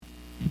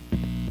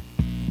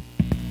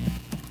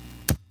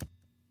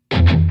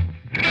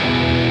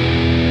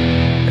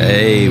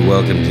Hey,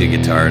 welcome to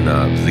Guitar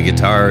Knobs, the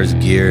guitars,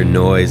 gear,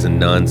 noise, and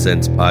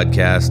nonsense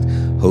podcast,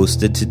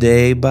 hosted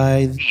today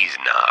by these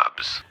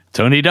knobs.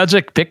 Tony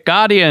Dudzik, Pick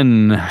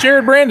Guardian.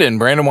 Jared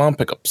Brandon Wild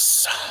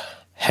Pickups.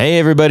 Hey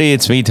everybody,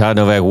 it's me, Todd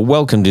Novak.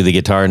 Welcome to the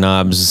Guitar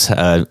Knobs,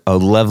 a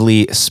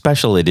lovely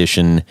special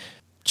edition.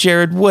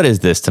 Jared, what is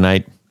this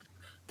tonight?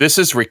 This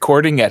is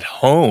Recording at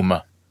Home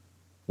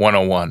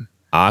 101.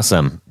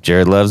 Awesome.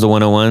 Jared loves the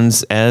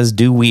 101s, as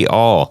do we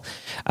all.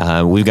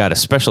 We've got a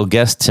special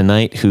guest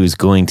tonight who's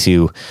going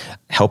to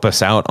help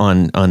us out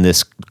on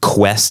this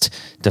quest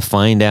to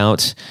find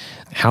out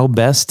how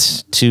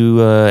best to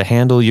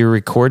handle your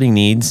recording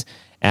needs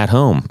at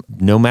home,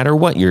 no matter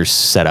what your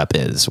setup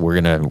is. We're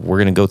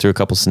gonna go through a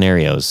couple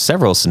scenarios,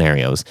 several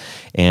scenarios,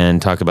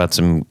 and talk about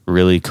some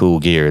really cool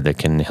gear that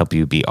can help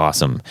you be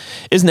awesome.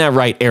 Isn't that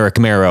right, Eric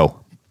Marrow?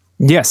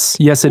 Yes,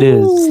 it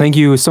is. Thank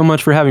you so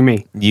much for having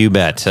me. You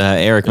bet.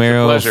 Eric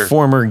Marrow,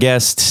 former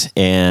guest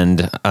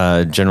and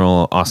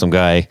general awesome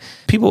guy.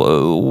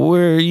 People,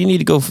 where you need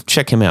to go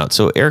check him out.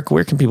 So, Eric,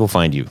 where can people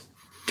find you?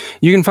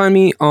 You can find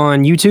me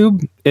on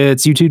YouTube.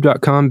 It's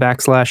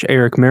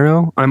youtube.com/Eric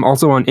Marrow. I'm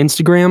also on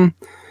Instagram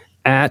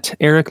at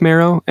Eric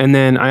Marrow. And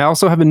then I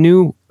also have a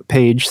new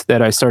page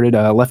that I started,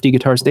 Lefty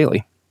Guitars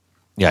Daily.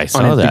 Yeah, I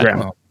saw that.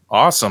 Oh,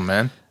 awesome,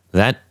 man.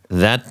 That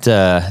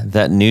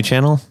new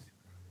channel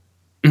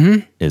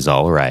is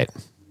all right.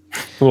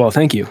 Well,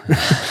 thank you.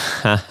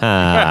 I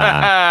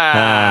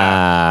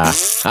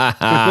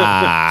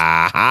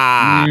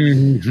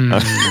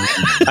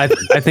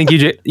think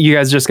you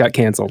guys just got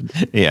canceled.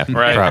 Yeah,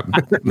 right.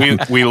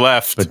 We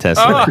left. But yes.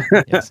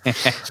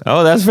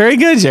 Oh, that's very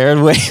good, Jared.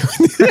 Wait,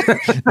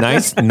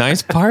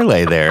 nice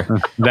parlay there.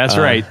 That's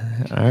right.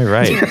 All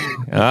right.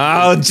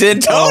 Oh,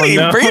 Tony,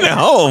 bring it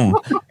home.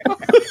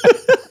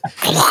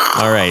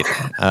 All right.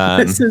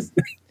 This is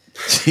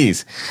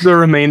jeez. the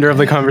remainder of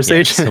the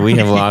conversation. Yes, we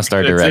have lost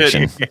our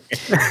direction.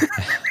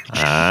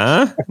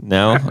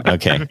 No?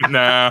 Okay.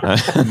 No.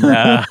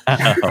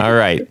 All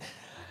right.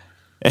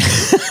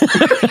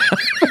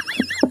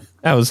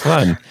 That was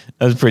fun.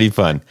 That was pretty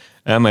fun.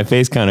 My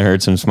face kind of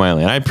hurts from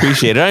smiling. I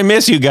appreciate it. I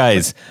miss you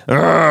guys. Group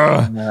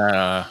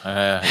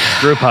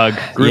hug.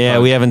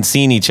 We haven't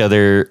seen each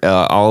other,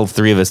 all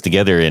three of us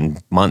together in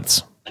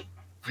months.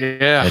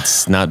 Yeah.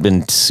 It's not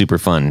been super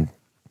fun.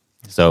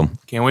 So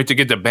can't wait to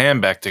get the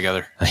band back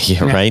together.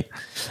 Yeah, right.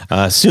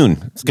 Soon.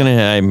 It's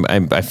gonna.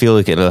 I feel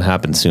like it'll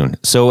happen soon.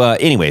 So,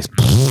 anyways,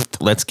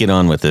 let's get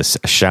on with this,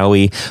 shall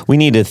we? We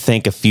need to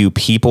thank a few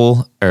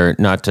people, or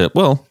not to.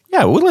 Well,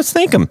 let's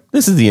thank them.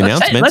 This is the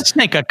announcement. Let's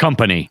thank a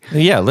company.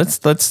 Yeah, let's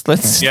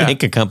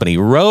thank a company.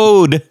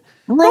 Road.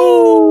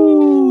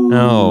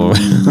 No.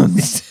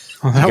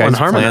 That one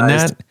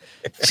harmonized.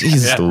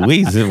 Jeez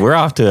Louise, we're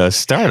off to a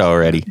start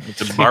already.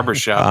 It's a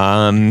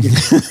barbershop.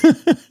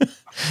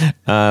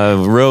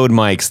 Rode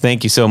mics,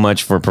 thank you so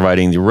much for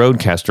providing the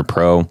Rodecaster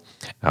Pro,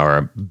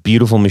 our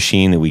beautiful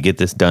machine that we get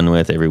this done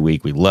with every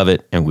week. We love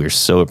it, and we're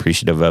so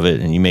appreciative of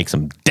it, and you make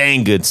some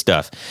dang good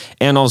stuff.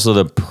 And also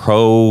the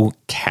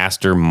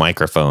Procaster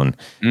microphone.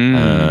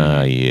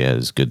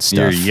 It's good stuff.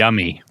 You're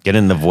yummy.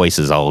 Getting the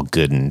voices all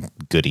good and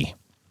goody.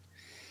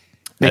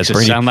 Makes it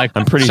sound like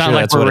I'm pretty sure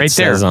that's what it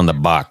says on the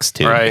box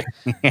too. Right.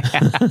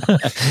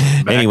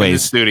 Anyways, in the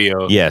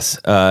studio. Yes.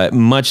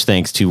 Much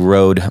thanks to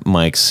Rode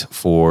Mics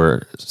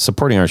for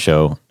supporting our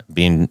show,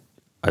 being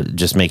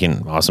just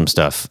making awesome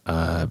stuff.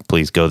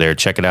 Please go there,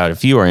 check it out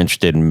if you are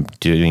interested in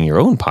doing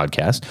your own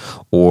podcast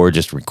or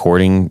just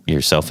recording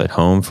yourself at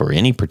home for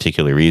any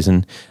particular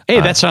reason. Hey,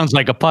 that sounds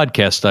like a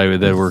podcast that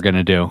we're going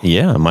to do.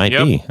 Yeah, it might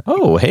be.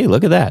 Oh, hey,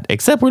 look at that.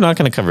 Except we're not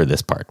going to cover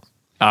this part.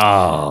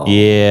 Oh.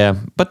 Yeah,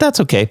 but that's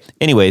okay.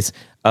 Anyways,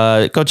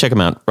 go check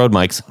them out, Rode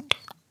Mics.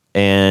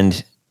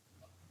 And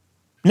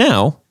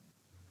now,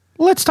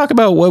 let's talk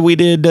about what we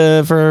did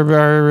for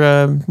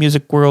our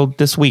music world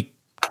this week,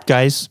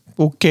 guys.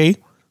 Okay.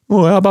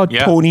 Well, how about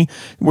Tony?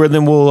 Where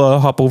then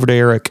we'll hop over to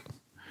Eric.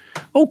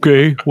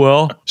 Okay.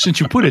 Well, since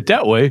you put it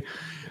that way.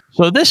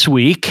 So this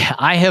week,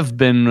 I have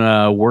been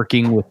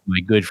working with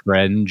my good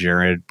friend,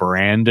 Jared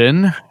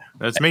Brandon.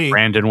 That's me.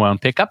 Brandon Wound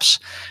Pickups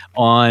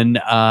on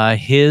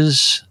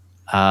his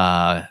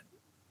hum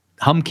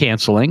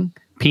canceling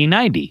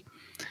P90.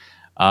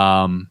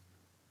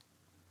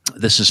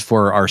 This is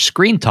for our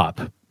screen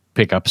top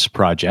pickups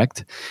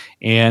project.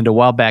 And a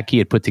while back, he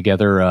had put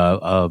together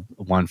a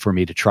one for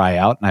me to try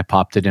out. And I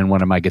popped it in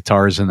one of my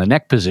guitars in the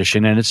neck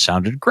position, and it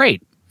sounded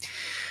great.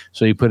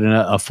 So he put in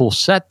a full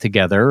set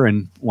together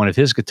and one of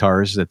his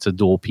guitars that's a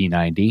dual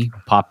P90.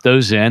 Popped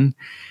those in.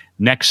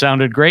 Neck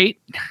sounded great.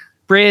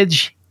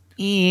 Bridge,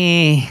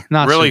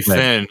 not really so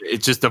good. thin.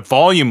 It's just the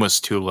volume was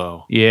too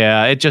low.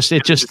 Yeah, it just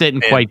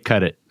didn't quite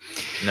cut it.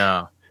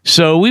 No.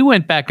 So we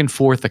went back and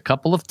forth a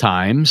couple of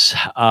times.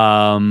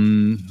 So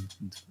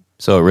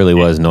it really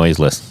was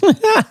noiseless.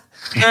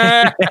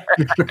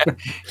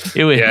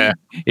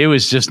 It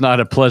was just not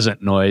a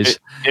pleasant noise.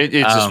 It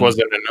just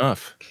wasn't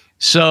enough.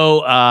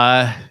 So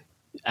I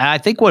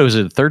think what was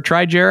it, the third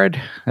try,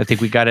 Jared? I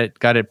think we got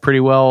it pretty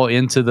well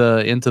into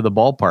the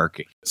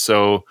ballpark.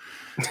 So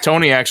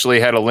Tony actually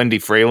had a Lindy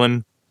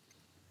Fralin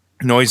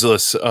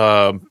noiseless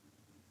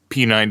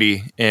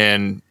P90,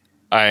 and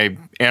I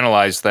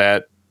analyzed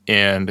that,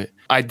 and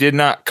I did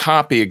not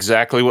copy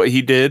exactly what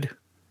he did,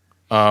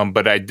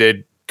 but I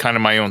did kind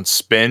of my own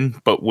spin,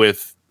 but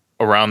with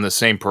around the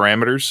same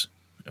parameters.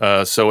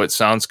 So it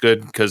sounds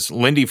good, because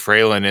Lindy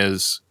Fralin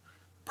is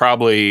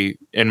probably,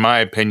 in my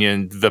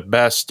opinion, the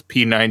best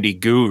P90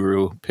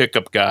 guru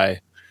pickup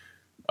guy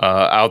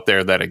out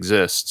there that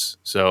exists.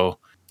 So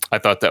I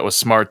thought that was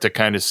smart to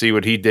kind of see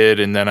what he did,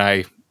 and then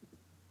I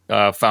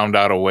found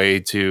out a way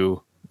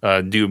to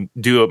do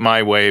it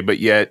my way, but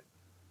yet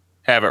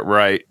have it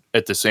right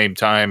at the same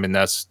time, and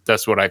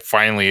that's what I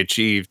finally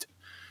achieved.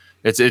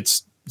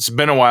 It's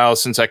been a while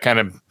since I kind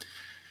of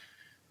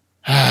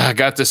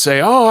got to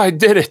say, "Oh, I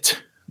did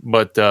it,"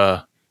 but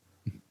I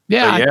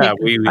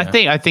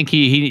think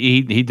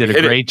he did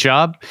a great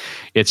job.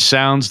 It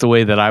sounds the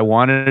way that I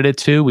wanted it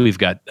to. We've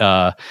got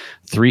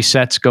 3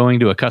 sets going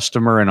to a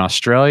customer in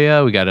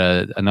Australia. We got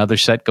another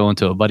set going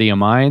to a buddy of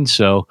mine.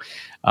 So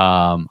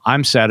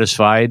I'm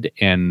satisfied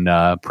and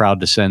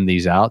proud to send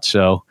these out.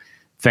 So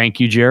thank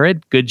you,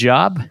 Jared. Good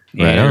job.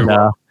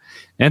 Right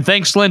and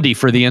thanks, Lindy,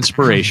 for the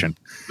inspiration.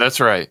 That's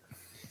right.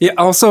 Yeah.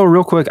 Also,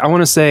 real quick, I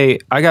want to say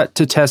I got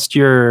to test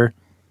your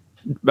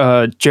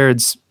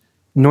Jared's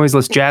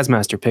noiseless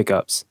Jazzmaster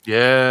pickups.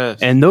 Yes.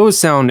 And those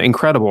sound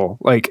incredible.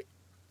 Like,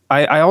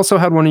 I also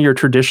had one of your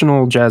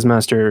traditional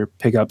Jazzmaster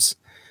pickups,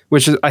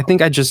 which is, I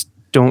think I just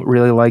don't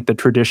really like the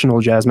traditional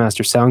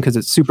Jazzmaster sound because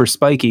it's super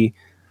spiky.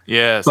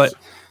 Yes.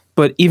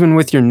 But even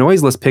with your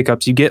noiseless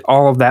pickups, you get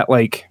all of that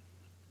like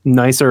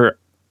nicer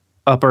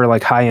upper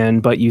like high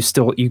end, but you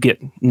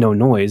get no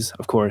noise,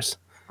 of course.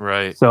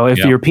 Right. So if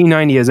your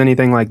P90 is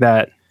anything like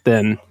that,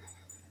 then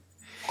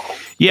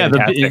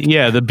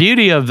the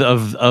beauty of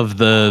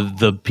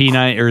the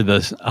P90 or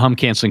the hum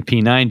canceling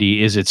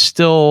P90 is it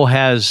still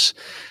has,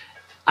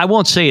 I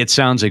won't say it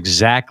sounds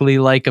exactly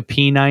like a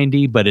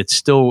P90, but it's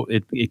still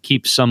it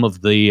keeps some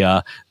of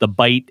the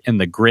bite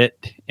and the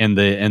grit and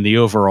the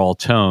overall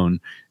tone,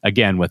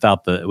 again,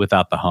 without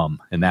the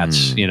hum. And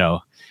that's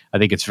I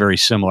think it's very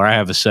similar. I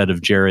have a set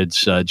of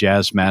Jared's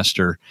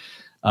Jazzmaster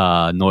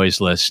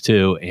noiseless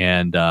too,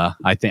 and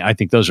I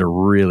think those are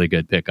really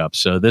good pickups.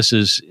 So this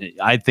is,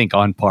 I think,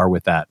 on par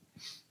with that.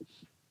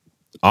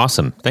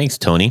 Awesome. Thanks,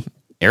 Tony.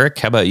 Eric,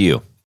 how about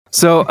you?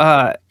 So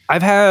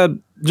I've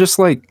had, just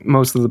like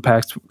most of the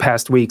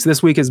past weeks,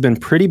 this week has been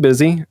pretty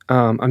busy.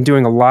 I'm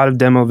doing a lot of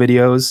demo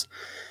videos.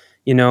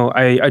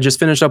 I just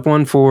finished up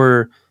one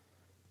for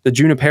the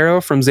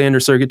Junipero from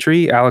Xander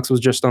Circuitry. Alex was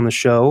just on the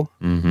show.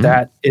 Mm-hmm.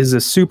 That is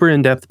a super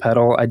in-depth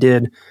pedal. I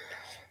did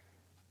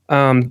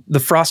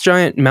the Frost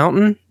Giant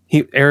Mountain.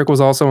 Eric was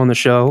also on the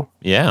show.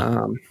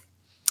 Yeah.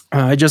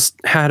 I just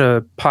had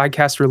a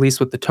podcast release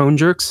with the Tone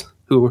Jerks,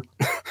 who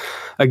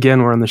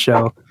again were on the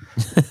show.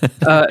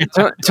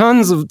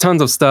 Tons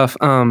of stuff.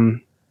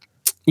 I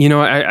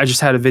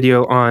just had a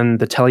video on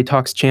the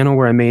Teletalks channel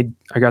where I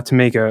got to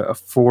make a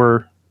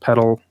 4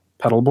 pedal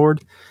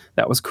board.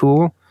 That was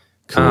cool.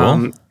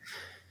 Cool.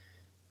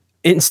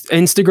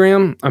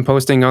 Instagram, I'm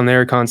posting on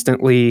there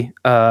constantly.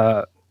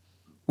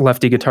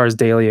 Lefty Guitars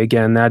Daily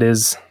again. That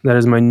is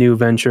my new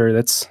venture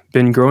that's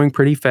been growing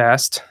pretty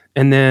fast.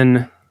 And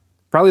then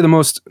probably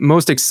the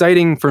most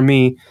exciting for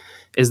me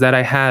is that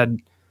I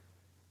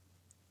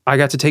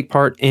got to take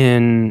part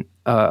in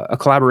a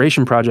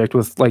collaboration project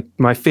with like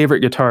my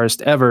favorite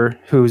guitarist ever,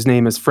 whose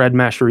name is Fred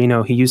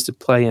Mascherino. He used to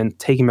play in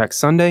Taking Back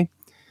Sunday.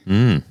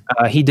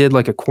 He did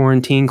like a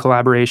quarantine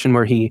collaboration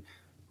where he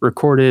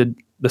recorded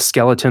the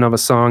skeleton of a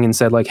song and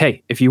said like,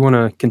 hey, if you want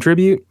to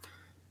contribute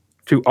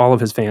to all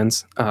of his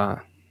fans,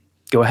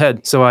 go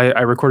ahead. So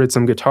I recorded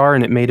some guitar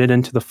and it made it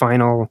into the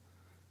final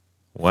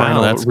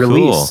That's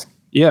release. Cool.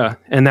 Yeah.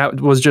 And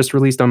that was just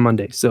released on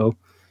Monday. So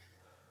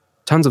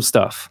tons of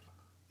stuff.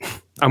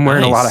 I'm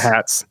wearing a lot of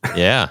hats.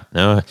 Yeah.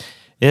 No,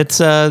 it's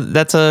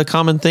that's a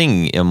common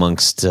thing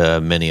amongst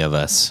many of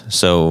us.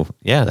 So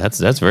yeah,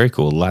 that's very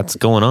cool. Lots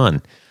going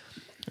on.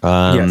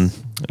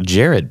 Yes.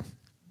 Jared.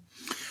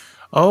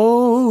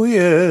 Oh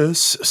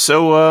yes.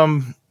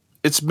 So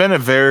it's been a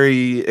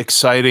very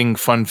exciting,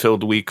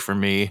 fun-filled week for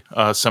me.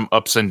 Some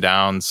ups and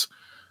downs.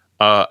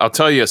 I'll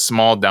tell you a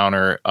small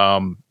downer.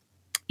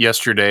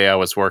 Yesterday I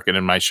was working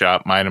in my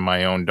shop, minding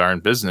my own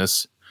darn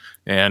business,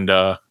 and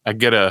I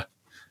get a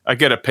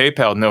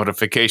PayPal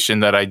notification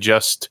that I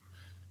just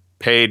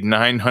paid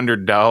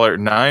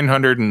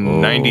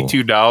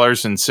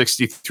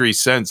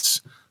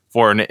 $992.63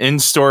 for an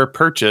in-store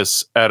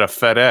purchase at a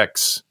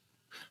FedEx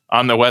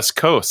on the West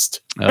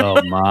Coast.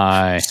 Oh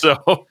my!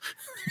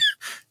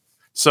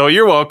 So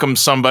you're welcome,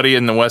 somebody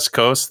in the West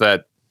Coast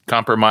that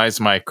compromised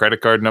my credit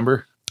card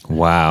number.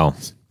 Wow.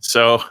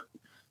 So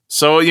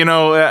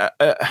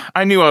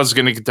I knew I was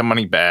going to get the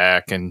money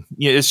back, and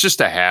it's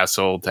just a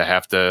hassle to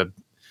have to,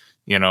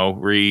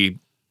 calibrate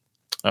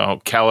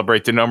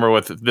the number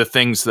with the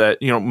things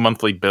that,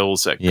 monthly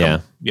bills that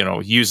come,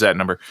 use that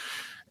number.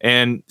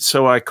 And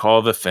so I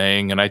call the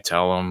thing and I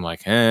tell them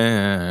like,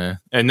 and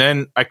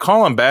then I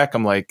call them back.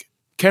 I'm like,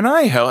 can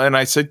I help? And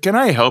I said, can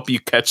I help you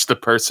catch the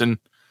person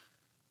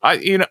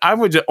I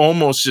would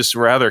almost just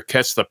rather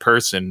catch the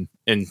person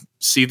and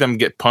see them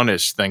get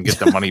punished than get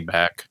the money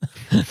back.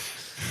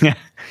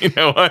 You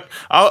know what?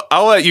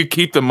 I'll let you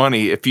keep the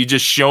money if you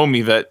just show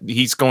me that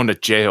he's going to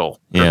jail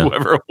or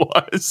whoever it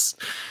was.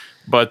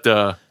 But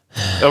a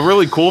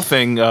really cool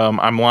thing,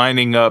 I'm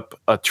lining up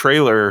a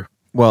trailer.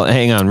 Well,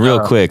 hang on real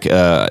quick.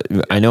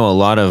 I know a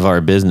lot of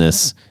your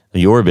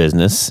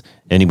business,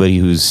 anybody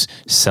who's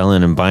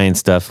selling and buying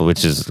stuff,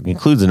 which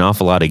includes an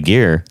awful lot of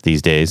gear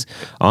these days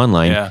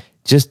online,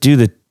 just do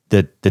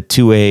the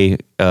two-way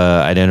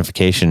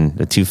identification,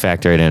 the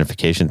two-factor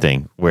identification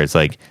thing, where it's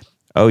like,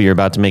 oh, you're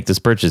about to make this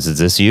purchase. Is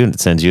this you? And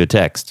it sends you a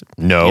text.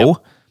 No.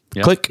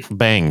 Yep. Click,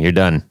 bang, you're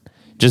done.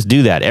 Just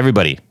do that.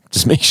 Everybody,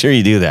 just make sure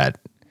you do that.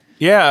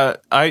 Yeah,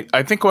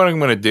 I think what I'm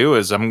going to do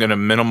is I'm going to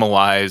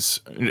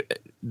minimalize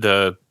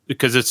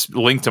because it's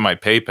linked to my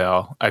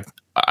PayPal.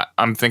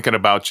 I'm thinking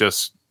about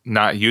just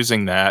not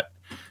using that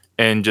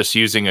and just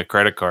using a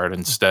credit card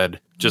instead.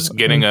 Just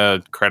getting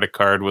a credit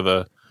card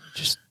with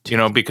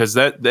because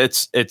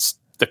it's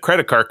the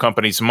credit card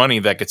company's money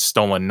that gets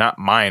stolen, not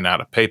mine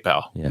out of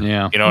PayPal.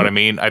 Yeah. You know what I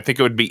mean? I think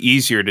it would be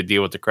easier to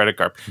deal with the credit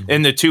card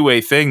and the two-way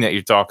thing that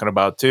you're talking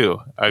about too.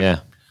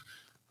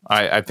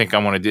 I think I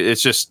want to do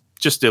it's just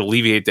to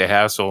alleviate the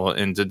hassle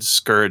and to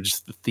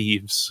discourage the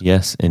thieves.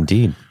 Yes,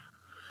 indeed.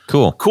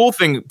 Cool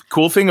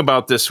thing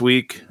about this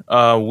week,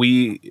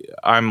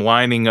 I'm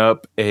lining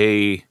up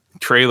a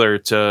trailer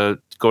to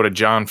go to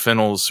John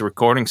Finnell's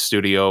recording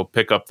studio,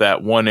 pick up that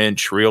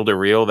 1-inch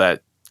reel-to-reel,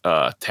 that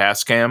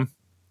Tascam,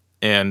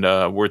 and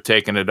we're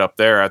taking it up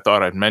there. I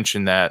thought I'd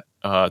mention that.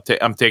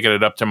 I'm taking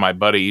it up to my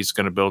buddy. He's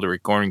going to build a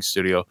recording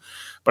studio.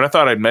 But I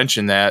thought I'd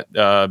mention that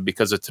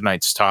because of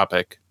tonight's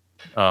topic.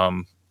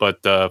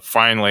 But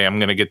finally, I'm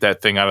going to get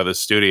that thing out of the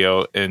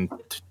studio, and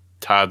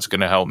Todd's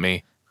going to help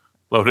me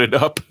load it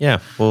up. Yeah,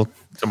 well,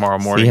 tomorrow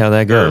morning. See how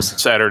that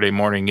goes. Saturday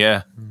morning,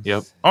 yeah.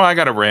 Yep. Oh, I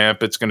got a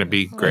ramp. It's going to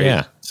be great.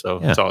 Yeah. So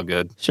it's all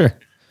good. Sure.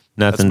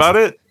 That's about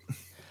it.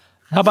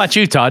 How about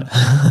you, Todd?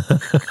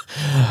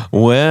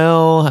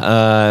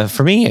 Well,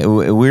 for me,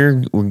 we're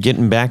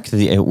getting back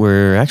to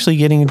we're actually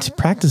getting into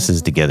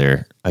practices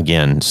together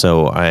again.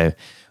 So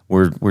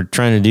we're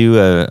trying to do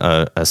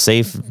a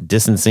safe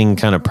distancing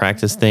kind of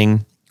practice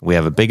thing. We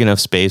have a big enough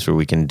space where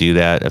we can do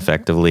that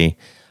effectively.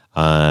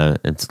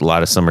 It's a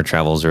lot of summer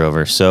travels are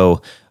over.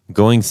 So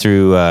going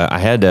through, I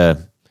had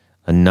a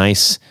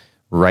nice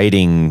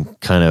writing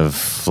kind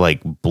of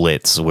like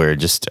blitz where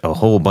just a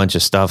whole bunch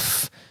of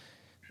stuff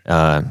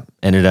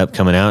ended up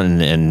coming out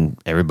and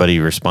everybody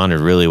responded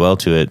really well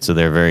to it. So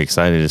they're very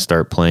excited to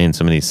start playing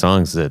some of these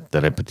songs that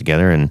I put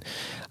together and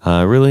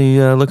really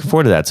looking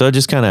forward to that. So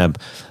just kind of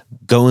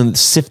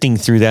sifting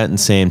through that and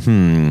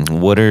saying,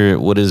 what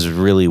is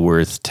really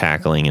worth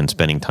tackling and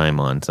spending time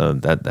on. So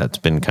that's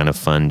been kind of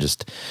fun,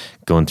 just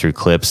going through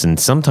clips. And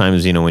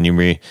sometimes, when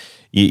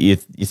you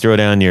throw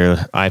down your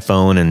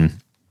iPhone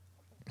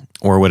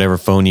or whatever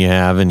phone you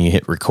have and you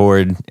hit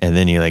record and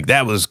then you're like,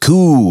 that was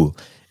cool.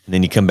 And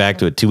then you come back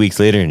to it 2 weeks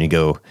later and you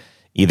go,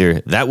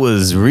 either that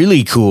was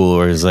really cool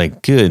or it's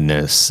like,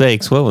 goodness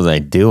sakes, what was I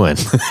doing?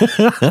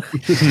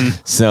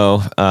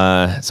 So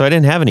I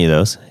didn't have any of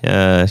those,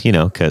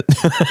 cause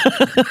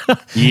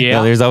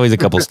there's always a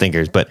couple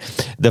stinkers. But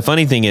the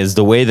funny thing is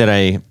the way that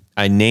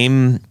I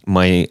name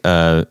my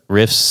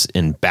riffs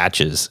in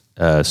batches.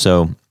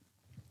 So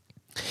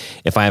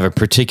if I have a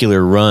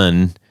particular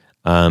run,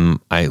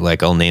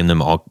 I'll name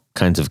them all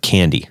kinds of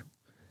candy.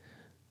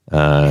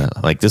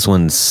 Like this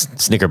one's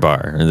Snicker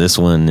Bar, or this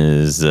one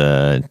is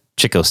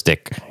Chico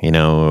Stick,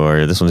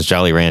 or this one's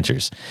Jolly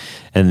Ranchers.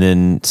 And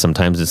then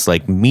sometimes it's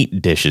like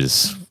meat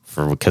dishes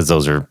because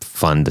those are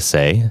fun to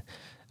say,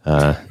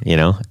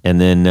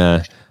 and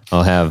then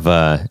I'll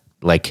have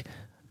like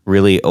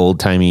really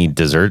old timey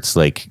desserts,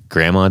 like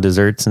grandma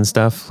desserts and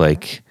stuff,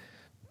 like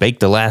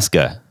baked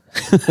Alaska.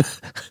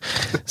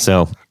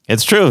 So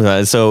it's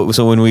true. So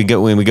when we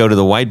go to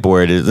the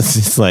whiteboard,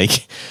 it's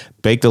like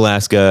baked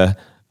Alaska,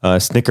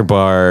 Snicker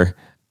Bar,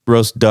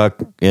 roast duck,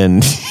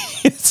 and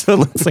so it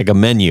looks like a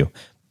menu,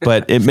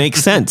 but it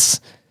makes sense.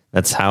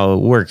 That's how it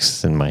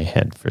works in my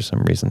head for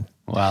some reason.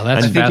 Wow,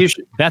 that's fascinating. I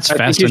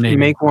think you should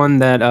make one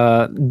that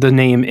the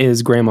name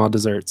is Grandma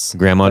Desserts.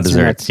 Grandma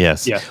Desserts,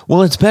 yes. Yeah.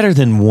 Well, it's better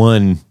than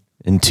 1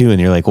 and 2, and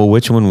you're like, well,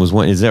 which one was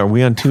one? Are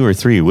we on 2 or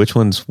 3? Which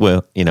one's,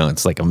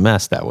 it's like a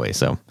mess that way.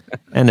 So,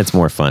 and it's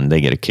more fun. They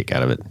get a kick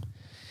out of it.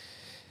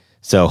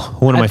 So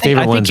one of my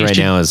favorite ones right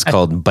now is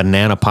called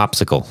Banana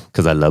Popsicle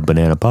because I love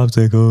banana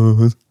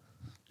popsicles.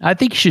 I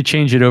think you should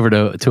change it over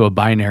to a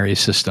binary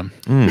system.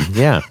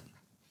 Yeah.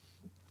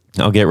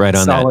 I'll get right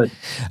on Solid.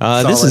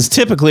 that. This is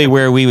typically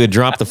where we would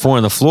drop the 4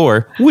 on the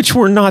floor, which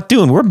we're not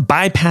doing. We're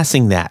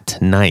bypassing that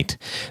tonight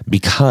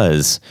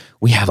because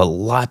we have a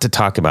lot to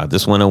talk about.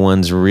 This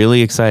 101's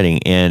really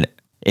exciting and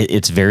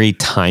it's very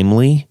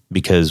timely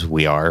because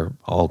we are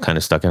all kind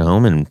of stuck at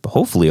home and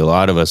hopefully a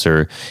lot of us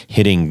are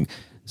hitting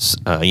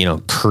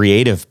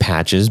creative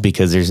patches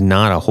because there's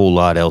not a whole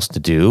lot else to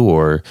do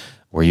or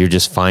or you're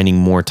just finding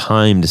more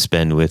time to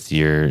spend with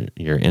your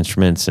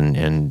instruments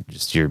and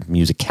just your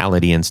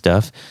musicality and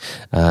stuff.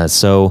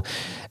 So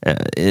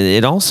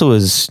it also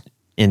is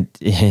in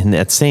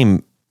that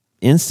same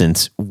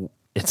instance.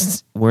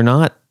 We're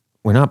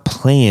not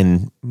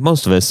playing.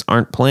 Most of us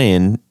aren't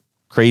playing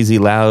crazy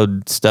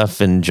loud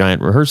stuff in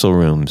giant rehearsal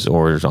rooms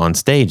or on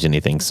stage,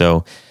 anything.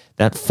 So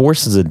that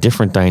forces a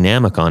different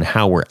dynamic on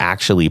how we're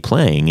actually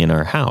playing in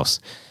our house.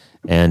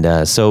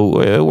 And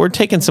so we're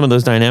taking some of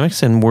those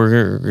dynamics and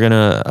we're going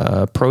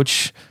to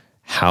approach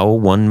how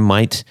one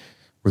might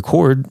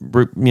record,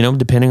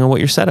 depending on what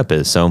your setup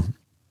is. So,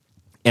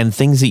 and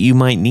things that you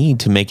might need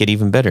to make it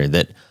even better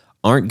that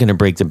aren't going to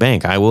break the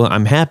bank.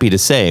 I'm happy to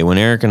say when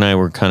Eric and I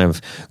were kind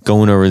of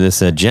going over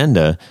this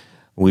agenda,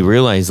 we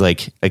realized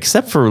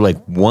except for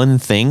one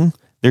thing,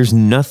 there's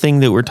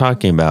nothing that we're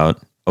talking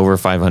about over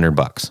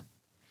 $500.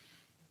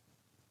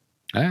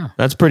 Yeah.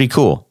 That's pretty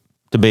cool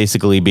to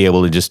basically be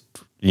able to just,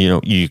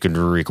 you could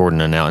record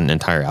an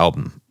entire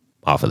album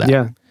off of that.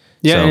 Yeah.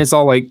 Yeah. So, and it's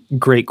all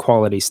great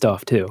quality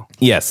stuff too.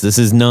 Yes. This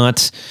is not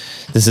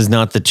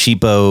the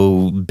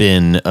cheapo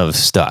bin of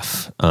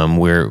stuff.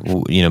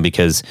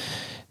 Because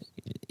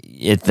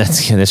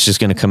that's just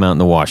going to come out in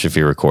the wash if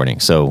you're recording.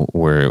 So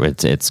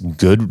it's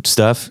good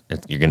stuff.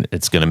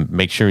 It's going to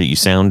make sure that you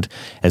sound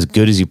as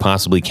good as you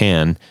possibly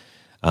can.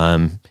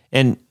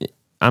 And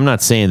I'm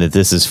not saying that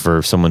this is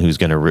for someone who's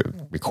going to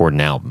record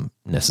an album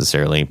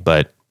necessarily,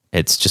 but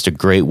it's just a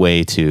great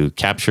way to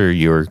capture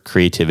your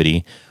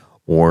creativity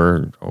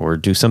or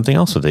do something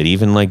else with it,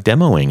 even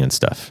demoing and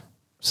stuff.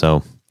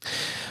 So,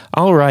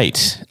 all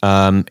right,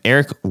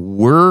 Eric,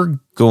 we're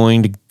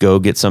going to go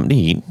get something to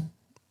eat.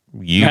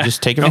 You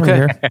just take it from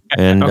here,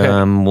 and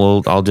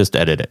I'll just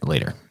edit it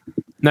later.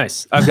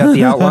 Nice. I've got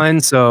the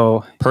outline,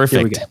 so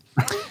perfect. Here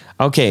we go.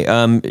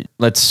 Okay,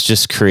 let's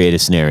just create a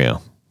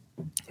scenario.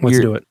 Let's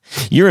do it.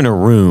 You're in a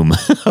room.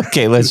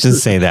 Okay, let's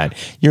just say that.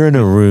 You're in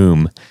a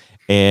room,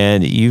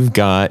 and you've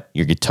got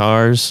your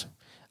guitars,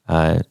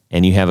 and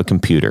you have a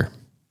computer.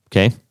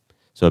 Okay?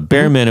 So at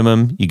bare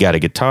minimum, you got a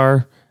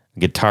guitar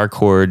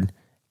cord,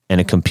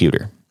 and a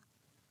computer.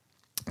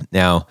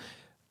 Now,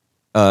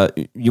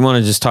 you want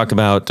to just talk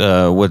about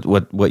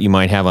what you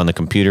might have on the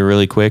computer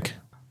really quick?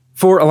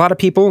 For a lot of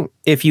people,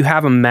 if you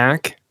have a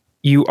Mac,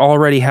 you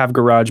already have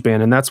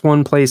GarageBand, and that's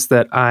one place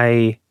that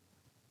I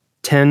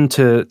tend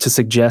to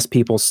suggest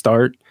people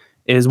start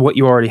is what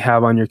you already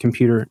have on your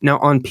computer. Now,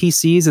 on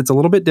PCs, it's a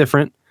little bit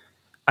different.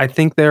 I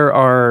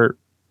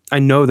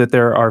know that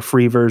there are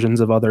free versions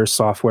of other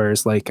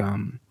softwares like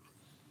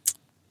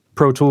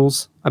Pro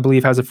Tools, I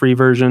believe, has a free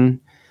version.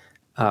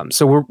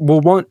 So we'll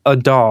want a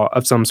DAW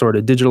of some sort,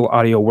 a digital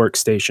audio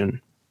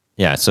workstation.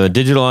 Yeah, so a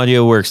digital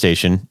audio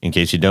workstation, in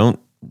case you don't,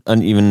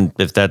 even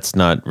if that's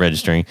not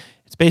registering,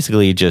 it's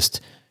basically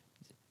just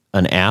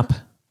an app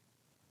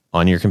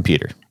on your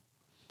computer.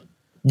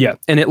 Yeah,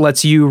 and it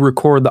lets you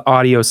record the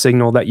audio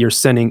signal that you're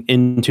sending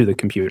into the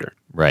computer.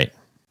 Right.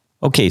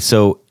 Okay,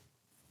 so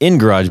in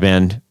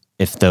GarageBand,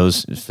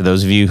 for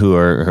those of you who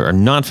are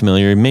not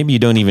familiar, maybe you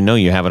don't even know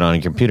you have it on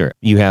a computer.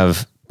 You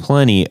have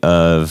plenty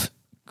of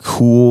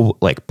cool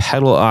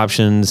pedal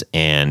options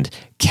and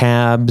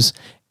cabs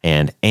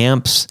and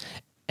amps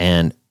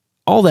and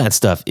all that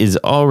stuff is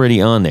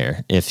already on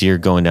there if you're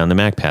going down the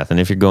Mac path. And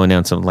if you're going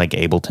down something like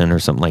Ableton or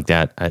something like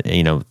that,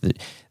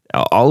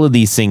 all of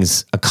these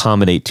things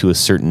accommodate to a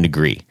certain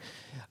degree.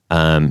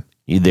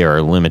 There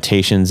are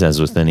limitations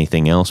as with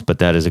anything else, but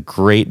that is a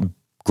great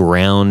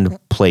ground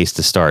place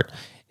to start.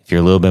 If you're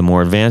a little bit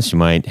more advanced, you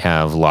might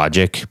have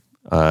Logic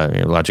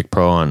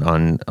Pro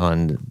on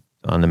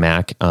the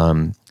Mac.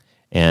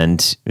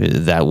 And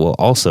that will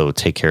also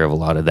take care of a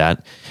lot of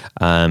that.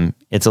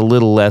 It's a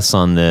little less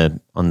on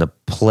the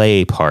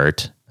play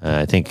part.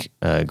 I think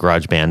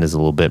GarageBand is a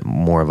little bit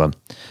more of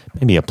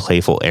maybe a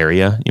playful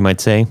area, you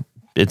might say.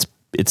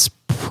 It's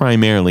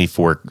primarily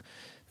for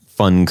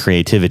fun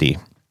creativity.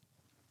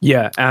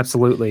 Yeah,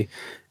 absolutely.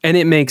 And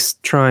it makes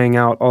trying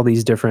out all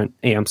these different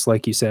amps,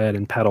 like you said,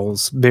 and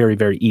pedals very,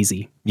 very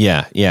easy.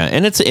 Yeah.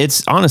 And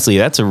it's honestly,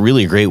 that's a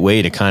really great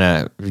way to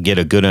kind of get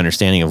a good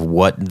understanding of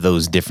what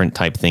those different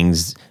type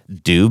things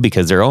do,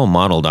 because they're all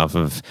modeled off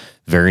of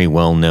very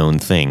well-known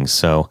things.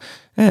 So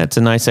it's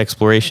a nice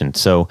exploration.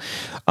 So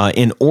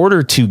in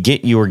order to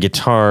get your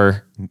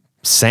guitar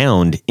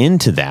sound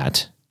into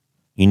that,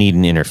 you need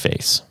an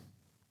interface.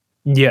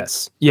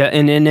 Yes. Yeah,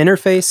 and an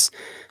interface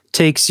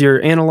takes your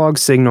analog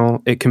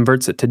signal, it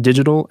converts it to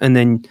digital, and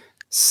then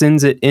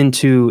sends it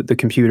into the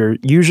computer,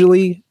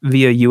 usually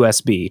via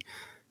USB.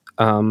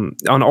 On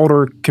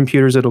older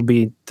computers, it'll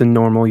be the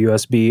normal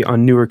USB.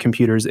 On newer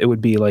computers, it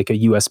would be like a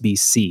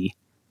USB-C.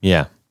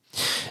 Yeah.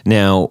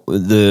 Now,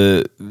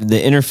 the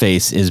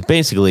interface is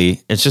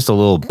basically, it's just a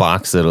little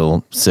box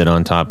that'll sit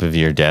on top of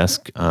your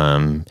desk.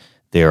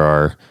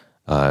 There's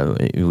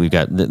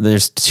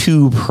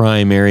two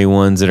primary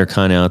ones that are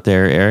kind of out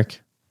there,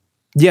 Eric.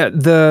 Yeah,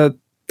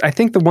 I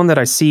think the one that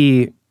I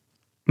see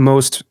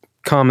most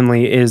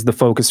commonly is the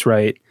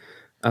Focusrite.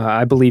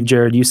 I believe,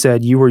 Jared, you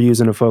said you were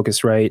using a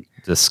Focusrite.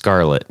 The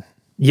Scarlett.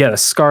 Yeah, the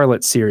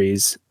Scarlett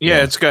series.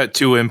 Yeah, it's got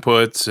 2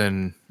 inputs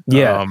and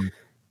Yeah.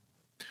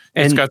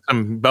 it's And got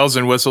some bells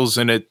and whistles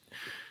in it.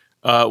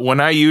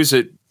 When I use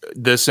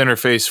this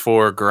interface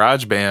for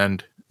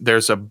GarageBand,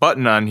 there's a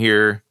button on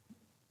here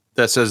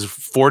that says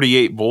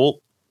 48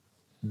 volt.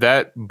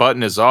 That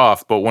button is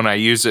off, but when I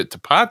use it to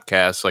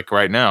podcast, like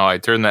right now, I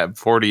turn that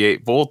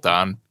 48 volt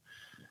on,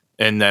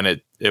 and then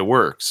it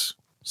works.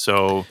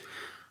 So,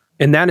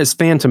 and that is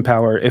phantom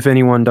power, if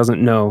anyone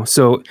doesn't know.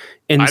 So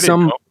in I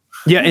didn't know.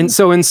 and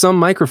so in some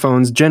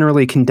microphones,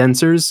 generally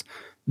condensers,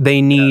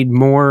 they need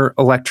more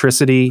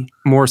electricity,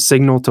 more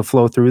signal to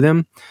flow through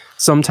them.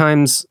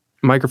 Sometimes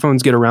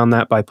microphones get around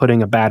that by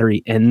putting a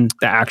battery in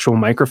the actual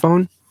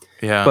microphone.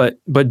 Yeah.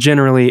 But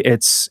generally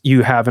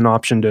you have an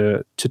option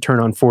to turn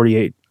on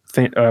 48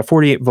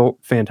 volt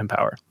phantom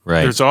power.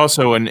 Right. There's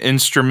also an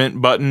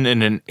instrument button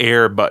and an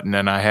air button,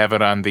 and I have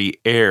it on the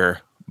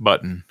air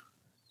button.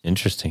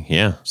 Interesting.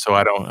 Yeah. So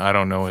I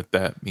don't know what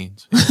that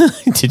means.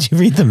 Did you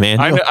read the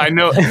manual? I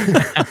know.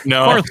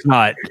 No, Of course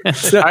not.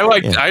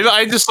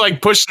 I just like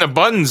pushing the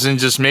buttons and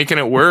just making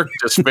it work,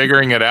 just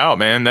figuring it out,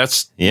 man.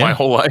 That's my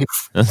whole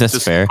life. That's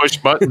just fair. Push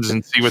buttons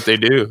and see what they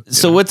do.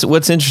 So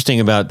what's interesting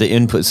about the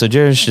input? So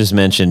Jared just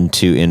mentioned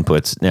 2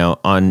 inputs. Now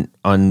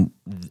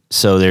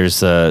so there's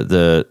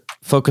the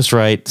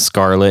Focusrite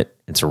Scarlett.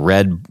 It's a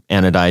red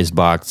anodized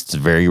box. It's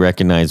very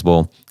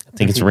recognizable. I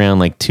think it's around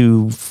like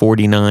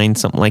 $249,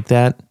 something like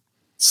that.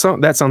 So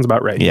that sounds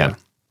about right. Yeah.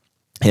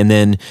 And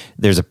then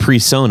there's a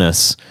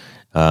PreSonus,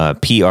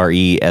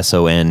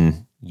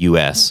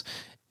 PRESONUS,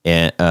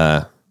 and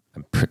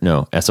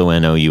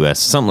SONOUS,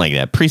 something like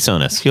that.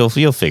 PreSonus.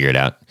 You'll figure it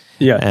out.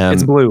 Yeah,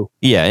 it's blue.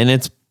 Yeah, and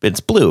it's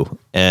blue.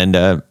 And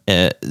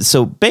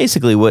so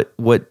basically, what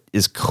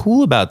is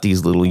cool about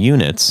these little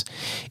units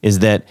is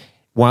that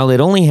while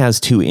it only has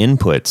 2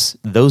 inputs,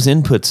 those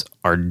inputs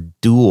are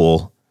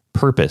dual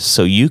purpose.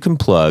 So you can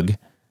plug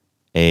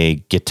a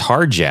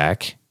guitar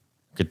cable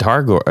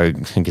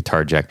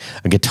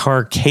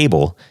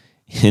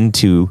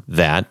into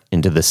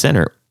the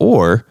center,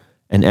 or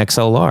an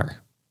XLR.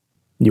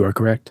 You are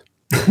correct.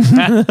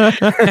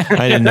 I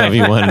didn't know if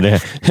you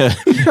wanted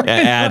to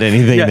add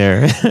anything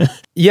there.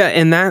 Yeah,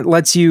 and that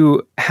lets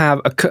you have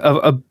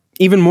a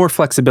even more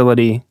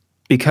flexibility,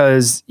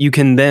 because you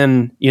can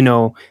then,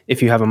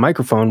 if you have a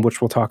microphone, which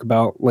we'll talk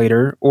about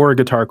later, or a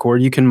guitar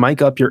cord, you can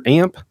mic up your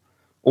amp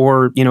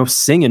or,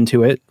 sing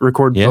into it,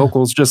 record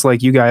vocals just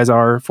like you guys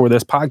are for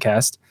this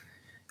podcast,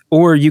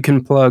 or you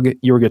can plug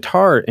your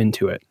guitar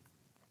into it.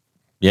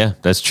 Yeah,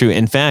 that's true.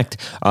 In fact,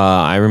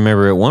 I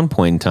remember at one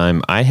point in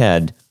time, I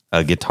had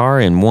a guitar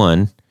in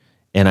one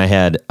and I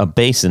had a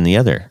bass in the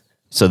other,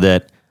 so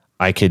that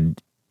I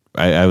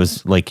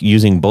was like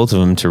using both of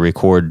them to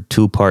record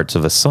 2 parts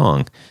of a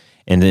song.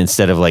 And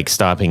instead of like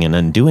stopping and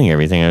undoing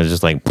everything, I was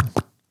just like,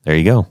 there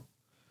you go.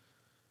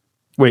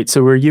 Wait,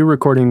 so were you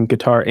recording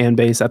guitar and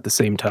bass at the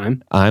same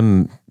time?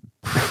 I'm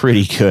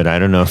pretty good. I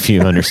don't know if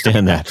you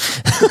understand that.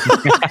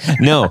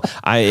 No,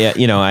 I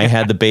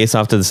had the bass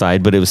off to the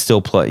side, but it was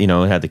still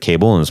it had the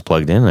cable and it was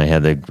plugged in. And I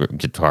had the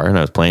guitar and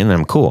I was playing, and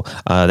I'm cool.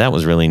 That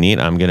was really neat.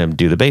 I'm going to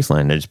do the bass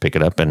line. I just pick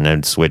it up and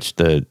then switch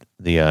the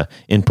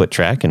input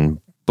track, and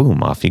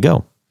boom, off you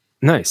go.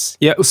 Nice.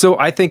 Yeah. So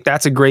I think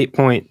that's a great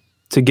point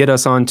to get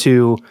us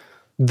onto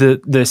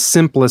the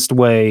simplest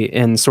way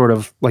and sort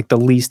of like the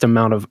least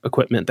amount of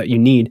equipment that you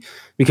need.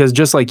 Because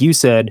just like you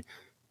said,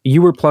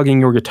 you were plugging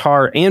your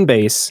guitar and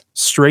bass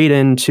straight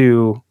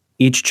into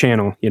each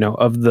channel,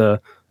 of the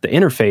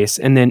interface.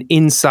 And then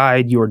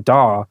inside your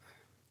DAW,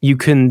 you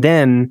can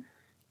then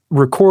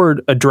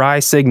record a dry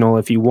signal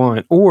if you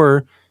want,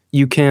 or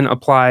you can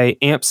apply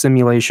amp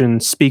simulation,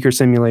 speaker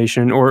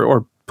simulation,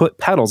 or put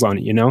pedals on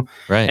it,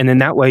 Right. And then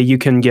that way you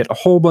can get a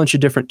whole bunch of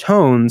different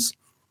tones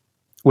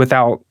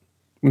without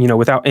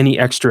any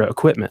extra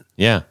equipment.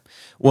 Yeah.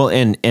 Well,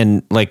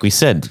 and like we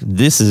said,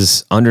 this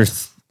is under,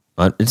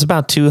 it's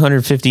about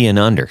 250 and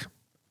under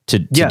to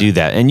do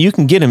that. And you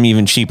can get them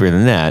even cheaper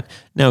than that.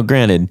 Now,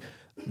 granted,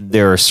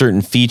 there are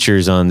certain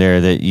features on there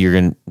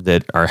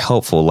that are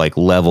helpful, like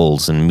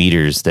levels and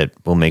meters that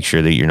will make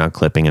sure that you're not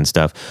clipping and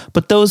stuff.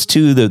 But those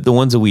two, the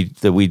ones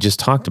that we just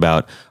talked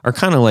about, are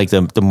kind of like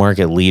the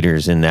market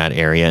leaders in that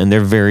area, and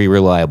they're very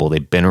reliable.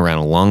 They've been around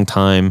a long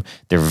time.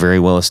 They're very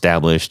well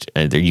established.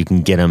 You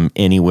can get them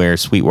anywhere.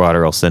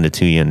 Sweetwater, I'll send it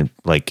to you in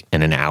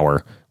an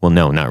hour. Well,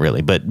 no, not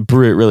really, but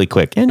brew it really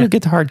quick, and you'll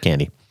get the hard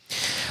candy.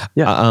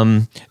 Yeah.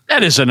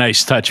 That is a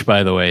nice touch,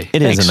 by the way.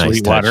 It is a nice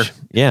Sweetwater. touch.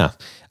 Yeah.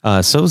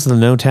 So is the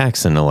no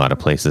tax in a lot of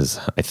places,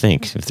 I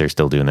think, if they're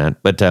still doing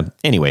that. But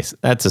anyways,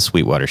 that's a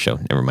Sweetwater show.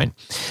 Never mind.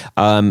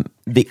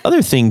 The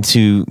other thing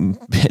to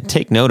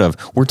take note of,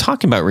 we're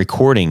talking about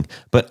recording,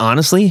 but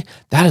honestly,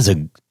 that is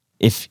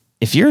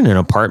if you're in an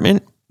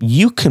apartment,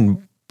 you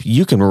can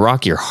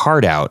rock your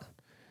heart out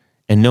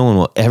and no one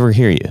will ever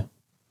hear you.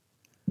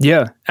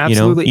 Yeah,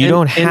 absolutely. You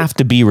don't have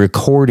to be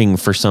recording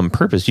for some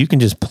purpose. You can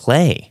just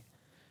play.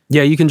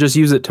 Yeah, you can just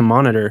use it to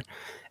monitor.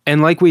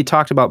 And like we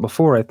talked about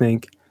before, I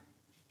think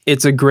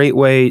it's a great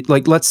way.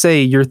 Like, let's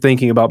say you're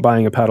thinking about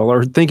buying a pedal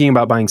or thinking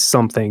about buying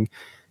something.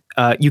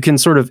 you can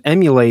sort of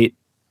emulate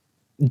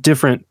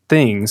different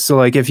things. So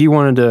like if you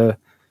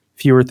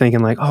were thinking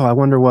like, oh, I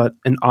wonder what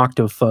an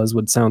octave fuzz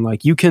would sound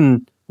like, you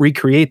can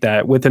recreate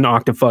that with an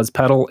octave fuzz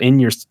pedal in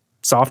your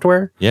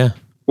software. Yeah.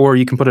 Or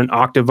you can put an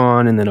octave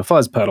on and then a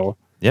fuzz pedal.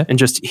 Yeah. And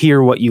just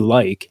hear what you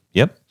like.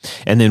 Yep.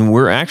 And then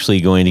we're actually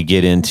going to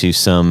get into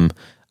some,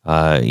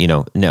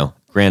 no,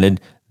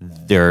 granted,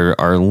 there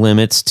are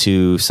limits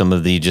to some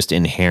of the just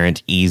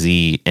inherent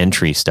easy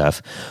entry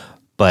stuff.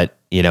 But,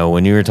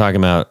 when you were talking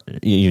about,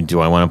 do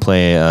I want to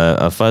play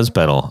a fuzz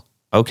pedal?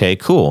 Okay,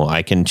 cool.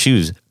 I can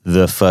choose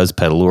the fuzz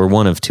pedal or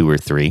one of 2 or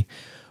 3.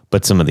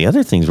 But some of the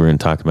other things we're going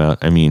to talk about,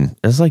 I mean,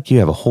 it's like you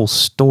have a whole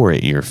store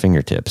at your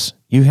fingertips.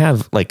 You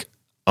have like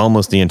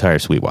almost the entire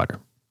Sweetwater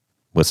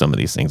with some of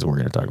these things that we're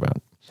going to talk about.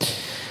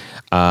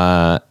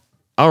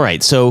 All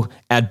right. So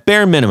at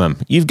bare minimum,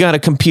 you've got a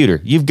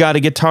computer, you've got a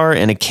guitar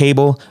and a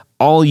cable.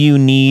 All you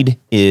need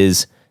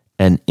is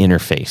an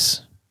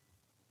interface.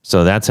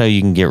 So that's how you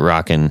can get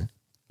rocking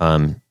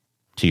to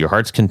your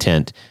heart's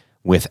content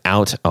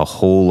without a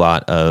whole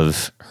lot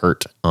of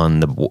hurt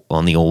on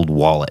the old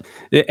wallet.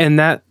 And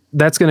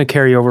that's going to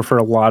carry over for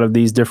a lot of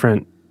these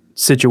different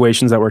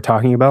situations that we're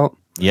talking about.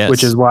 Yes.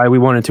 Which is why we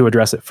wanted to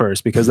address it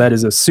first, because that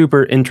is a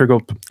super integral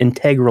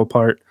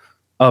part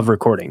of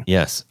recording.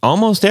 Yes.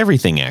 Almost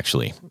everything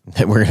actually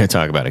that we're going to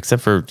talk about,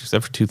 except for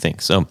 2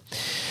 things. So,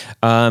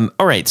 all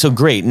right. So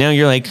great. Now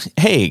you're like,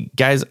 hey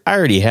guys, I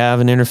already have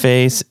an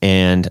interface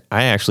and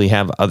I actually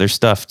have other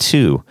stuff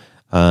too.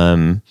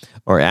 Or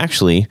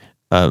actually,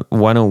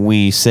 why don't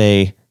we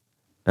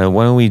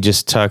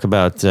just talk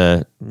about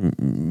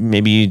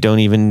maybe you don't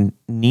even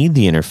need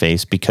the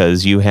interface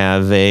because you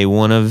have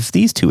one of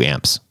these 2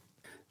 amps.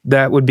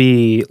 That would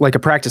be like a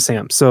practice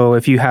amp. So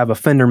if you have a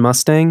Fender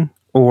Mustang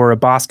or a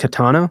Boss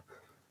Katana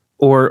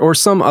or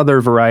some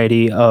other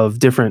variety of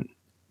different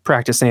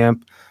practice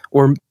amp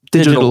or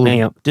digital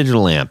amp.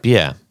 Digital amp,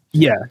 yeah.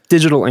 Yeah,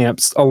 digital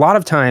amps. A lot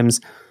of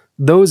times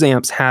those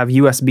amps have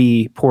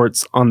USB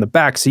ports on the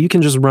back, so you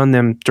can just run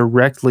them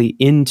directly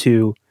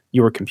into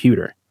your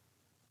computer.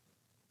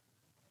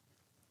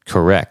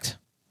 Correct.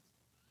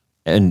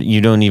 And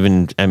you don't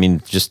even,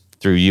 just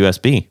through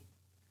USB.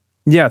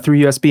 Yeah, through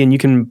USB, and you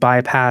can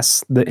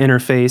bypass the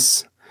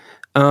interface.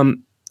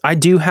 I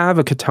do have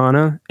a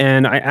Katana,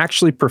 and I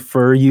actually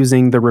prefer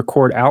using the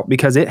Record Out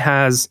because it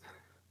has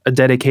a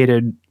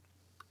dedicated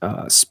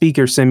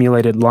speaker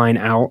simulated line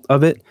out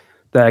of it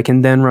that I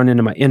can then run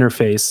into my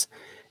interface.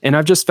 And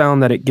I've just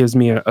found that it gives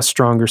me a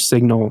stronger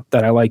signal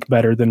that I like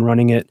better than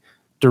running it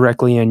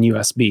directly in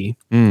USB.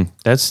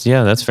 That's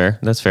fair.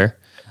 That's fair.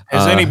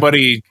 Has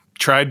anybody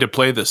tried to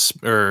play this,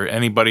 or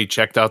anybody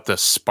checked out the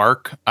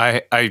Spark?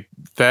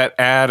 That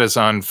ad is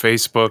on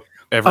Facebook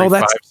every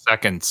 5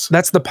 seconds.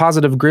 That's the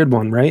Positive Grid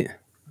one, right?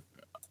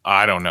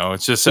 I don't know.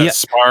 It's just a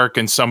Spark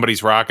and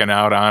somebody's rocking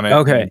out on it.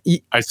 Okay.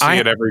 I see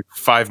it every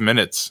 5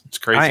 minutes. It's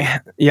crazy.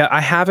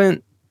 I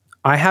haven't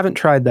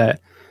tried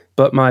that,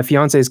 but my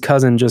fiance's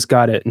cousin just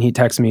got it and he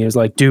texted me. He was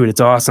like, dude,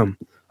 it's awesome.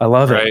 I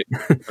love it.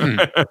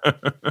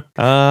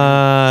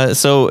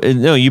 So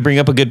no, you bring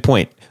up a good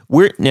point.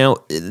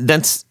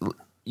 Let's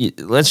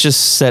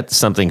just set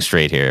something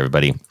straight here,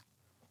 everybody.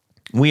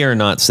 We are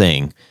not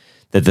saying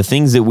that the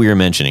things that we are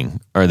mentioning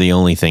are the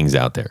only things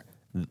out there.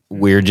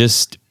 We're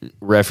just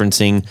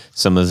referencing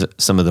some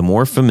of the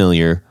more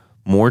familiar,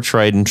 more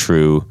tried and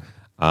true,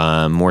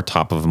 more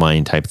top of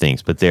mind type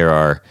things. But there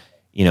are,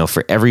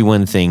 for every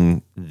one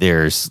thing,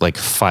 there's like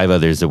 5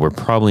 others that we're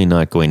probably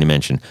not going to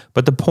mention.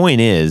 But the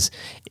point is,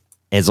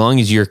 as long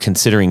as you're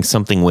considering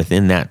something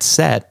within that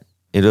set,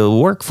 it'll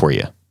work for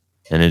you,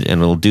 and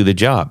it'll do the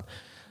job.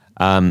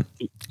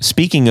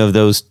 Speaking of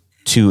those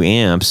 2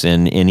 amps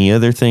and any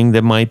other thing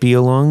that might be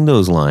along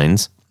those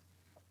lines,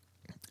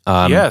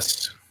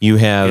 yes, you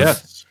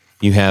have.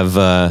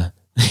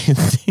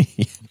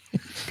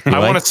 I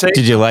want to say,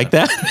 did you like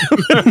that?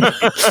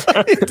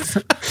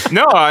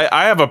 No,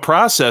 I have a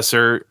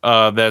processor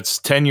that's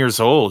 10 years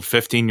old,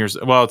 15 years.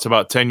 Well, it's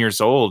about 10 years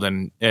old,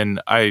 and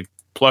I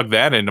plugged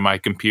that into my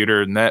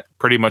computer, and that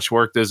pretty much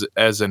worked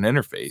as an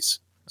interface.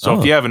 So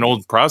if you have an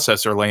old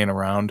processor laying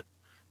around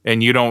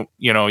and you don't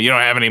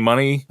have any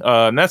money,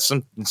 and that's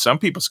in some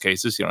people's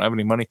cases, you don't have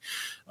any money,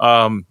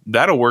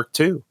 that'll work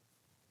too.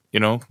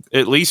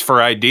 At least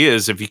for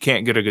ideas if you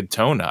can't get a good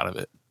tone out of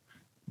it.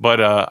 But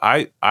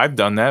I've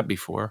done that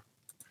before.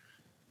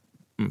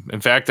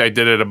 In fact, I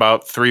did it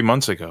about 3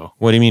 months ago.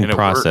 What do you mean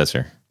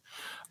processor?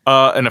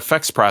 An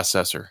effects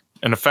processor,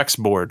 an effects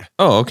board.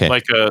 Oh, okay.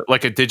 Like a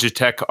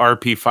Digitech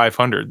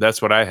RP500.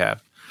 That's what I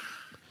have.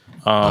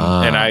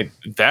 And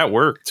that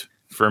worked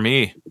for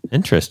me.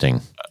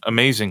 Interesting.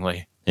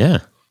 Amazingly. Yeah.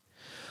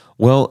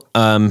 Well,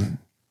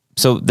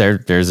 so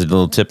there's a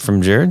little tip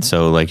from Jared.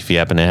 So like if you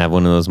happen to have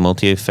one of those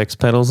multi-effects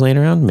pedals laying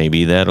around,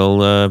 maybe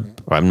that'll,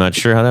 I'm not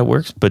sure how that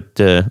works, but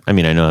I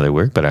know how they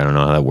work, but I don't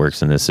know how that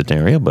works in this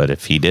scenario. But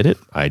if he did it,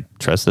 I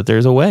trust that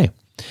there's a way.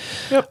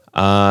 Yep.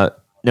 Now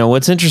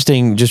what's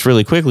interesting just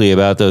really quickly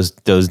about those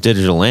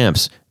digital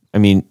amps,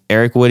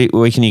 Eric,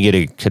 what can you get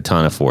a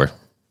Katana for?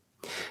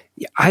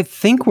 I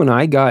think when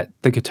I got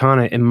the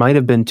Katana, it might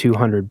have been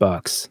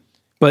 $200.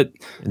 But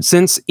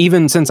since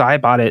I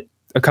bought it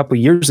a couple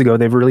of years ago,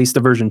 they've released a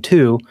version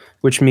 2,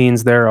 which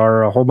means there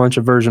are a whole bunch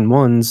of version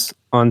 1s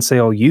on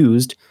sale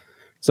used.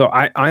 So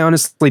I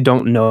honestly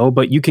don't know,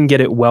 but you can get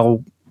it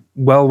well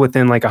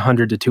within like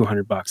 $100 to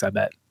 $200, I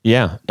bet.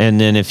 Yeah, and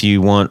then if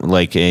you want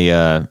like you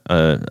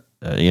can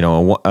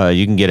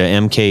get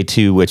an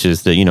MK2, which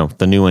is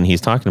the new one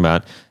he's talking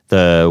about.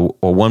 The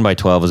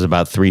 1x12 is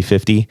about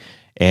 $350,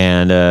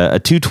 and a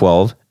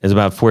 212 is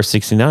about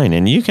 $469,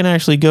 and you can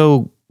actually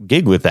go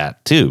gig with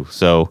that too.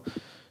 So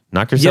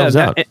knock yourselves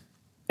out.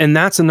 And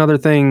that's another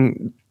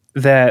thing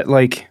that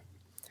like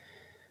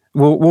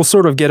we'll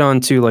sort of get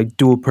onto like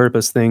dual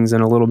purpose things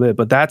in a little bit,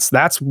 but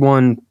that's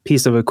one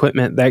piece of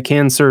equipment that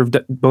can serve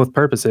both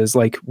purposes.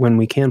 Like when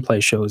we can play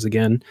shows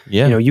again,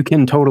 you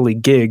can totally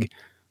gig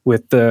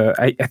with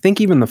I think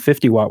even the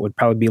 50 watt would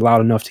probably be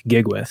loud enough to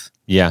gig with.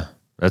 Yeah,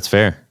 that's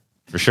fair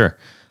for sure.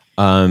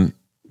 But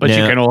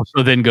you can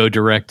also then go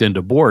direct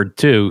into board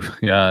too.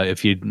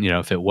 If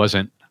if it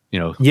wasn't,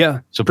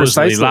 supposedly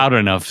precisely loud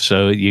enough,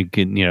 so you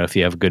can, if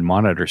you have a good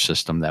monitor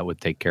system, that would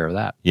take care of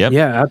that. Yep.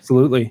 Yeah,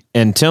 absolutely.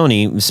 And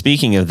Tony,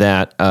 speaking of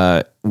that,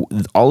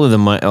 all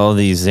of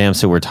these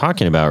amps that we're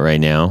talking about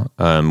right now,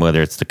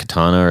 whether it's the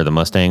Katana or the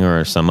Mustang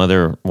or some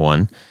other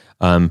one,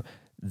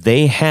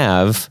 they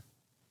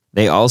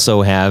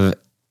also have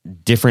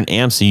different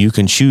amps that you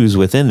can choose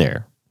within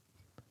there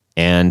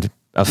and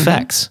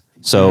effects.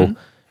 Mm-hmm. So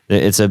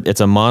it's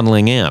a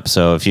modeling amp.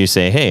 So if you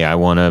say, hey, I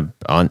want to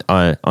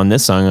on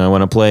this song, I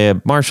want to play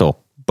a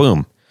Marshall,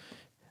 boom.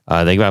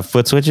 They got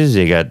foot switches.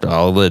 They got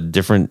all the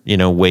different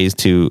ways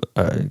to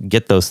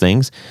get those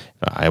things.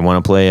 I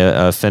want to play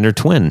a Fender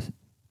Twin.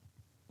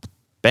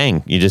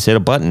 Bang! You just hit a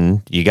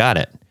button. You got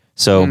it.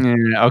 So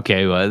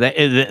okay, well,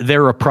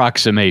 they're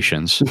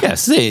approximations.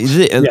 Yes,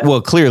 well,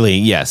 clearly,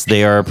 yes,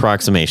 they are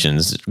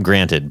approximations.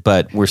 Granted,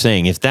 but we're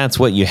saying if that's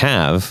what you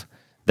have.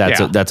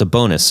 That's a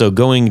bonus. So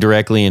going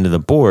directly into the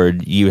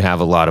board, you have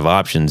a lot of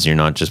options. You're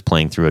not just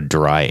playing through a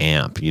dry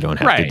amp. You don't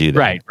have to do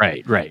that.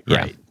 Right.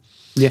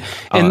 Yeah.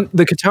 And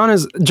the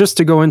Katana's, just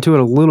to go into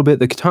it a little bit,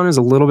 the Katana's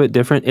a little bit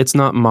different. It's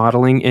not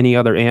modeling any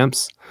other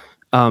amps,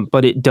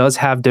 but it does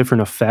have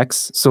different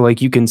effects. So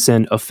like you can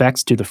send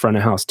effects to the front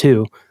of house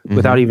too,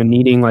 without even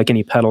needing like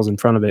any pedals in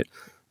front of it.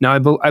 Now,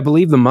 I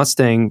believe the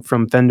Mustang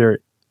from Fender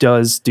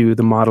does do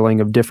the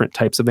modeling of different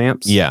types of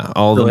amps. Yeah,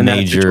 all the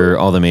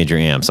major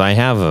amps. I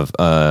have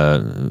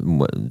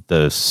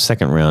the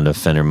second round of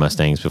Fender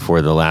Mustangs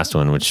before the last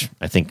one, which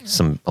I think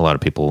a lot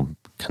of people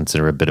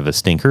consider a bit of a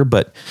stinker,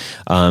 but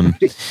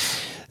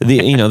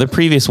the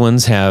previous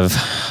ones have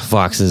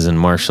Voxes and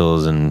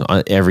Marshalls and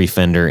every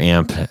Fender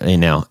amp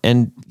now.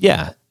 And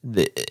yeah,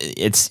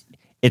 it's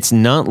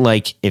not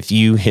like if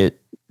you hit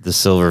the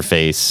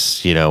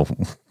Silverface,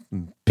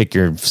 pick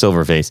your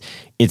Silverface,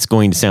 it's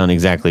going to sound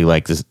exactly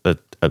like this,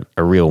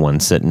 a real one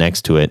sitting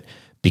next to it,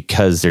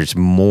 because there's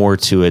more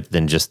to it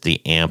than just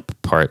the amp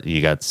part.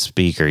 You got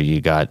speaker,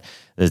 you got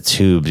the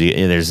tubes,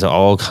 there's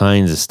all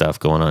kinds of stuff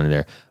going on in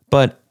there.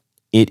 But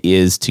it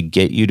is to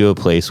get you to a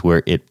place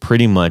where it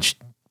pretty much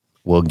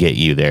will get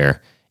you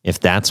there if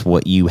that's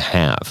what you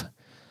have.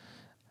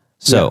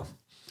 So,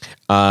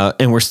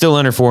 and we're still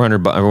under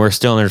 $400. We're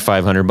still under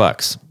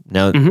 $500.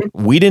 Now,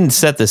 we didn't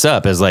set this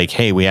up as like,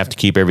 hey, we have to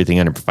keep everything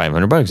under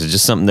 $500. It's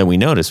just something that we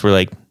noticed. We're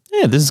like,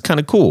 yeah, this is kind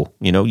of cool.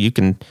 You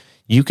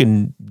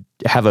can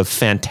have a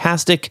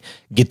fantastic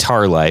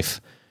guitar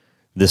life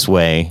this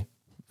way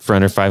for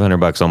under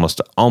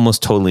 $500,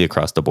 almost totally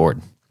across the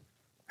board.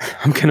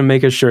 I'm going to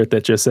make a shirt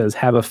that just says,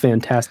 have a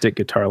fantastic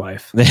guitar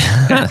life.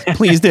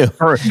 Please do.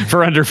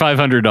 for under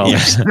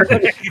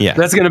 $500. Yeah.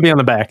 That's going to be on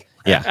the back.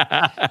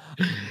 Yeah.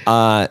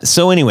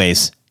 So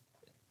anyways,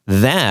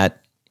 that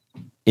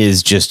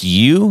is just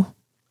your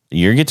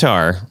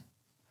guitar,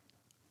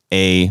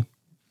 a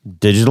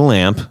digital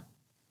amp,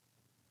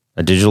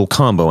 a digital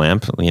combo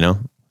amp,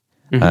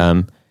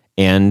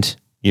 and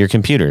your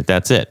computer.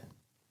 That's it.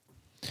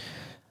 So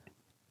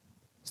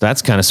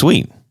that's kind of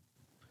sweet.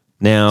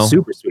 Now,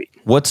 super sweet.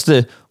 What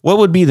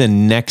would be the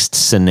next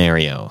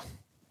scenario?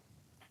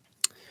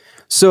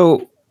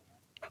 So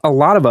a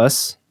lot of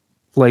us,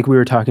 like we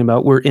were talking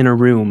about, we're in a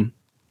room,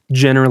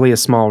 generally a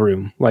small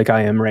room like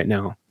I am right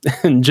now.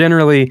 And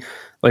generally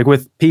like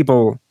with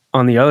people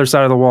on the other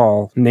side of the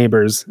wall,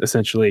 neighbors,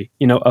 essentially,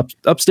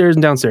 upstairs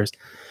and downstairs.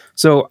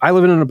 So I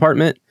live in an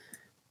apartment.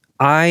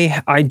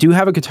 I do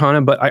have a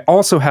Katana, but I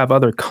also have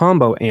other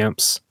combo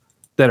amps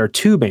that are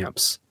tube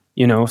amps,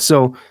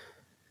 so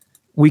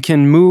we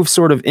can move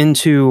sort of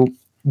into,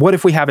 what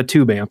if we have a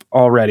tube amp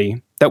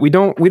already that we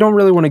don't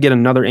really want to get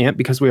another amp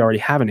because we already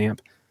have an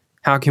amp.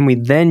 How can we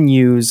then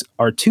use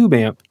our tube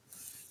amp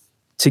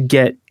to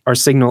get our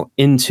signal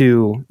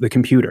into the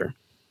computer?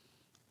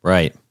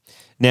 Right.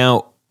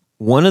 Now,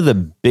 one of the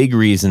big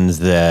reasons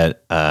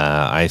that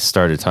I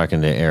started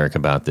talking to Eric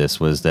about this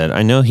was that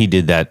I know he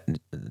did that,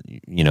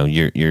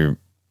 your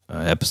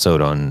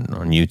episode on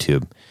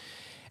YouTube.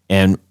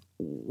 And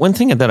one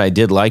thing that I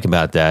did like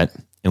about that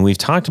and we've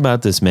talked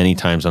about this many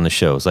times on the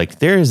shows, like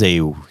there is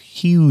a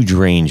huge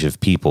range of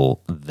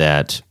people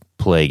that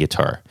play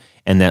guitar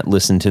and that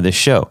listen to this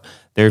show.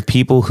 There are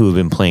people who have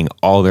been playing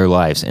all their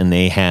lives and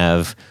they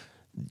have,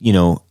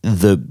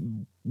 the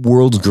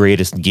world's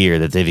greatest gear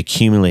that they've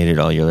accumulated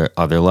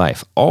all their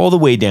life, all the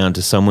way down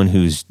to someone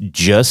who's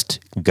just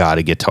got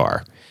a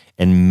guitar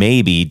and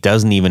maybe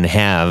doesn't even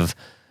have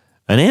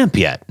an amp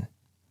yet.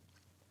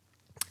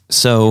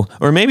 So,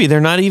 or maybe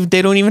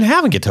they don't even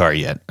have a guitar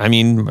yet. I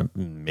mean,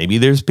 maybe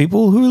there's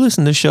people who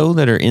listen to the show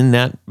that are in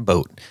that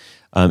boat.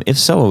 If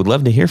so, I would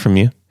love to hear from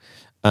you.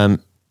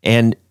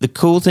 And the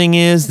cool thing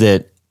is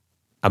that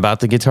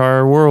about the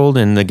guitar world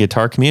and the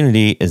guitar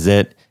community is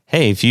that,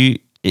 hey,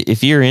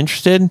 if you're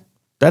interested,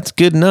 that's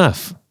good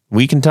enough.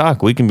 We can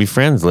talk. We can be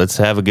friends. Let's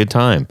have a good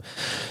time.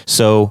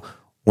 So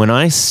when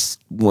I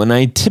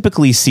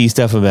typically see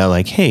stuff about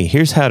like, hey,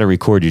 here's how to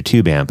record your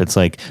tube amp, it's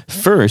like,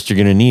 first you're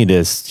going to need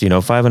a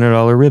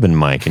 $500 ribbon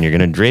mic and you're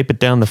going to drape it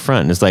down the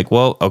front. And it's like,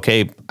 well,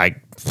 okay, I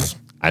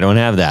don't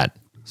have that.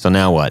 So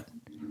now what?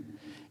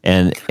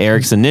 And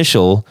Eric's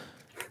initial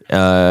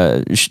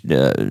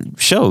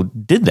show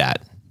did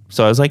that.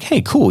 So I was like,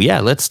 hey, cool. Yeah,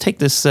 let's take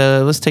this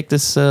a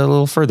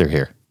little further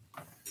here.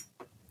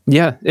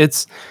 Yeah,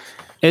 it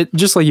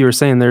just like you were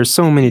saying, there's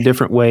so many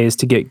different ways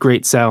to get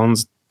great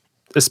sounds,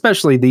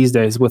 especially these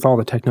days with all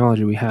the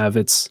technology we have.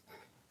 It's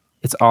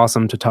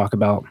awesome to talk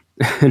about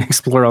and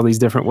explore all these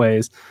different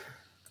ways.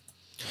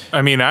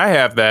 I mean, I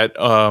have that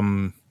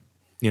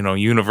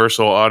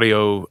universal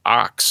audio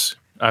aux.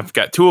 I've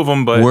got two of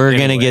them, but we're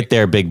going to get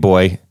there, big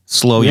boy.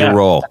 Slow your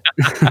roll.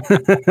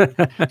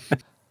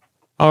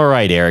 All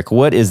right, Eric,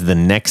 what is the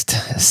next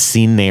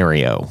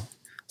scenario?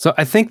 So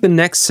I think the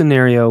next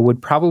scenario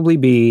would probably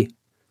be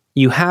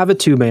you have a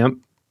tube amp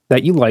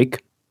that you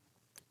like,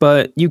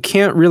 but you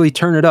can't really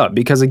turn it up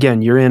because,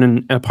 again, you're in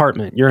an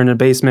apartment. You're in a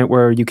basement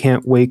where you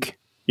can't wake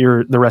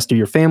the rest of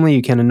your family.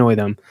 You can't annoy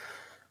them.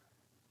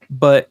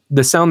 But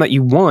the sound that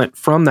you want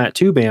from that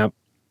tube amp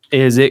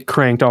is it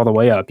cranked all the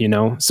way up,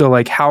 So,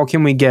 like, how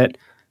can we get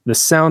the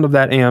sound of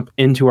that amp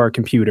into our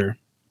computer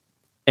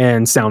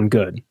and sound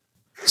good?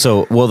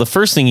 So, well, the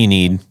first thing you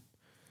need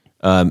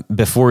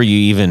before you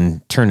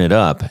even turn it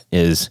up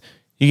is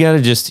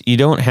you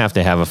don't have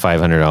to have a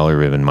 $500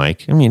 ribbon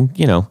mic. I mean,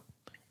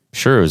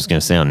 sure, it was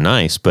going to sound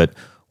nice, but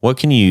what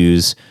can you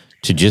use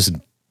to just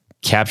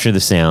capture the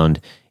sound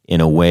in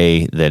a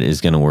way that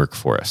is going to work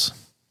for us?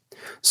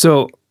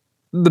 So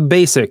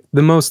the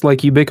most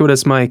like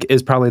ubiquitous mic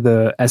is probably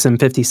the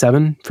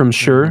SM57 from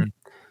Shure. Mm-hmm.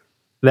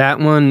 That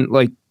one,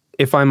 like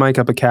if I mic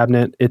up a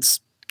cabinet, it's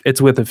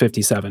with a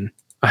 57.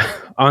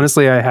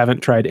 Honestly, I haven't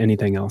tried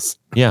anything else.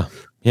 Yeah.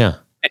 Yeah.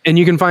 And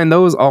you can find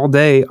those all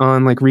day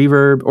on like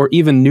Reverb or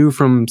even new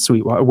from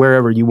Sweetwater,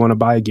 wherever you want to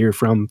buy gear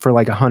from for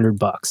like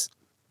 $100.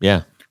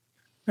 Yeah.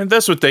 And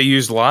that's what they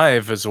use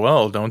live as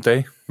well, don't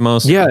they?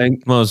 Most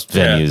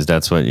venues,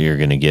 that's what you're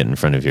going to get in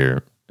front of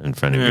your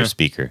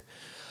speaker.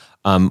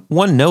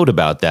 One note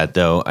about that,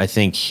 though, I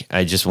think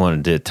I just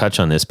wanted to touch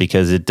on this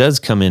because it does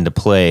come into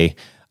play.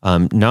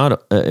 Mic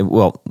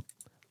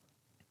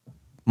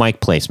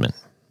placement.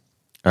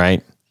 All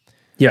right.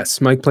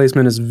 Yes, mic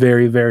placement is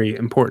very, very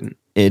important.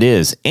 It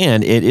is.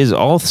 And it is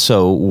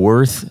also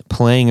worth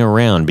playing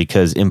around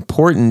because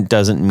important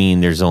doesn't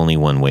mean there's only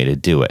one way to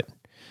do it.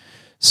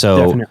 So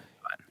definitely.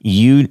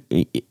 You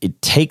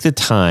take the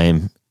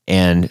time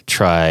and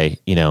try,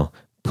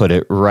 put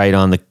it right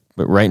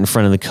in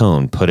front of the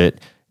cone, put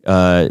it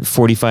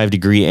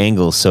 45-degree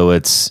angle so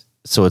it's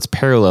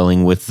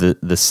paralleling with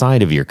the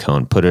side of your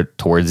cone, put it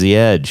towards the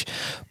edge,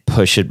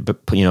 push it,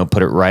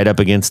 put it right up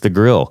against the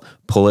grill,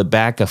 pull it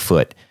back a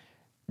foot.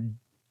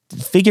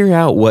 Figure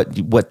out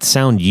what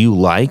sound you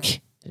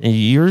like.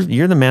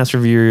 You're the master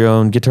of your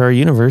own guitar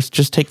universe.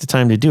 Just take the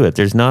time to do it.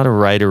 There's not a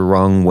right or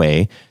wrong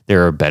way.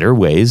 There are better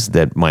ways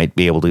that might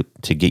be able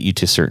to get you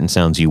to certain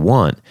sounds you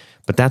want,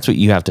 but that's what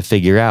you have to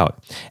figure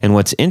out. And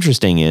what's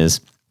interesting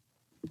is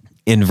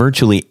in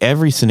virtually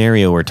every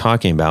scenario we're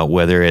talking about,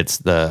 whether it's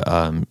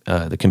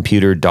the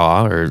computer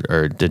DAW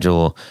or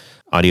digital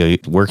audio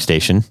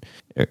workstation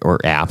or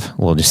app,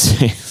 we'll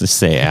just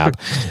say app.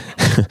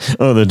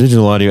 Oh, the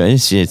digital audio,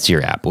 it's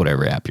your app,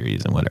 whatever app you're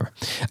using, whatever.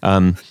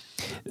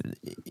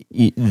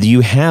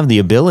 You have the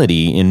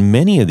ability in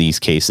many of these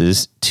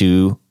cases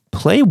to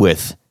play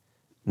with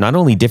not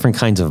only different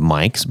kinds of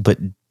mics,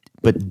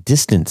 but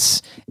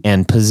distance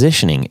and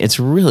positioning. It's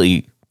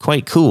really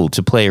quite cool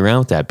to play around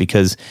with that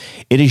because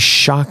it is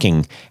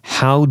shocking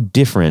how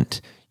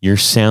different your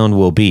sound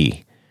will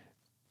be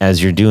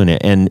as you're doing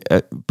it. And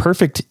a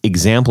perfect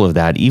example of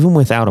that, even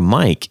without a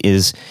mic,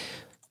 is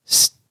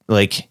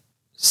like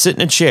sit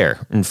in a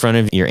chair in front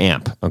of your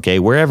amp, okay,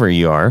 wherever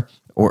you are,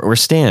 or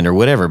stand or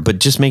whatever, but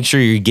just make sure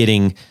you're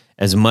getting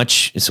as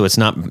much so it's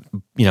not,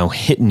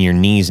 hitting your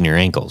knees and your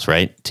ankles,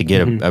 right? To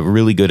get a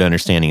really good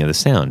understanding of the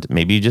sound.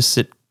 Maybe you just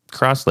sit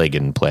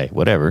cross-legged and play,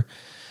 whatever.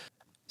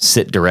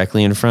 Sit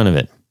directly in front of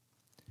it.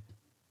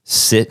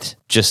 Sit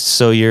just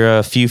so you're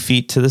a few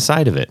feet to the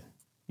side of it.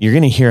 You're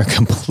going to hear a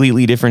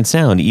completely different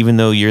sound, even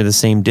though you're the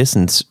same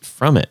distance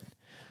from it.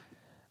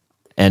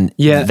 And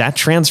Yeah. that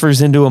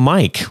transfers into a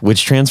mic,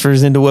 which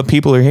transfers into what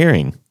people are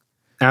hearing.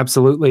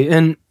 Absolutely.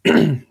 And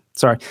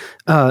sorry.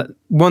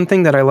 One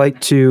thing that I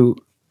like to,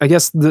 I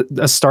guess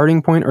a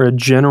starting point or a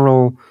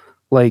general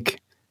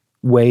like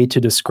way to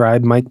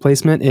describe mic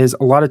placement is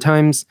a lot of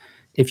times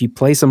if you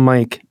place a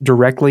mic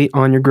directly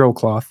on your grill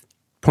cloth,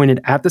 pointed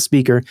at the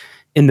speaker,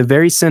 in the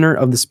very center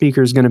of the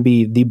speaker is going to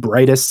be the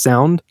brightest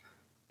sound.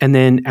 And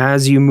then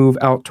as you move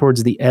out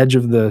towards the edge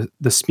of the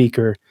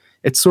speaker,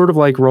 it's sort of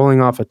like rolling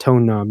off a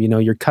tone knob. You know,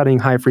 you're cutting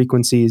high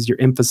frequencies,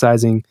 you're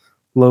emphasizing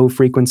low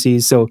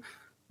frequencies. So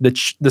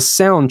the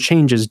sound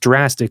changes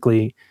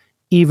drastically,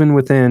 even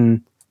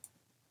within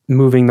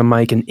moving the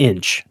mic an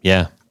inch.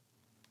 Yeah.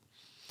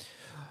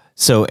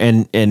 So,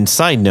 and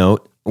side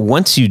note,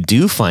 once you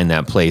do find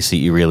that place that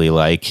you really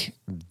like,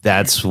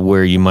 that's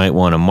where you might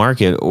want to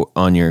mark it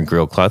on your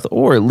grill cloth,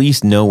 or at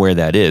least know where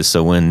that is.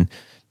 So when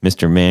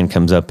Mr. Man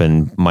comes up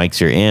and mics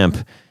your amp,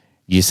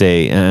 you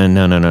say,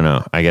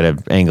 no. I got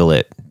to angle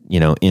it,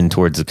 in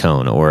towards the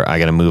cone, or I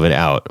got to move it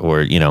out,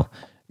 or,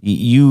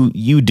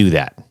 you do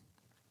that.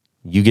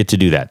 You get to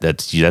do that.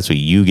 That's what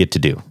you get to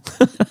do.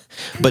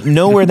 But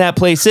know where that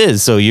place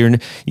is. So you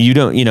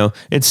don't,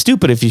 it's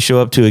stupid if you show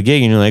up to a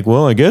gig and you're like,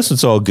 well, I guess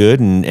it's all good.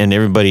 And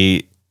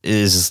everybody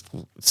is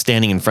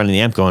standing in front of the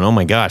amp going, oh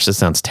my gosh, this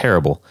sounds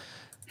terrible.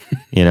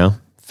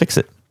 Fix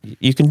it.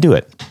 You can do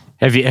it.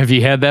 Have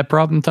you had that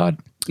problem, Todd?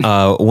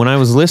 When I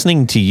was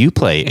listening to you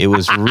play, it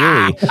was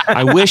really,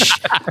 I wish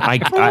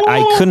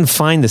I couldn't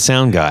find the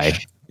sound guy,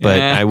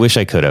 but I wish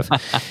I could have.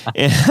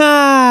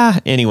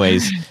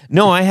 Anyways,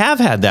 no, I have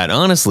had that,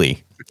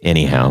 honestly.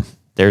 Anyhow,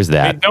 there's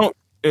that.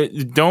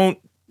 Don't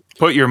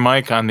put your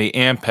mic on the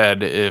amp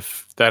head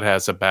if that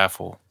has a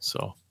baffle.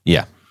 So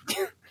yeah.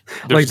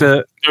 There's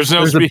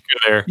no speaker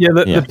there. Yeah,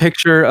 the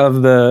picture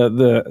of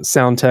the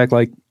sound tech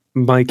like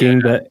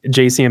miking the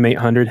JCM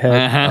 800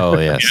 head. Oh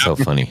yeah, so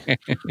funny.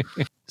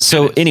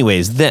 So,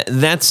 anyways,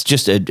 that's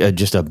just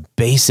a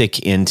basic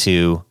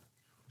into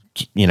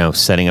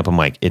setting up a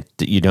mic.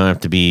 You don't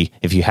have to be,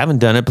 if you haven't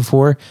done it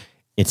before,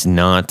 it's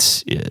not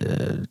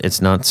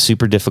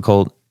super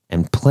difficult,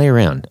 and play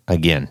around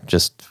again.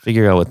 Just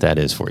figure out what that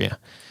is for you.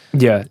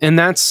 Yeah, and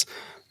that's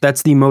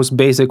the most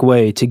basic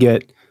way to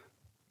get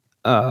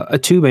a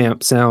tube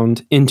amp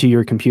sound into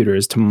your computer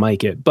is to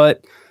mic it.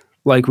 But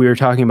like we were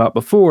talking about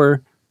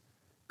before,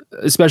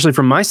 especially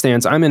from my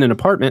stance, I'm in an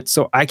apartment,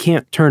 so I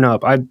can't turn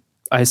up. I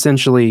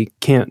essentially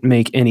can't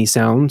make any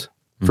sound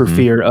for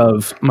fear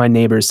of my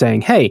neighbors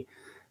saying, hey,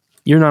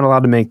 you're not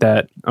allowed to make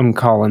that. I'm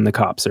calling the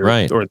cops or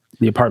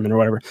the apartment or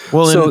whatever.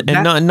 Well, so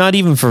not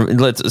even for,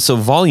 so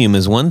volume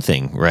is one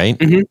thing, right?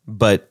 Mm-hmm.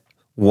 But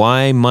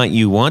why might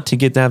you want to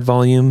get that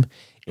volume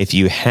if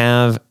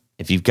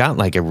you've got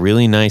like a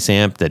really nice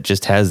amp that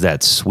just has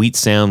that sweet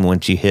sound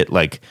once you hit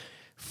like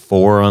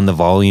 4 on the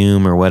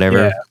volume or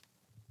whatever? Yeah.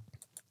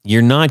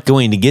 You're not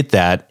going to get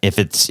that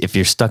if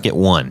you're stuck at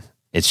 1.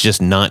 It's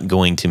just not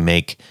going to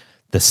make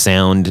the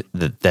sound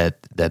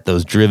that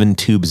those driven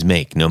tubes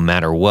make, no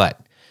matter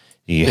what.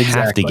 You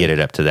have to get it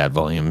up to that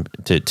volume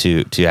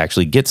to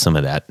actually get some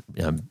of that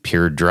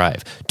pure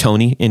drive.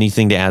 Tony,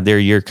 anything to add there?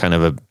 You're kind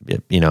of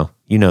you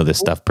know this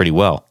stuff pretty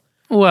well.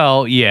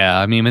 Well, yeah.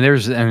 I mean,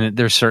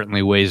 there's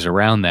certainly ways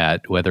around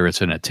that, whether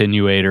it's an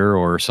attenuator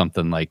or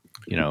something like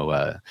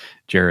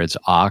Jared's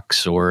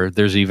aux, or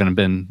there's even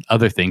been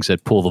other things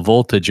that pull the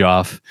voltage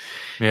off,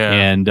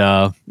 and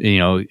allow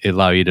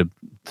you to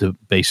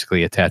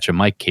basically attach a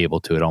mic cable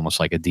to it, almost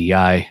like a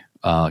DI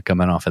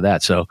coming off of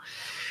that. So,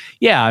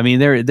 yeah, I mean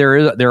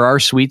there are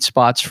sweet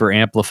spots for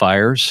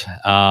amplifiers,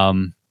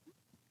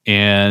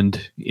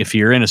 and if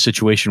you're in a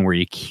situation where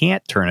you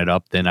can't turn it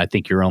up, then I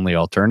think your only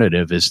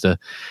alternative is to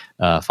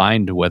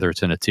find whether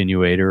it's an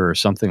attenuator or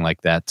something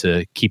like that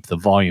to keep the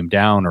volume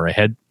down, or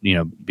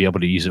be able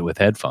to use it with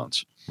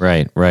headphones.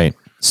 Right.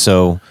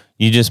 So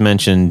you just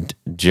mentioned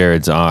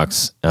Jared's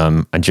aux.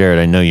 Jared,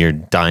 I know you're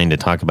dying to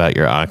talk about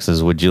your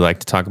auxes. Would you like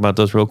to talk about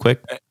those real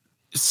quick?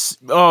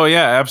 Oh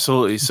yeah,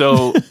 absolutely.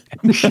 So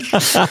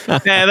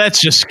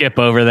let's just skip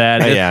over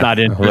that. It's not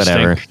interesting.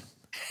 Whatever.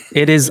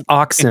 It is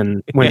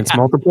oxen when it's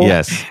multiple.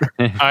 Yes.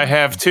 I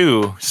have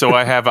 2. So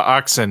I have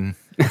oxen.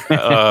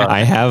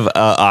 I have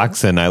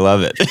oxen. I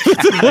love it.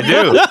 I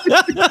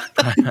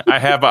do. I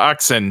have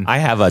oxen. I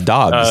have a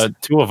dog.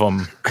 2 of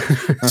them.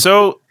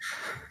 So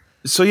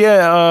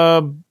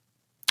yeah,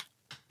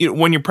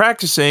 when you're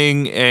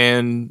practicing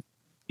and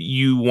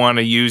you want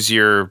to use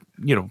your,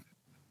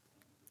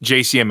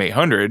 JCM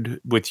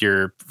 800 with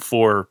your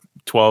 4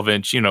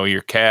 12-inch,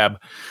 your cab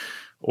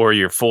or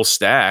your full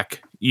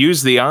stack,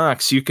 use the aux.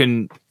 You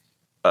can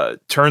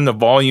turn the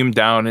volume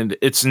down, and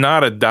it's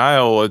not a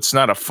dial. It's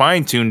not a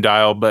fine-tuned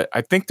dial, but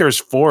I think there's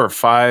 4 or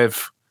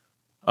 5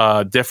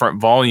 different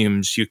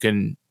volumes you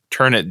can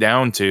turn it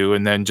down to,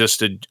 and then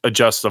just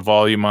adjust the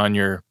volume on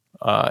your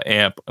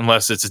amp,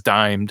 unless it's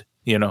dimed,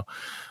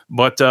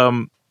 But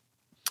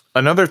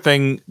another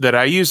thing that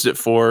I used it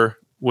for,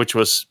 which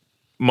was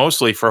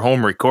mostly for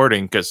home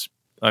recording, because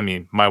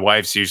my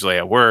wife's usually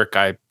at work.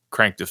 I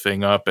crank the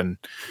thing up and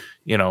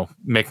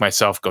make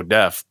myself go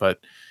deaf. But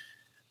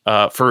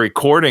for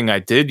recording, I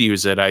did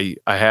use it. I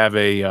have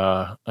a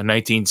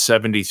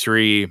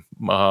 1973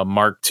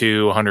 Mark II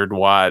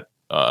 100-watt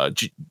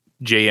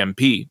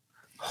JMP.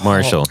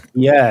 Marshall.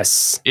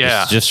 Yes.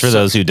 Yeah. Just for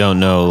those who don't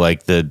know,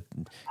 like the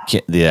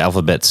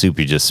alphabet soup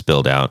you just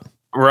spilled out.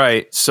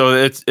 Right. So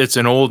it's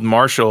an old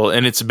Marshall,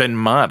 and it's been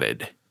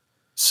modded.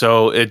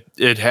 So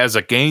it has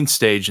a gain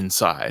stage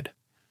inside.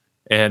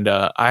 And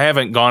I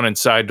haven't gone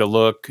inside to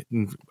look.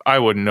 I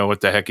wouldn't know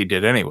what the heck he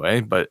did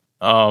anyway. But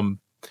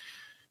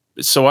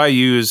so I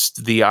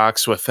used the aux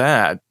with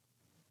that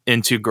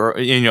into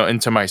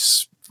my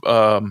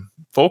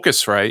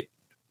Focusrite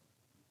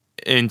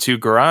into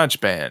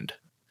GarageBand.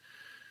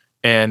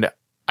 And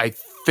I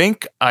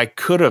think I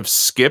could have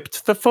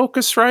skipped the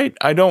Focusrite.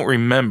 I don't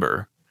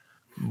remember.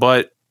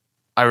 But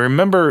I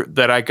remember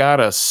that I got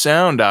a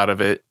sound out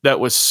of it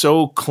that was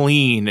so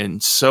clean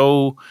and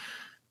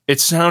it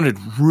sounded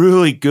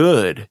really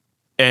good.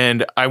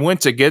 And I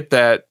went to get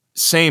that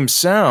same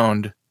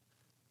sound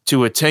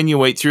to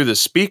attenuate through the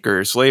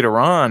speakers later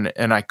on,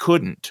 and I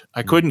couldn't.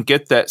 I couldn't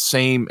get that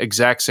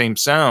exact same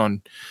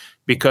sound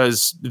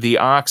because the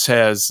aux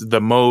has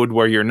the mode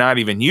where you're not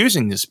even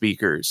using the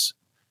speakers.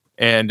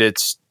 And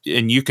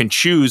you can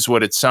choose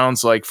what it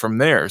sounds like from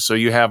there. So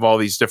you have all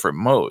these different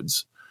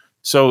modes.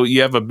 So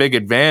you have a big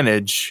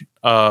advantage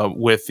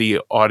with the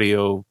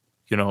audio,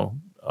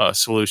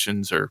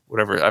 solutions or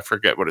whatever. I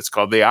forget what it's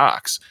called, the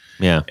aux.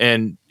 Yeah.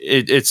 And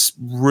it's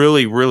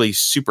really, really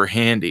super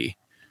handy.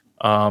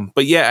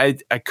 But yeah,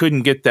 I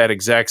couldn't get that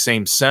exact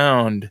same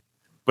sound,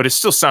 but it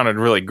still sounded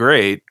really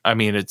great. I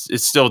mean, it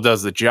still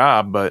does the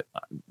job, but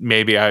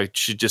maybe I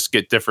should just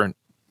get different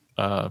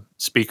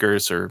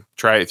speakers or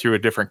try it through a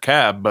different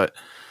cab. But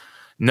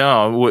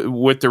no,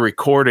 with the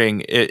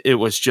recording, it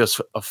was just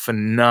a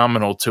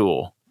phenomenal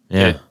tool.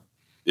 Yeah.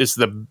 It's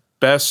the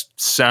best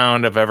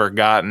sound I've ever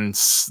gotten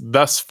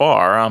thus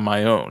far on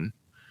my own.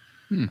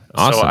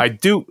 Awesome. So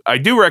I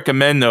do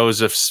recommend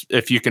those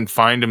if you can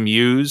find them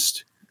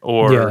used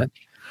or,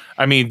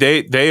 I mean,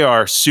 they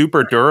are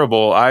super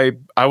durable. I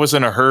was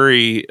in a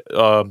hurry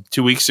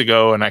 2 weeks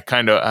ago and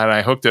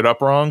I hooked it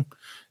up wrong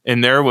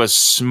and there was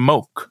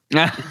smoke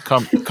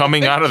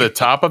coming out of the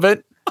top of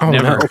it. Oh,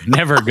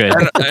 never good.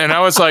 And I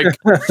was like,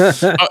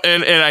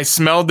 and I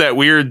smelled that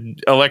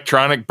weird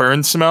electronic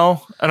burn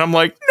smell. And I'm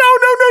like, no.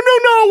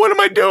 What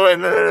am I doing?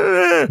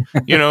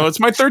 It's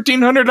my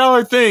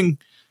 $1,300 thing.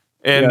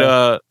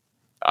 And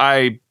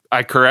I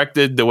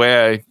corrected the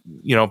way I,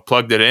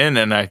 plugged it in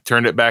and I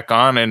turned it back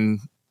on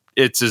and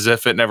it's as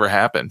if it never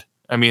happened.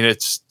 I mean,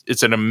 it's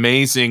an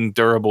amazing,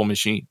 durable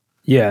machine.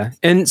 Yeah.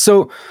 And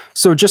so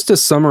just to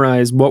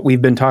summarize what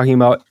we've been talking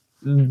about,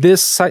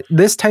 this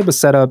type of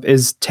setup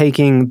is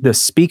taking the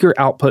speaker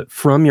output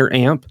from your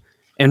amp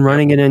and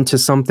running it into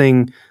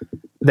something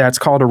that's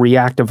called a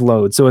reactive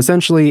load. So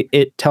essentially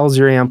it tells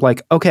your amp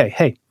like, okay,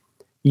 hey,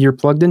 you're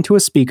plugged into a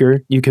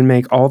speaker. You can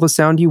make all the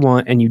sound you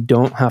want and you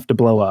don't have to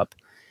blow up.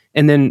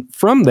 And then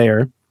from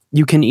there,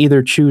 you can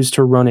either choose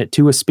to run it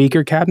to a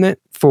speaker cabinet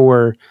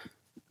for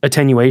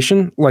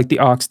attenuation like the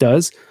aux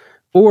does,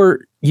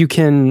 or you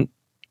can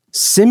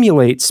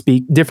simulate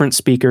different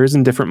speakers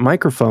and different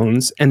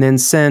microphones and then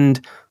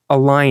send a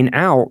line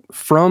out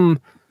from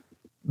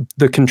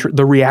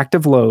the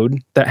reactive load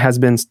that has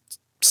been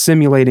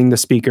simulating the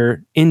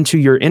speaker into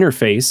your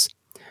interface,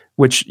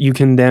 which you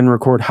can then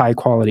record high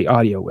quality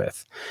audio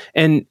with.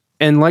 And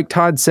like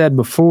Todd said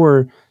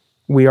before,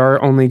 we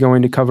are only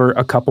going to cover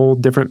a couple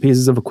different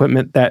pieces of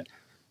equipment that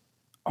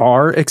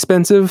are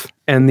expensive,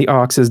 and the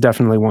aux is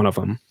definitely one of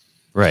them.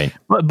 Right.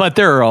 But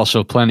there are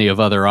also plenty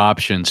of other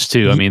options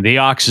too. I mean, the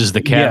aux is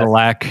the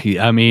Cadillac.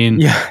 Yeah. I mean,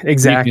 yeah,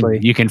 exactly.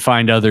 You can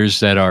find others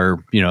that are,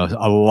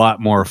 a lot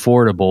more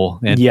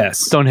affordable and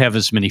don't have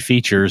as many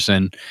features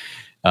and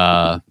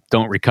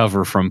don't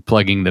recover from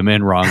plugging them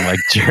in wrong like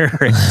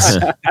Jared's.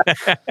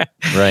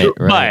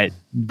 Right.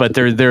 But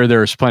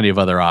there's plenty of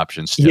other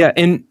options too. Yeah,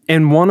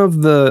 and one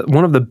of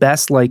the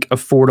best like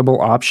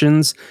affordable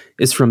options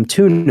is from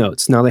Tune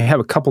Notes. Now they have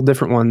a couple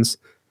different ones.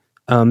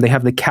 They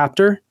have the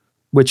Captor,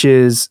 which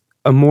is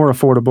a more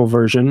affordable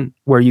version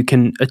where you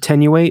can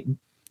attenuate,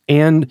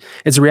 and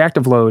it's a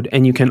reactive load,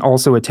 and you can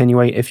also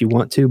attenuate if you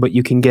want to, but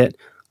you can get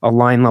a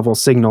line level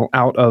signal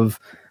out of,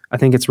 I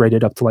think it's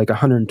rated up to like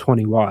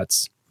 120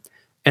 watts.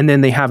 And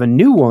then they have a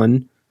new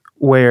one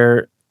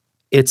where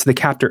it's the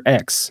Captor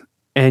X,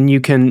 and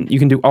you can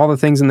do all the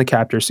things in the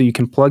Captor. So you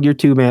can plug your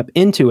tube amp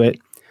into it,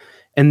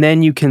 and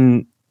then you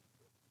can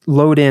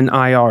load in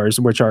IRs,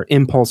 which are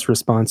impulse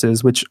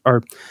responses, which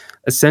are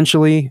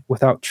essentially,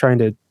 without trying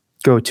to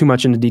go too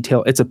much into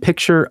detail, it's a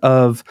picture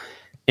of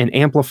an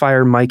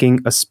amplifier miking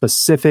a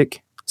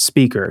specific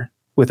speaker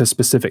with a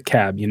specific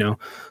cab,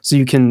 So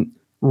you can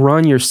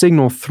run your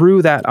signal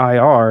through that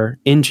IR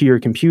into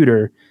your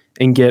computer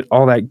and get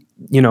all that,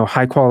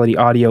 high quality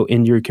audio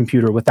into your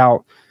computer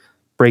without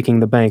breaking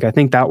the bank. I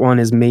think that one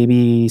is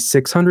maybe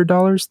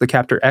 $600, the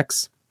Captor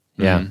X.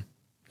 Yeah. Mm-hmm.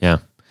 Yeah.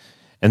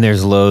 And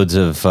there's loads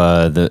of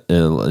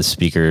the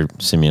speaker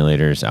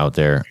simulators out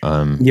there.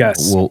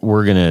 Yes.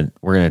 We're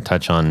gonna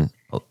touch on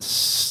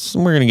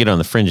we're going to get on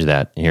the fringe of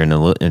that here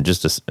in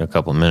just a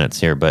couple of minutes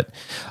here. But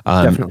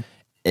Definitely.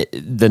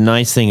 The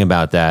nice thing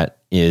about that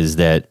is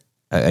that,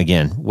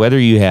 again, whether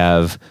you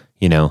have,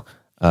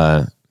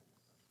 a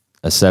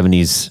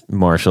 70s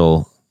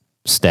Marshall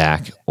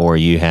stack or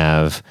you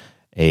have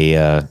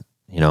a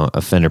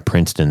Fender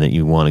Princeton that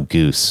you want to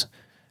goose,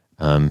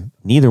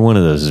 neither one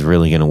of those is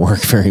really going to work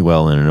very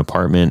well in an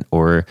apartment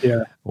or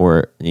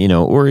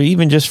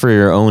even just for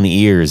your own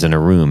ears in a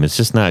room. It's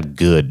just not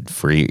good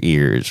for your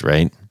ears,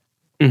 right?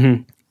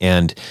 Mm-hmm.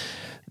 And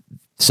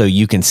so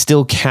you can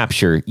still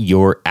capture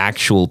your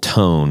actual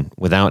tone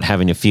without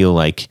having to feel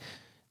like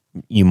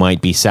you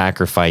might be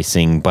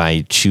sacrificing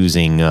by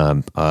choosing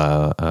an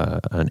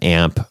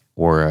amp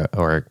or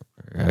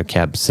a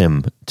cab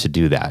sim to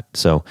do that.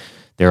 So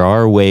there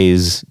are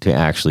ways to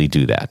actually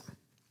do that.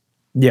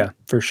 Yeah,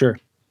 for sure.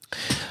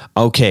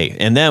 Okay,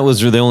 and that was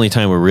the only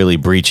time we're really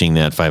breaching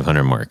that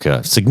 500 mark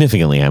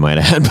significantly, I might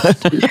add.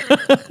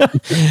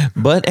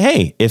 But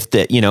hey, if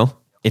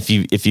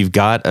you've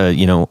got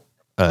a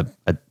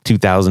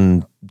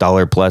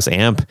 $2,000 plus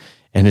amp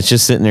and it's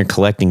just sitting there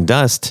collecting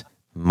dust,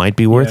 might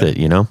be worth it,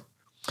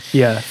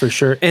 Yeah, for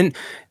sure. And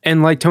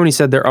like Tony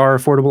said, there are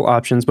affordable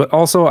options, but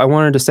also I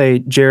wanted to say,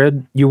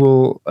 Jared, you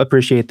will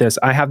appreciate this.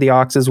 I have the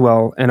aux as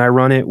well, and I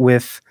run it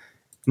with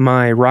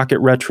my Rocket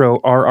Retro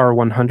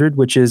RR100,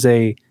 which is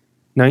a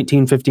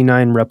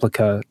 1959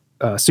 replica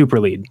Super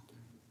Lead.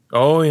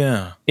 Oh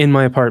yeah, in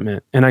my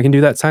apartment, and I can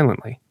do that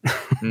silently.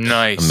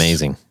 Nice,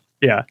 amazing.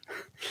 Yeah.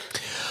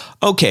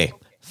 Okay,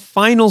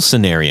 final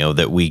scenario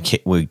that we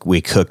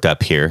cooked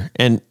up here,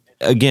 and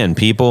again,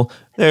 people,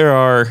 there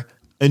are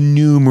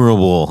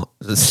innumerable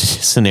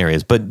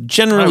scenarios, but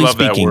generally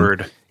speaking, that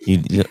word.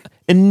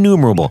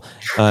 Innumerable.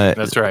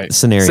 That's right.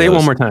 Scenarios. Say it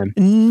one more time.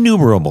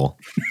 Innumerable.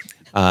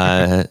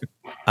 Scenario.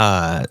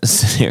 I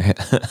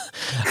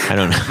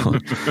don't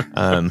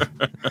know.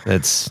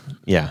 That's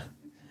yeah.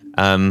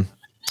 Now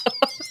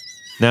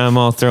I'm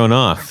all thrown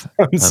off.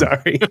 I'm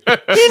sorry.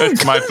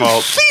 It's my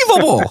fault.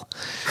 Unbelievable.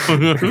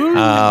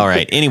 All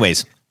right.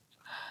 Anyways,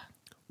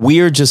 we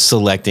are just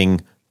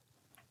selecting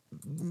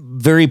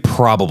very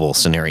probable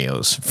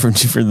scenarios for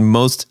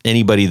most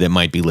anybody that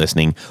might be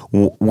listening.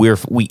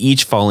 We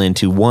each fall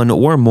into one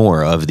or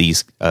more of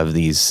these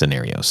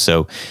scenarios.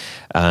 So,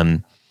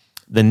 the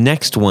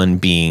next one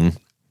being,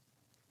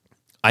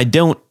 I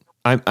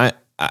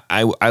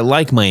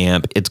like my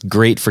amp. It's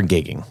great for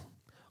gigging,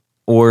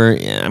 or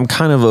I'm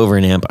kind of over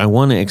an amp. I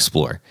want to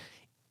explore.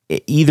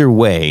 Either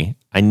way,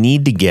 I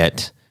need to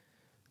get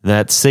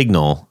that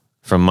signal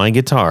from my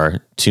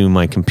guitar to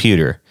my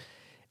computer,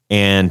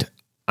 and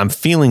I'm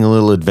feeling a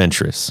little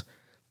adventurous.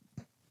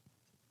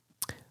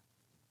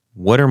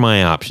 What are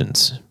my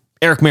options?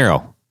 Eric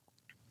Merrow.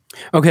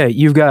 Okay,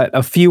 you've got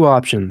a few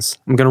options.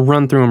 I'm going to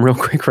run through them real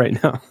quick right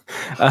now.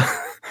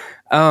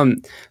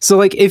 So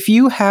like if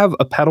you have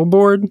a pedal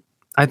board,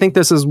 I think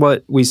this is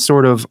what we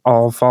sort of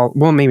all fall,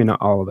 well, maybe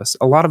not all of us.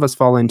 A lot of us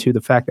fall into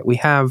the fact that we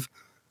have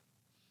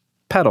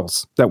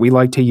pedals that we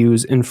like to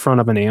use in front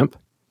of an amp.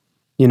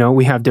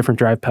 We have different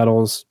drive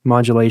pedals,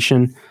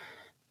 modulation.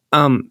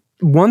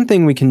 One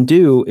thing we can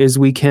do is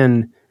we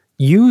can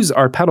use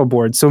our pedal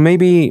board. So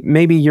maybe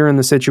you're in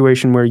the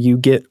situation where you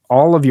get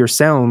all of your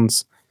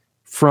sounds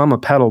from a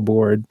pedal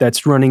board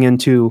that's running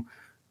into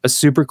a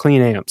super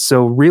clean amp.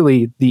 So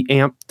really the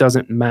amp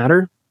doesn't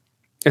matter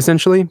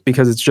essentially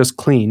because it's just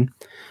clean.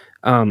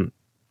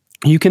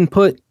 You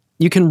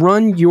can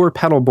run your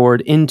pedal board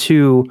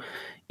into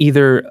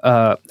either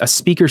a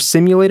speaker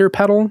simulator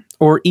pedal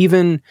or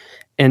even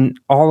an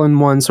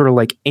all-in-one sort of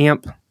like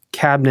amp,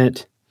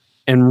 cabinet,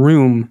 and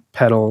room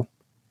pedal,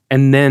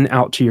 and then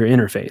out to your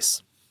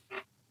interface.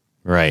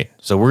 Right.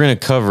 So we're going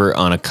to cover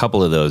on a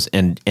couple of those,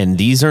 and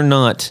these are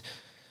not,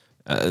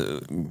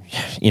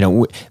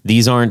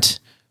 these aren't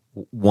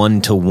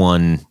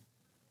one-to-one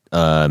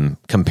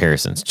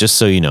comparisons. Just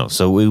so you know.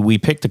 So we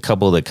picked a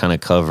couple that kind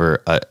of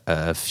cover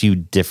a few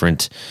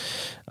different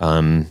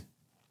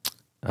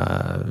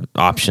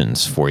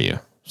options for you.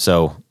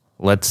 So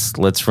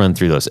let's run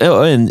through those.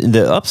 Oh, and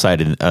the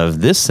upside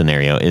of this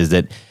scenario is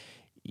that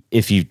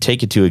if you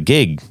take it to a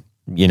gig,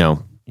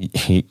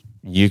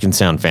 you can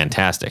sound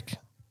fantastic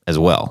as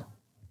well.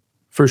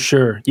 For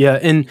sure. Yeah.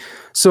 And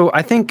so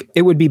I think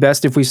it would be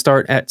best if we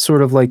start at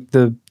sort of like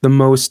the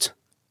most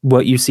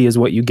what you see is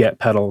what you get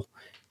pedal.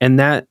 And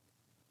that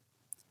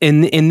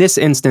in this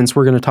instance,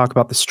 we're going to talk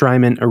about the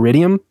Strymon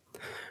Iridium,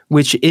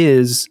 which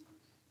is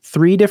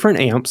 3 different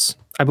amps.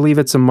 I believe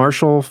it's a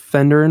Marshall,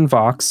 Fender, and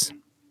Vox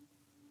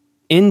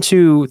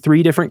into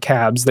 3 different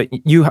cabs that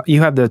you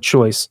have the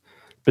choice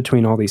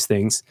between all these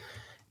things.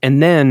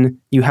 And then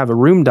you have a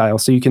room dial,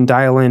 so you can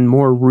dial in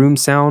more room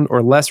sound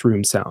or less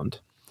room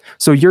sound.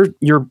 So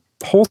your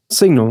whole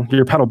signal,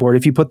 your pedal board,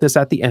 if you put this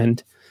at the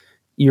end,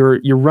 you're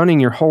running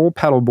your whole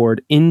pedal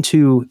board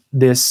into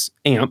this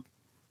amp,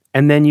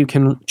 and then you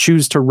can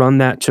choose to run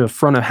that to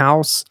front of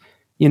house,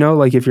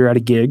 like if you're at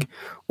a gig,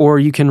 or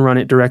you can run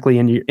it directly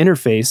into your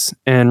interface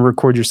and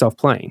record yourself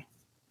playing.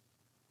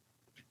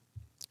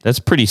 That's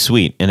pretty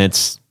sweet, and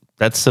it's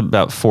That's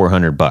about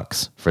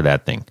 $400 for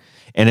that thing.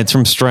 And it's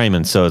from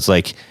Strymon. So it's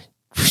like,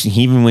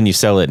 even when you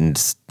sell it in,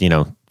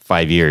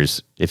 5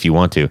 years, if you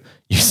want to,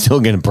 you're still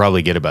going to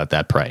probably get about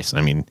that price. I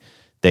mean,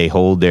 they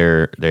hold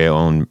their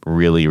own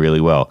really,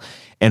 really well.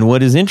 And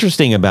what is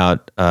interesting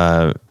about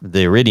the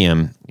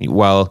Iridium,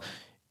 while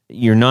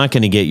you're not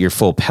going to get your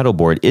full pedal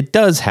board, it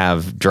does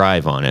have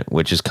drive on it,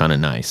 which is kind of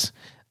nice.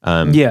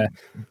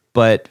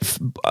 But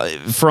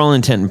for all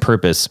intent and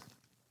purpose,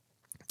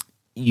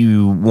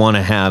 you want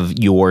to have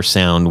your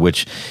sound,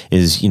 which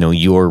is,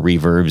 your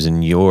reverbs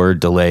and your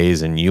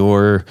delays and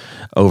your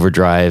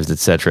overdrives, et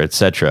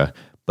cetera.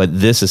 But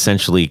this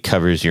essentially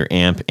covers your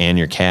amp and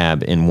your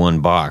cab in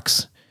one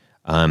box.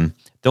 The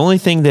only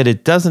thing that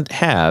it doesn't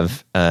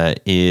have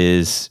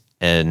is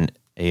an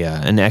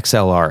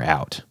XLR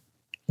out.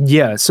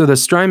 Yeah. So the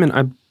Strymon,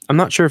 I'm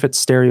not sure if it's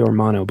stereo or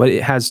mono, but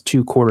it has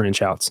 2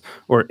 1/4-inch outs,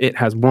 or it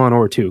has 1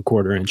 or 2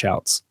 1/4-inch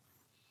outs.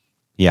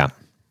 Yeah.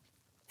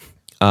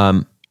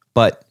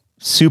 But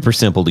super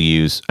simple to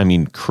use. I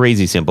mean,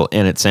 crazy simple,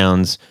 and it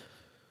sounds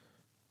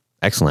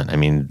excellent. I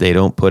mean, they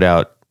don't put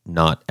out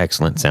not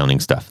excellent sounding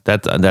stuff.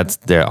 That's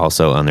there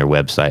also on their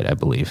website, I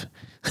believe.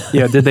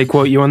 Yeah, did they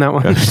quote you on that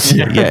one?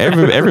 Yeah,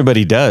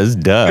 everybody does.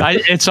 Duh.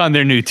 It's on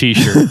their new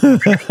T-shirt.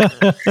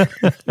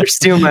 You're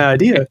stealing my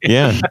idea.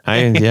 Yeah,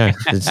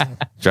 it's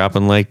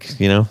dropping like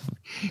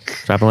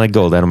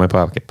gold out of my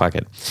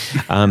pocket.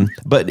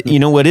 But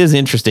what is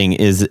interesting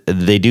is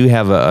they do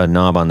have a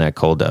knob on that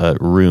called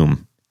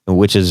Room,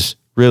 which is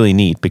really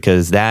neat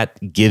because that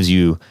gives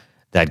you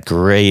that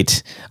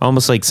great,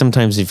 almost like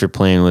sometimes if you're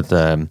playing with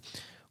a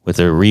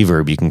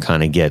reverb, you can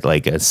kind of get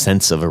like a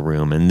sense of a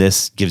room, and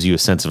this gives you a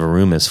sense of a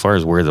room as far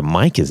as where the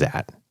mic is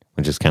at,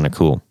 which is kind of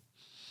cool.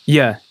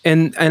 Yeah,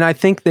 and I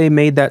think they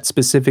made that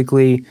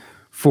specifically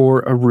for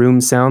a room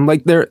sound.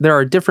 Like there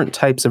are different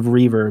types of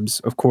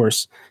reverbs, of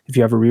course. If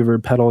you have a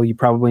reverb pedal, you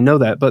probably know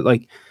that. But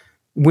like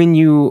when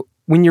you're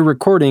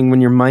recording, when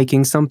you're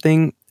miking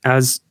something,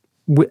 as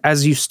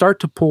you start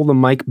to pull the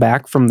mic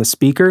back from the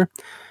speaker,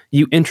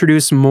 you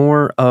introduce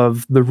more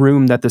of the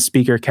room that the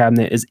speaker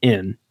cabinet is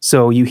in.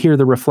 So you hear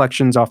the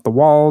reflections off the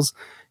walls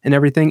and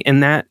everything.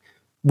 And that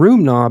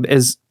room knob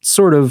is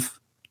sort of,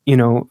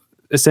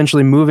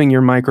 essentially moving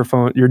your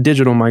microphone, your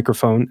digital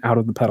microphone out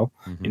of the pedal,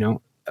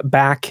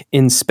 back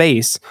in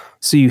space.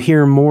 So you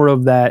hear more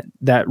of that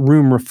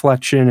room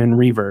reflection and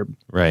reverb.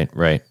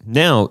 Right.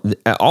 Now,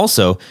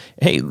 also,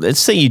 hey,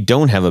 let's say you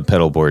don't have a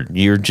pedal board.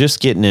 You're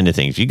just getting into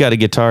things. You got a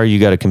guitar, you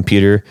got a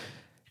computer,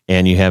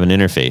 and you have an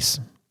interface.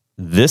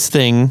 This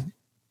thing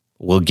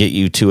will get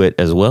you to it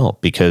as well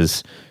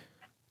because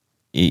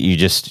you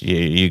got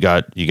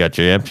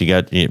your amp,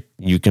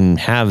 you can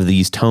have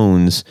these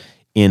tones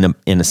in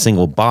a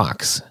single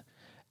box,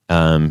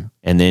 and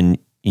then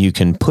you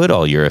can put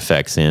all your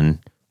effects in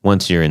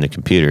once you're in the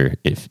computer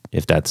if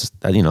that's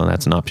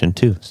that's an option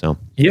too. So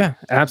yeah,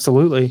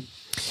 absolutely.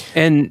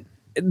 And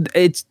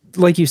it's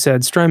like you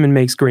said, Strymon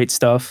makes great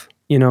stuff,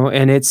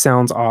 and it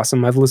sounds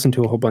awesome. I've listened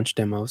to a whole bunch of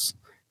demos.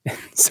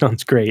 It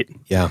sounds great.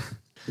 Yeah.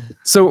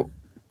 So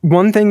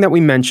one thing that we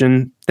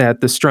mentioned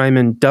that the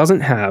Strymon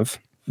doesn't have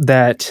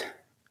that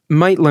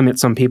might limit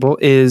some people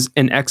is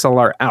an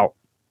XLR out.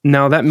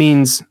 Now that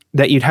means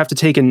that you'd have to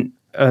take a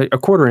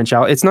 1/4-inch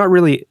out. It's not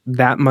really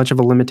that much of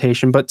a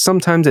limitation, but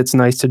sometimes it's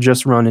nice to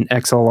just run an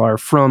XLR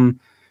from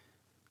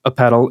a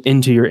pedal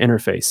into your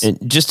interface. And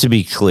just to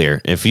be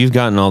clear, if you've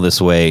gotten all this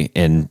way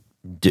and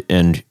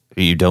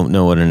you don't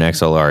know what an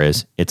XLR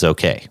is, it's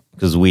okay.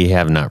 Because we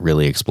have not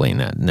really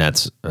explained that. And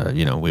that's,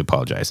 we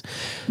apologize.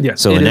 Yeah.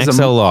 So an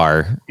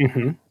XLR.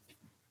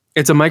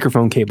 It's a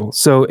microphone cable.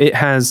 So it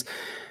has,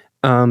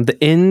 the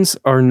ends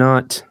are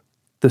not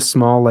the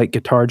small like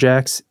guitar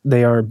jacks.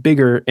 They are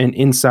bigger. And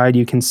inside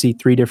you can see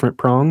 3 different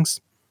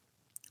prongs,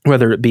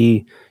 whether it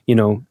be,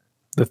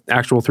 the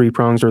actual 3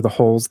 prongs or the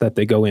holes that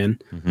they go in.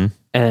 Mm-hmm.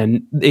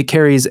 And it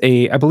carries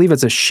I believe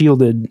it's a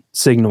shielded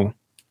signal.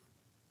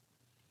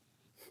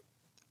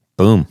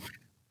 Boom.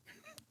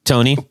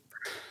 Tony?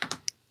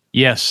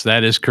 Yes,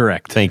 that is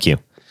correct. Thank you.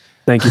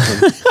 Thank you,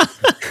 Tony.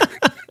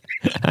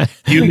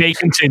 You may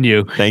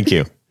continue. Thank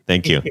you.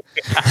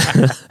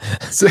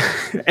 So,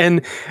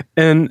 and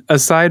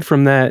aside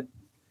from that,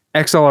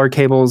 XLR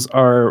cables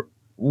are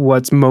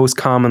what's most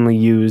commonly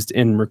used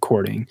in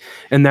recording.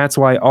 And that's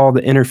why all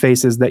the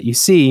interfaces that you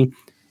see,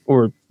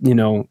 or,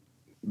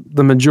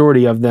 the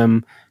majority of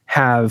them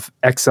have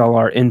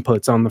XLR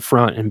inputs on the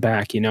front and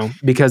back,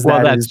 because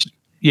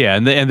yeah.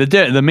 And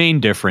the main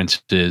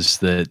difference is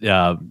that,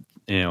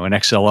 an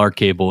XLR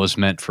cable is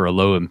meant for a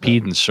low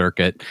impedance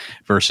circuit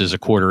versus a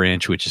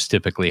 1/4-inch, which is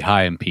typically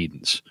high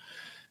impedance.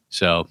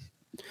 So,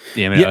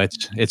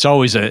 it's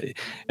always at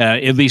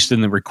least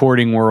in the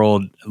recording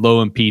world,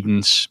 low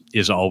impedance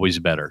is always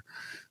better.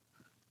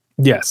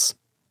 Yes.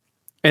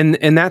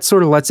 And that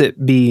sort of lets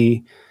it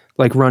be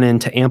like run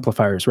into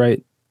amplifiers,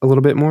 right? A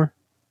little bit more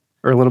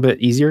or a little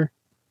bit easier.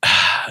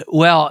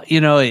 Well,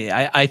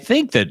 I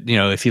think that,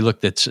 if you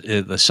looked at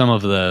some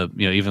of the,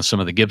 even some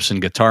of the Gibson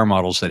guitar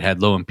models that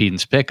had low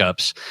impedance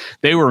pickups,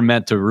 they were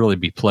meant to really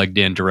be plugged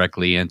in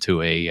directly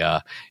into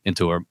a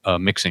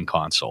mixing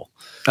console.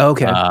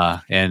 Okay.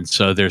 And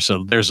so there's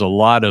a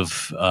lot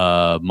of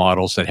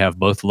models that have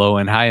both low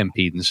and high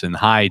impedance, and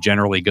high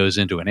generally goes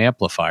into an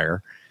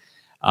amplifier.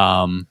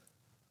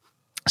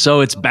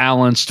 So it's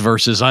balanced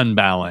versus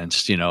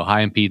unbalanced,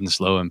 high impedance,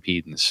 low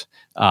impedance.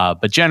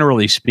 But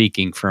generally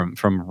speaking, from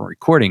a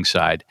recording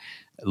side,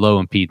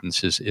 low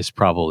impedance is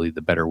probably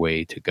the better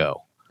way to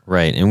go.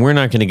 Right. And we're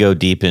not going to go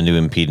deep into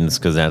impedance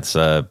because that's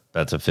a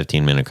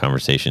 15-minute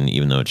conversation,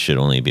 even though it should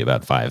only be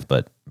about 5,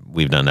 but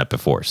we've done that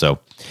before. So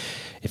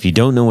if you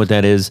don't know what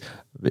that is,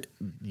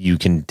 you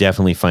can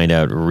definitely find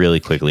out really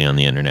quickly on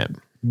the internet.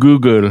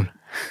 Google.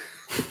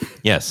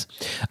 Yes.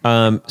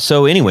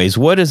 So anyways,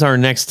 what is our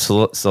next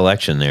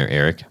selection there,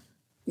 Eric?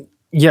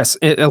 Yes.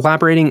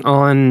 Elaborating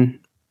on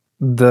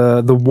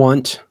the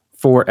want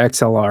for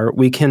XLR,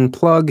 we can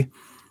plug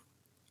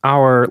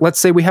let's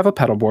say we have a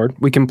pedal board.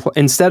 We can,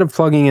 instead of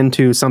plugging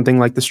into something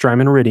like the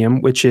Strymon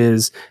Iridium, which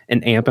is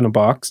an amp in a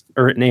box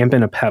or an amp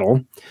in a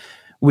pedal,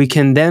 we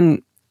can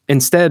then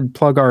instead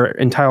plug our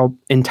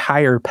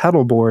entire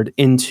pedal board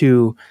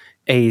into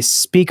a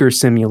speaker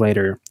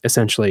simulator,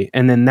 essentially.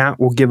 And then that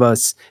will give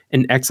us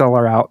an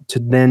XLR out to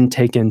then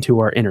take into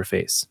our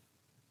interface.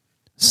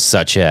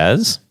 Such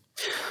as?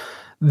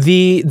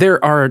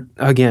 There are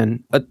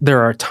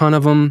a ton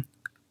of them.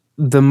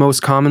 The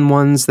most common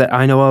ones that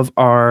I know of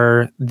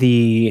are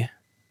the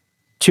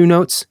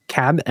 2Notes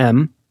Cab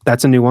M.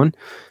 That's a new one.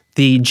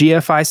 The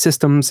GFI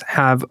systems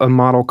have a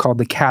model called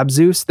the Cab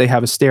Zeus. They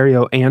have a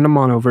stereo and a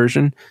mono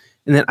version.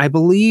 And then I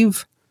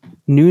believe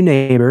New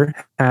Neighbor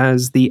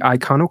has the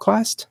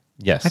Iconoclast.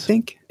 Yes. I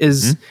think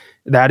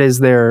that is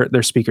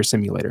their speaker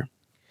simulator.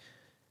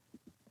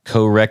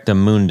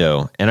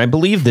 Correctamundo. And I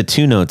believe the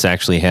 2Notes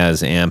actually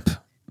has amp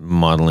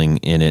modeling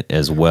in it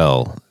as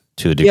well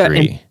to a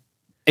degree. Yeah,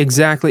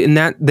 exactly. And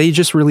that they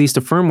just released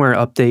a firmware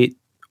update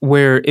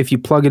where if you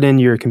plug it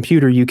into your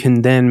computer, you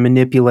can then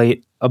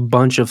manipulate a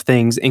bunch of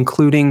things,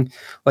 including,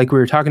 like we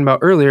were talking about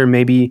earlier,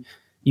 maybe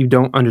you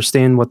don't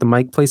understand what the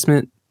mic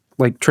placement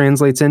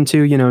translates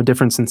into,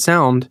 difference in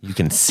sound. You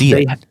can see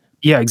it.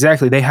 Yeah,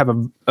 exactly. They have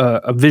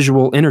a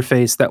visual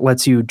interface that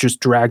lets you just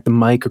drag the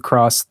mic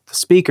across the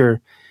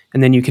speaker,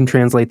 and then you can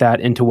translate that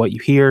into what you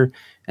hear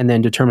and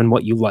then determine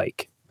what you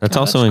like. That's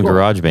also in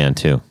GarageBand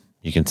too.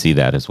 You can see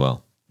that as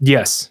well.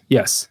 Yes.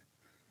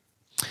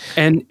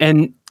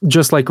 And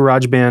just like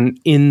GarageBand,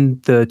 in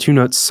the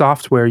 2Notes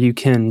software, you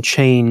can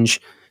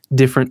change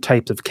different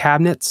types of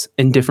cabinets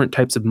and different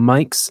types of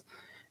mics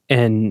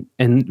and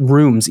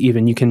rooms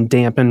even. You can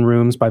dampen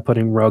rooms by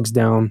putting rugs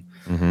down.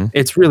 Mm-hmm.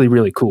 It's really,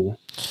 really cool.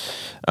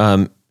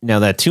 Now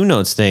that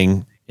 2Notes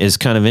thing is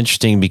kind of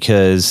interesting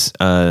because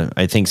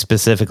I think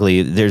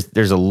specifically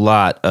there's a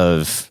lot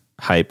of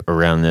hype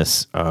around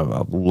this,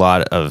 a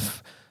lot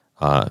of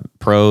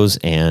pros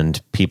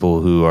and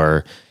people who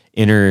are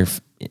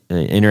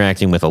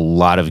interacting with a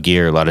lot of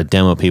gear. A lot of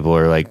demo people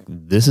are like,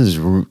 this is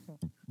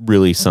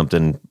really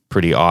something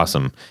pretty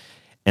awesome.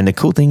 And the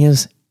cool thing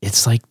is,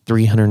 it's like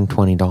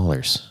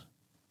 $320.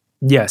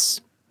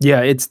 Yes.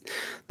 Yeah,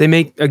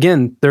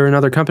 they're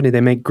another company.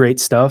 They make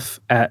great stuff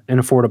at an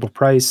affordable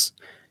price,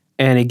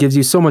 and it gives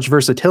you so much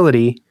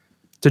versatility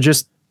to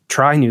just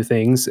try new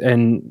things.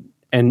 And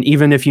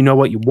even if you know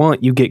what you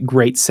want, you get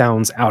great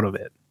sounds out of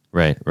it.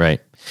 Right.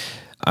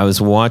 I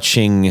was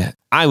watching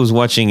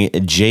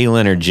Jay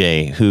Leonard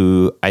J,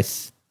 who I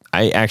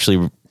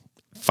actually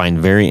find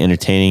very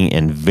entertaining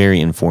and very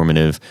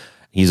informative.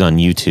 He's on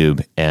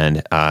YouTube, and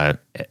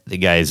the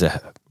guy's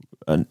a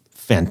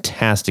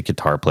fantastic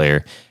guitar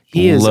player.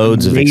 He has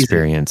loads amazing. Of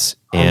experience,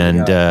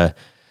 and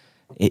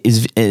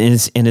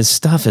his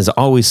stuff is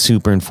always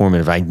super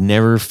informative. I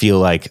never feel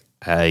like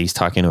he's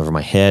talking over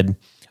my head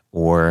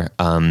or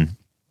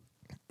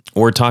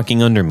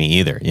talking under me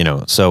either.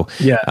 So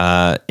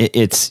yeah,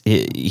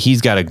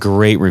 he's got a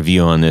great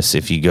review on this.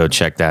 If you go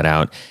check that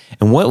out.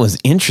 And what was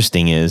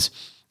interesting is,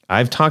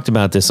 I've talked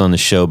about this on the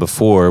show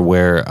before,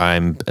 where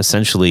I'm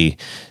essentially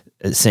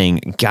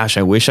saying, gosh,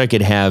 I wish I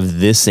could have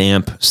this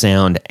amp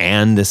sound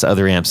and this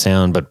other amp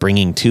sound, but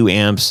bringing 2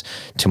 amps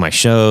to my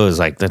show is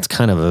that's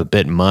kind of a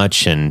bit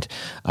much. And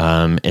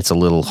it's a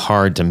little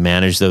hard to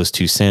manage those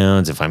 2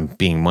 sounds if I'm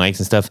being mics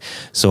and stuff.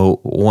 So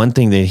one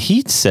thing that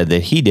he said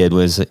that he did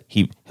was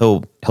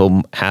he'll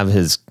have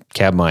his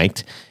cab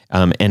mic'd,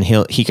 and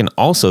he can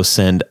also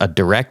send a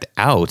direct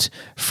out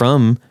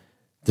from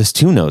this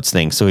 2Notes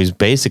thing. So he's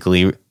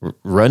basically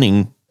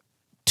running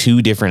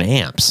 2 different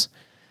amps.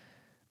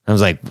 I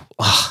was like,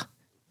 oh,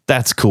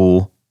 that's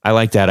cool. I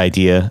like that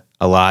idea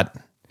a lot.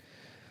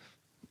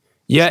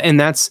 Yeah, and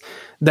that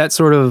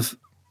sort of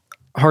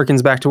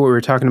harkens back to what we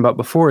were talking about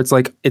before. It's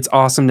it's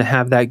awesome to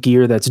have that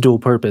gear that's dual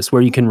purpose,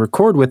 where you can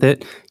record with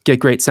it, get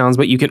great sounds,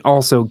 but you can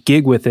also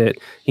gig with it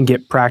and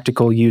get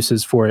practical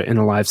uses for it in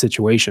a live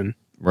situation.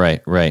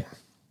 Right.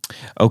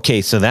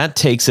 Okay, so that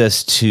takes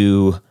us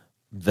to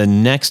the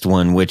next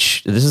one,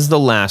 which this is the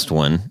last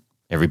one,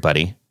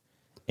 everybody.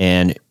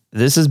 And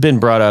this has been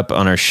brought up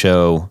on our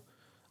show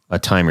a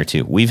time or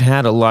two. We've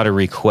had a lot of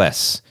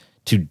requests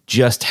to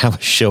just have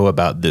a show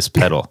about this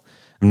pedal.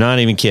 I'm not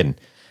even kidding.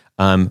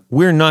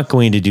 We're not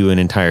going to do an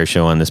entire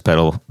show on this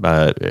pedal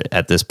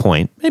at this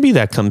point. Maybe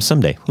that comes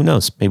someday. Who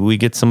knows? Maybe we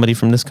get somebody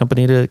from this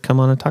company to come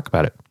on and talk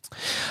about it.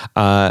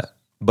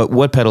 But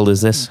what pedal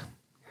is this?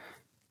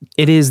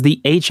 It is the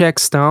HX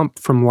Stomp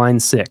from Line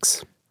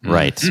 6.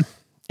 Right.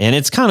 And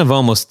it's kind of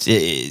almost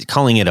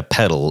calling it a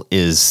pedal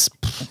is,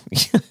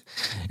 it's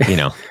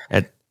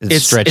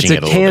stretching it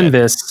a little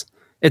canvas.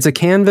 It's a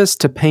canvas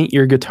to paint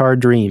your guitar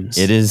dreams.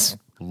 bit. It is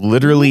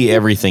literally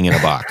everything in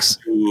a box,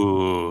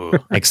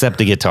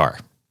 except a guitar.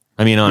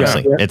 I mean,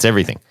 honestly, it's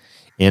everything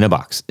in a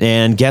box.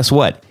 And guess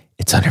what?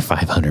 It's under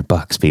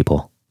 $500,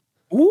 people.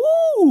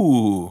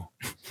 Ooh.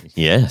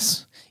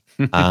 Yes.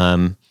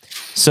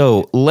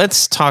 So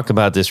let's talk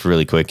about this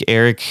really quick.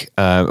 Eric,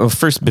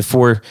 first,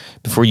 before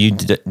you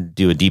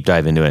do a deep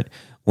dive into it,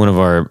 one of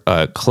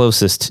our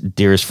closest,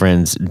 dearest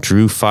friends,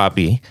 Drew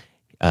Foppy,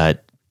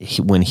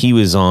 when he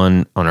was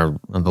on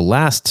the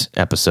last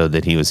episode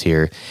that he was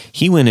here,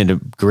 he went into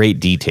great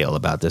detail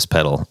about this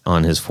pedal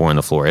on his 4 on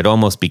the Floor. It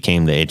almost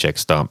became the HX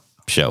Stomp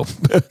show,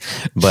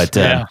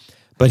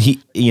 but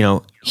he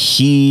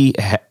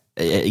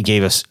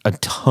gave us a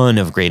ton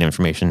of great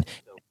information.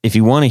 If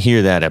you want to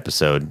hear that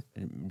episode,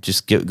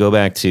 just go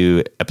back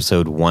to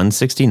episode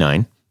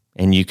 169,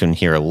 and you can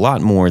hear a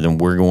lot more than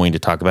we're going to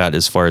talk about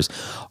as far as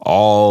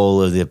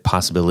all of the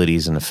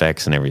possibilities and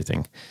effects and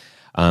everything.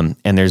 And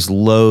there's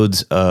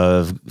loads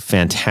of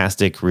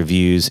fantastic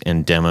reviews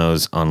and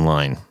demos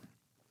online.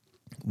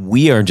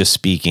 We are just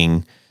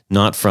speaking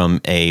not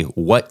from a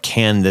what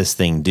can this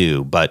thing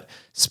do, but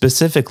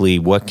specifically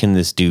what can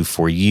this do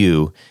for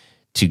you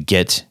to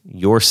get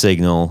your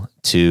signal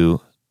to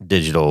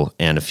digital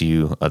and a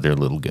few other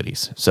little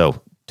goodies.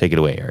 So take it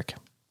away, Eric.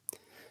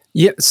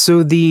 Yeah,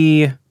 so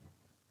the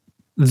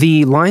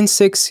Line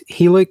 6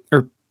 Helix,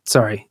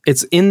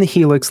 it's in the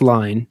Helix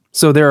line.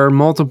 So there are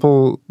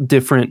multiple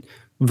different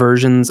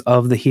versions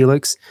of the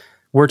Helix.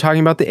 We're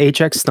talking about the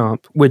HX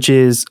Stomp, which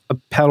is a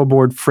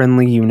pedalboard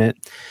friendly unit.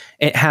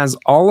 It has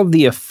all of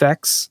the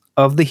effects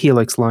of the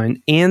Helix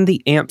line and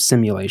the amp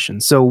simulation.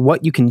 So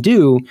what you can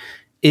do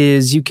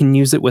is you can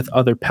use it with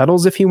other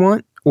pedals if you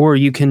want, or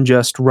you can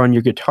just run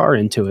your guitar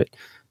into it.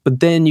 But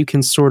then you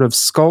can sort of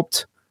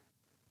sculpt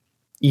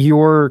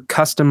your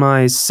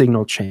customized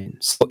signal chain.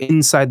 So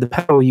inside the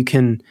pedal, you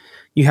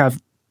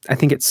have, I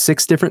think it's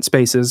 6 different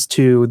spaces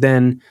to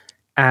then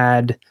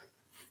add,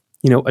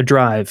 a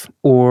drive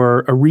or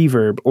a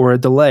reverb or a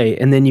delay.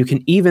 And then you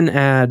can even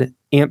add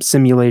amp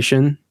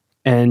simulation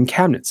and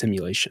cabinet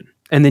simulation.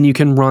 And then you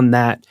can run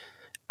that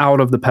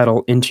out of the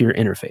pedal into your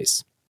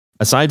interface.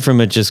 Aside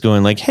from it just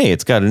going like, hey,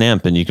 it's got an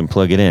amp and you can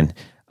plug it in.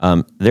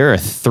 There are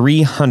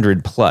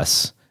 300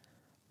 plus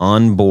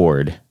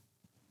onboard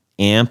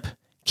amp,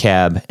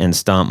 cab, and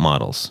stomp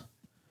models,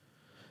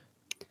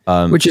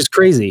 which is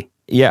crazy.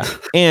 Yeah,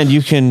 and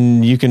you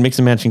can mix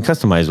and match and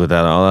customize with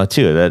that all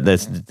too.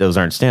 Those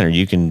aren't standard.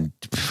 You can,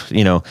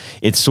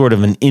 it's sort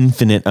of an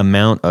infinite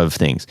amount of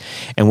things.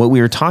 And what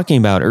we were talking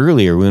about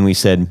earlier when we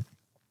said,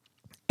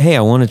 hey,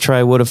 I want to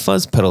try what a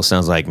fuzz pedal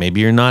sounds like.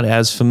 Maybe you're not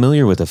as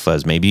familiar with a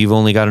fuzz. Maybe you've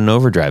only got an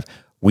overdrive.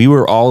 We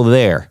were all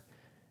there.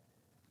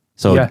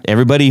 So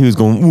everybody who's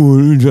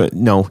going,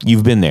 no,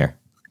 you've been there.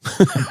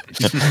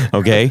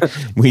 Okay.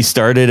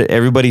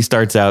 Everybody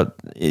starts out,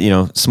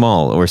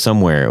 small or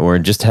somewhere, or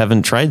just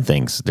haven't tried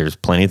things. There's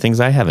plenty of things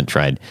I haven't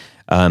tried.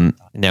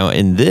 Now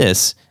in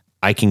this,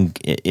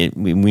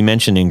 we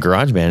mentioned in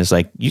GarageBand, it's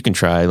like, you can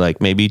try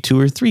like maybe 2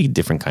 or 3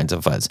 different kinds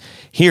of fuzz.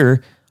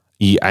 Here,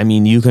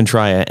 you can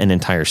try an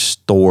entire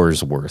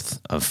store's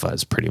worth of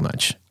fuzz pretty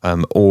much,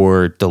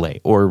 or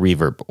delay or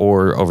reverb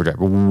or overdrive,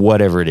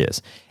 whatever it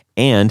is.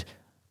 And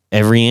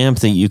every amp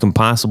that you can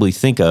possibly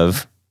think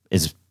of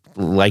is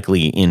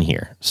likely in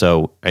here.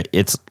 So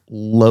it's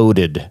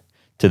loaded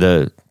to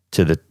the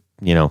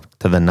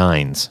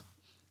nines.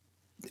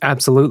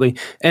 Absolutely.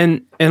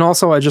 And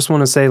also I just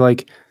want to say,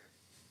 like,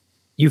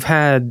 you've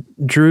had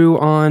Drew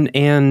on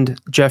and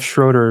Jeff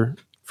Schroeder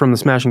from the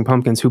Smashing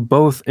Pumpkins who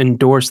both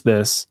endorsed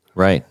this.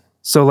 Right.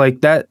 So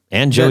like that.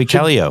 And Joey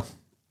Callio.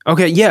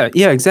 Okay. Yeah,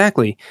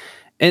 exactly.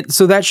 And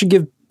so that should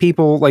give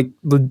people like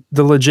the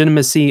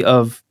legitimacy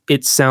of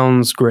it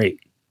sounds great.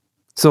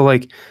 So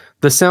like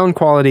the sound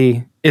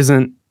quality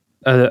isn't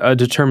a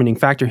determining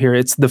factor here.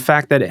 It's the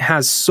fact that it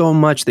has so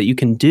much that you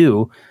can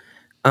do.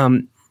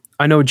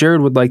 I know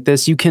Jared would like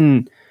this. You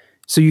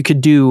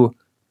could do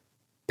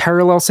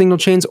parallel signal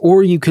chains,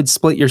 or you could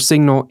split your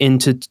signal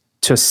into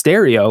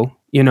stereo,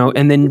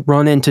 and then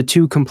run into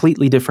 2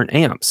 completely different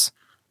amps.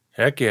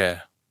 Heck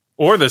yeah.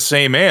 Or the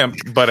same amp,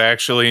 but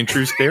actually in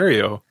true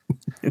stereo.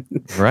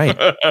 Right.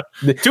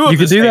 You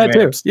could do that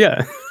amps. Too.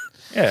 Yeah.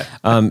 Yeah.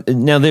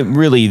 Now,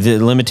 the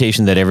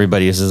limitation that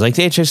everybody is like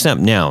the HX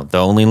Stomp. Now, the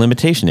only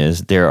limitation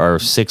is there are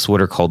 6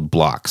 what are called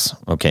blocks.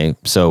 Okay.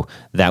 So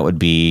that would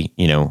be,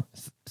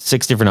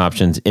 6 different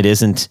options. It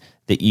isn't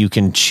that you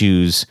can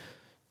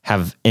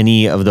have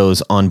any of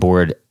those on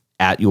board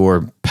at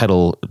your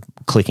pedal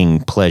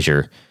clicking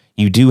pleasure.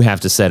 You do have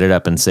to set it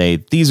up and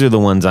say, these are the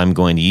ones I'm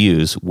going to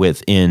use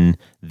within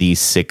these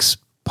 6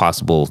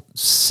 possible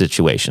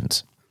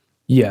situations.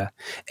 Yeah.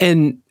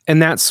 And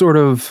that's sort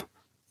of,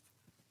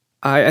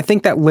 I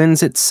think that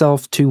lends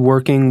itself to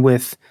working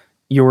with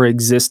your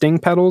existing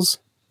pedals,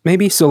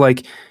 maybe. So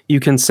like you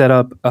can set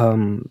up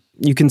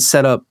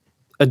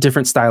a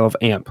different style of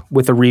amp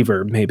with a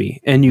reverb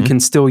maybe, and you can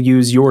still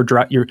use your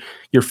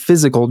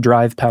physical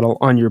drive pedal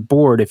on your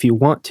board if you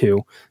want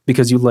to,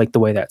 because you like the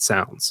way that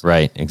sounds.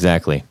 Right,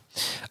 exactly.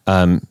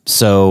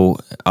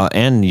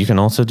 And you can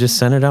also just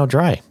send it out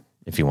dry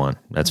if you want.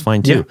 That's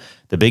fine too. Yeah.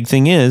 The big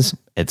thing is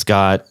it's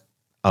got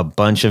a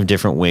bunch of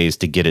different ways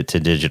to get it to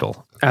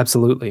digital.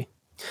 Absolutely.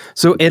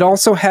 So it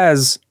also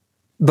has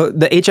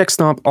the HX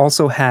Stomp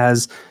also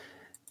has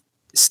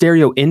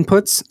stereo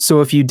inputs.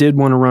 So if you did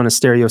want to run a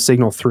stereo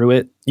signal through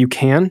it, you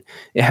can.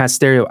 It has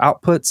stereo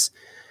outputs.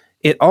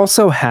 It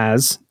also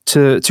has,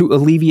 to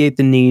alleviate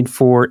the need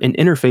for an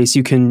interface,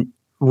 you can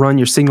run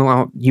your signal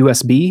out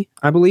USB,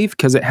 I believe,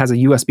 because it has a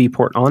USB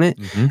port on it.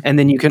 Mm-hmm. And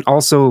then you can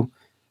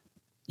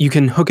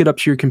hook it up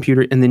to your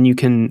computer, and then you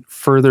can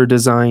further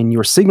design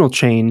your signal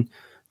chain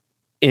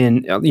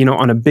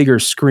on a bigger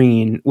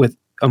screen with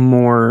a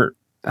more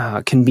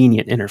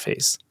convenient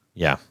interface.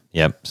 Yeah.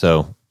 Yep.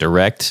 So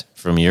direct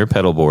from your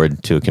pedal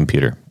board to a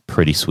computer.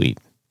 Pretty sweet.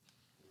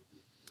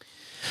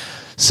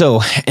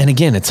 So, and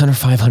again, it's under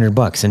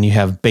 $500 and you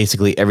have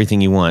basically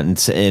everything you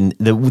want. And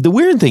the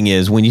weird thing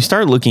is when you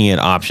start looking at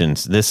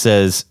options, this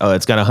says,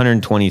 it's got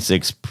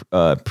 126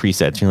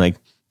 presets. You're like,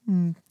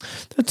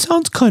 that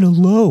sounds kind of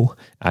low.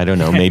 I don't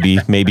know.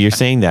 Maybe you're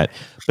saying that.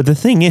 But the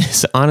thing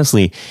is,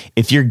 honestly,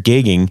 if you're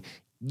gigging,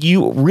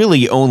 you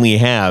really only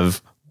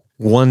have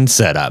one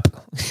setup,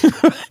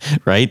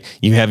 right?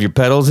 You have your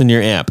pedals and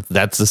your amp.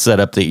 That's the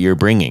setup that you're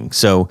bringing.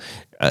 So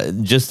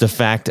just the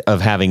fact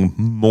of having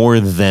more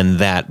than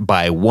that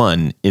by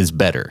one is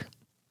better.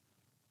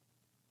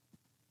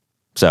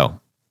 So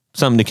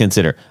something to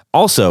consider.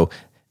 Also,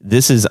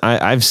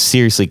 I've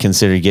seriously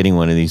considered getting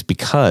one of these,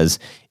 because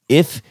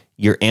if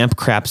your amp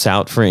craps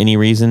out for any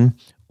reason,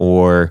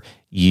 or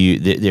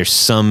there's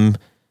some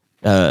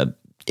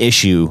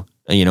issue,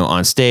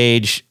 on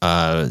stage,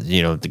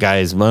 the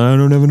guys, I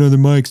don't have another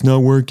mic, it's not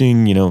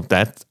working.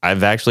 That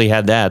I've actually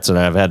had that, so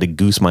I've had to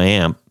goose my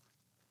amp.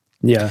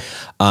 Yeah.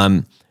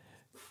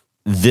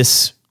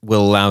 This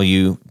will allow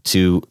you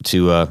to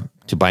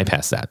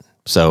bypass that.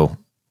 So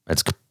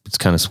it's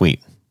kind of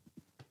sweet.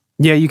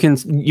 Yeah, you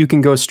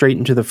can go straight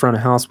into the front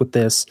of house with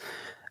this.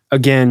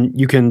 Again,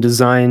 you can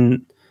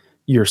design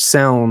your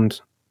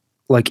sound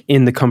like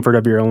in the comfort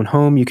of your own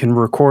home. You can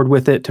record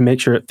with it to make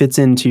sure it fits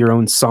into your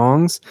own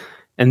songs,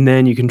 and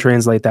then you can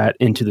translate that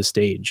into the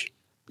stage.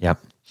 Yep.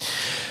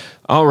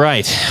 All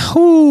right.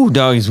 Whoo,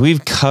 doggies,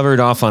 we've covered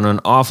off on an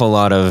awful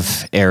lot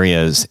of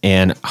areas,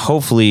 and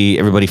hopefully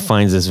everybody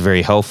finds this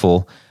very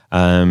helpful.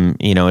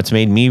 It's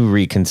made me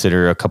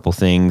reconsider a couple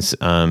things,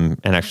 and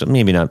actually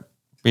maybe not,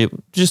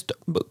 just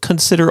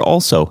consider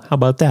also. How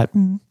about that?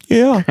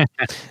 Yeah.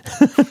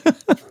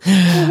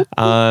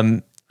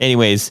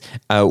 Anyways,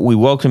 we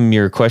welcome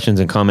your questions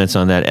and comments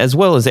on that, as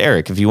well as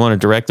Eric. If you want to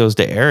direct those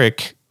to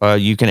Eric,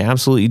 you can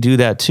absolutely do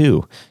that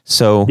too.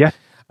 So yeah.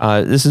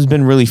 This has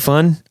been really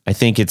fun. I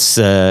think it's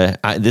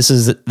this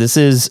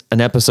is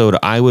an episode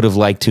I would have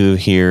liked to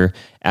hear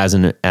as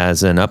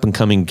an up and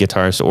coming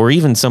guitarist, or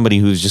even somebody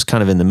who's just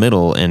kind of in the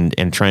middle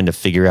and trying to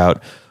figure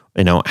out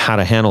how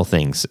to handle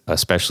things,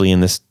 especially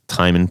in this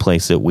time and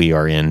place that we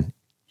are in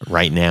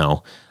right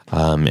now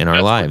in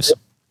our lives.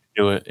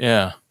 Do it,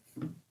 yeah.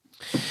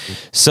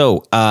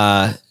 So,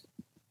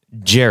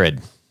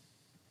 Jared.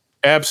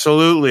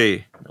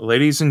 Absolutely.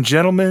 Ladies and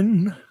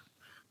gentlemen,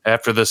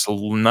 after this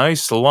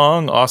nice,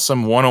 long,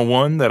 awesome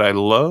 101 that I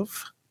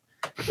love,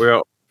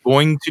 we're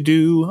going to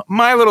do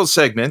my little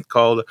segment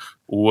called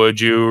Would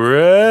You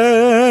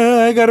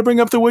Rather? I got to bring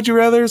up the Would You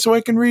Rather so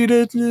I can read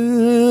it.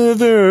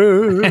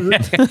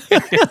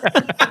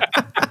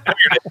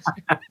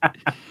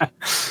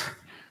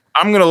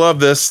 I'm going to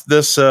love this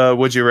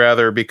Would You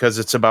Rather, because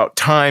it's about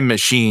time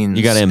machines.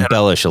 You got to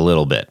embellish a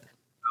little bit.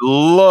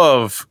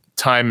 Love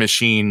time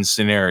machine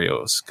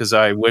scenarios, because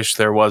I wish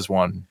there was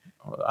one.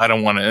 I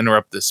don't want to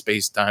interrupt the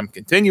space-time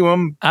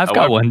continuum. I've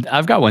got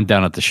one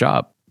down at the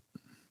shop.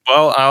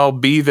 Well, I'll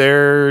be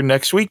there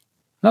next week.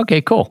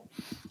 Okay, cool.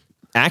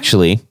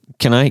 Actually,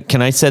 can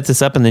I set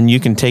this up and then you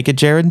can take it,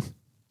 Jared?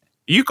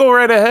 You go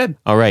right ahead.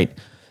 All right.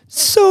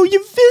 So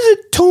you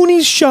visit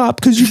Tony's shop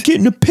because you're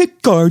getting a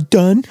pick guard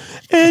done,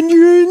 and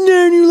you're in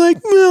there and you're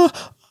like,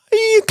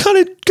 you kind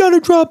of got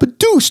to drop a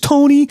deuce,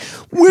 Tony.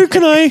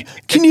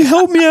 Can you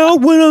help me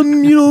out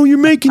when you're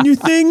making your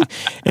thing?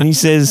 And he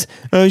says,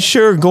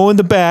 Sure, go in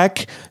the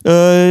back,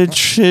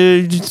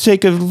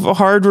 take a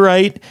hard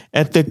right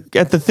at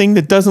the thing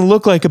that doesn't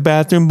look like a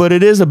bathroom, but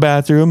it is a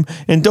bathroom,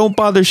 and don't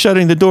bother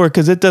shutting the door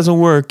because it doesn't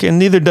work, and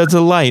neither does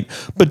the light.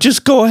 But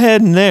just go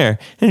ahead in there.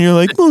 And you're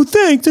like, oh,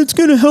 thanks, that's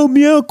going to help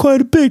me out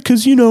quite a bit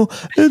because,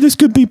 this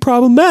could be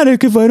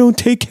problematic if I don't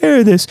take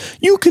care of this.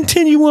 You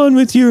continue on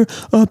with your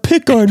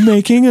pickguard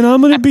making, and I'm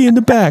going to be in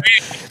the back.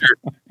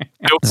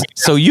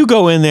 So you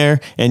go in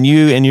there and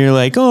you're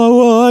like, oh,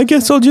 well, I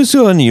guess I'll just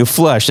go, and you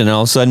flush, and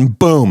all of a sudden,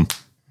 boom.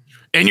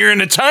 And you're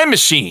in a time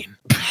machine.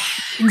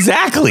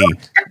 Exactly.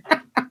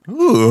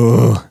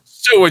 Ooh.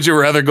 So would you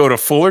rather go to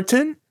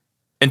Fullerton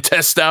and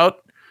test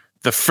out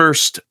the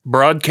first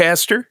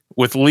broadcaster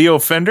with Leo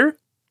Fender?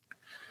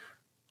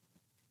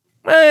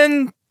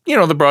 And,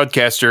 the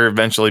broadcaster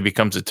eventually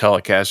becomes a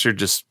Telecaster,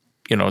 just,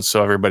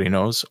 so everybody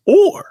knows.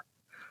 Or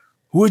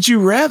would you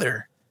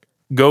rather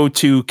go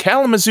to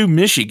Kalamazoo,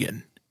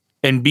 Michigan,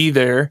 and be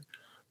there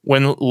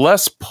when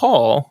Les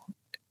Paul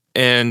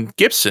and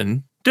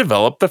Gibson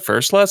developed the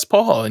first Les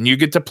Paul, and you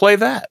get to play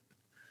that?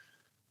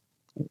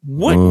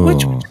 Which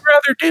would you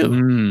rather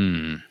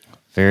do?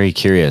 Very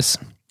curious.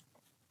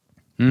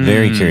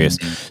 Very curious.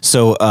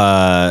 So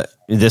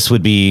this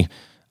would be,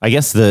 I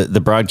guess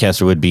the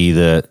broadcaster would be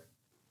the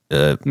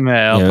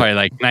probably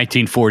like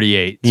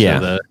 1948.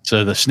 Yeah.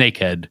 So the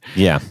Snakehead.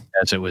 Yeah.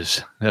 As it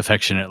was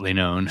affectionately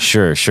known.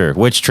 Sure.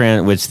 Which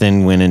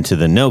then went into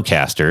the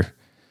Nocaster.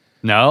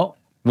 No,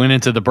 went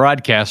into the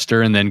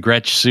broadcaster, and then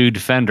Gretsch sued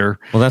Fender.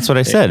 Well, that's what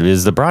I said. It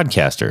is the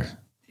broadcaster.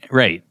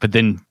 Right. But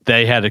then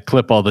they had to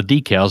clip all the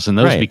decals, and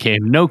those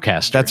became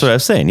Nocasters. That's what I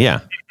was saying.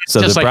 Yeah.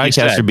 So Just the like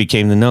broadcaster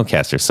became the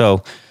Nocaster.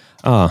 So,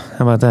 how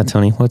about that,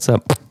 Tony? What's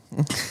up?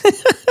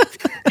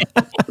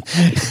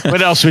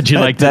 What else would you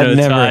like to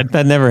know, Todd?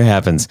 That never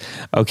happens.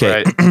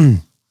 Okay. Right.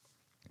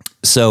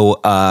 So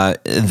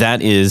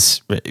that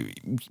is,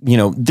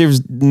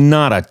 there's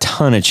not a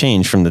ton of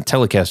change from the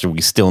Telecaster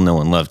we still know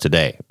and love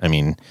today. I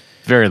mean,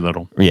 very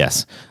little.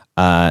 Yes.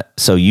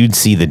 So you'd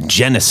see the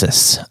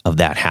genesis of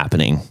that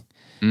happening,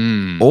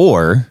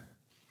 or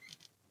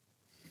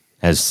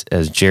as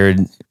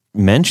Jared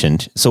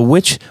mentioned. So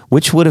which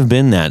would have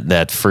been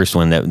that first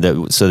one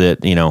that so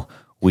that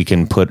we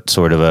can put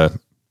sort of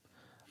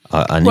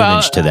an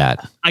image to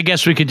that. I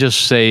guess we could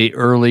just say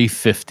early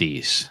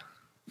 50s.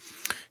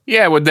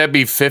 Yeah, would that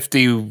be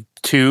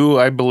 52?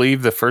 I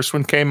believe the first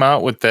one came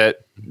out with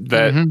that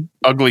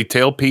ugly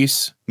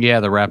tailpiece.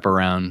 Yeah, the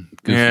wraparound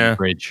goofy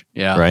bridge.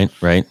 Yeah,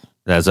 right.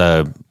 That's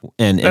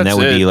and that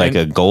would be like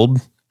a gold.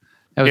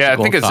 Yeah, I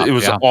think it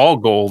was all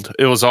gold.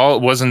 It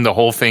wasn't the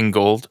whole thing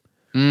gold.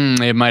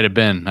 It might have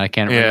been. I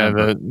can't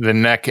remember. Yeah, the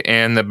neck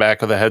and the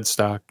back of the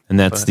headstock. And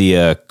that's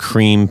the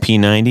cream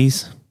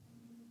P90s.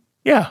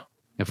 Yeah.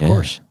 Of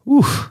course.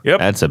 Oof. Yep.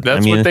 That's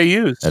what they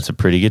use. That's a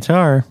pretty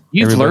guitar.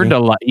 You've learned a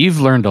lot.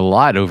 You've learned a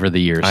lot over the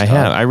years. I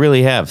have. I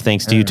really have.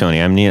 Thanks to you, Tony.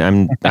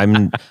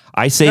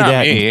 I say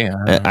that. Me.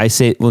 I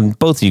say, well,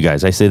 both of you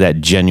guys. I say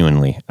that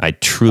genuinely. I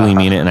truly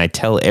mean it, and I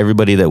tell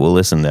everybody that will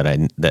listen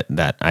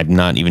that I'm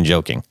not even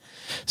joking.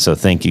 So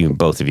thank you,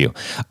 both of you.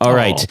 All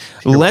right,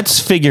 let's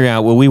figure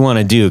out what we want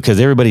to do because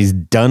everybody's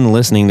done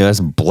listening to us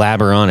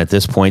blabber on at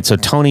this point. So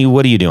Tony,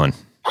 what are you doing?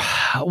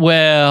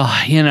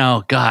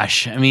 Well,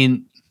 gosh, I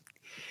mean,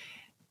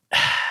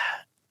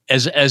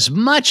 as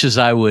much as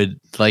I would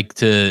like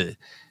to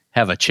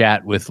have a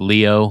chat with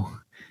Leo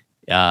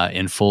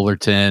in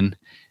Fullerton,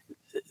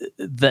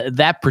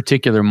 that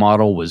particular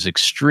model was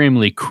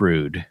extremely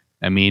crude.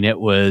 I mean, it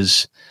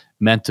was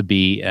meant to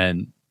be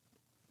an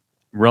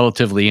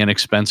relatively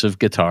inexpensive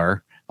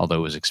guitar, although it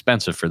was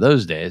expensive for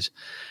those days.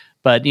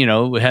 But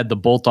it had the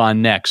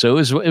bolt-on neck, so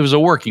it was a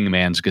working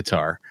man's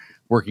guitar,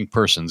 working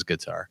person's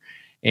guitar,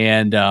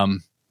 and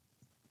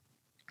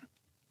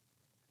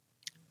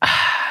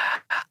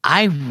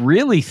I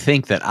really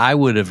think that I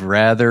would have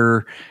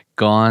rather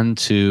gone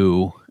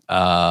to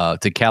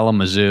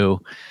Kalamazoo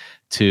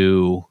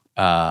to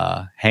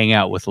hang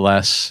out with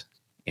Les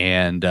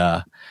and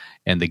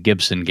the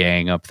Gibson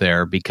gang up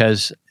there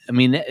because I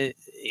mean,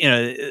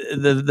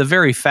 the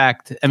very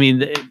fact. I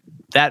mean,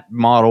 that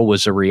model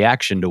was a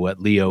reaction to what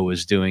Leo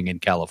was doing in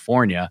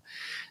California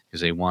because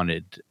they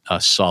wanted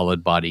a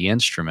solid body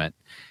instrument,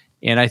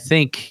 and I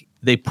think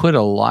they put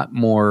a lot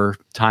more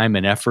time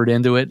and effort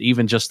into it,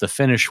 even just the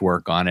finish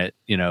work on it,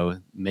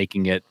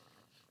 making it,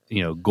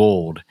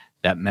 gold.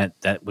 That meant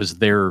that was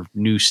their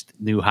new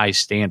high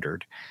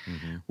standard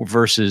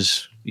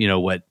versus,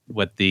 what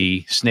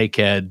the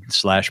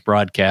Snakehead /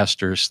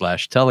 broadcaster /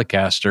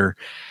 Telecaster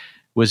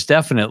was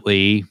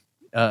definitely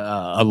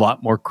a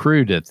lot more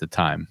crude at the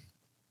time.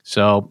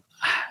 So,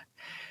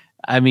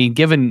 I mean,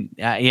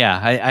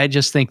 I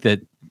just think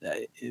that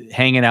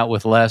hanging out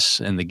with Les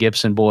and the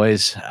Gibson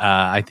boys,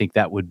 I think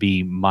that would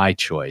be my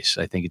choice.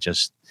 I think it'd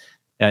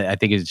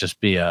just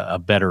be a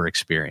better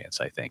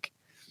experience. I think.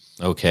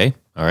 Okay.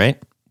 All right.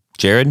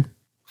 Jared?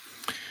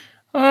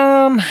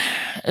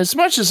 As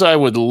much as I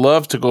would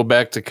love to go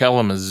back to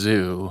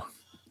Kalamazoo,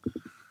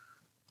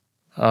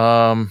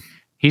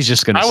 He's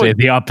just going to I say would-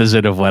 the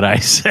opposite of what I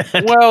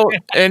said. Well,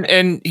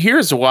 and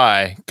here's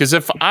why. Because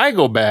if I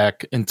go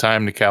back in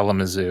time to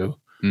Kalamazoo,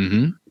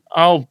 Mm-hmm.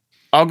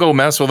 I'll go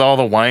mess with all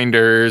the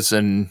winders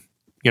and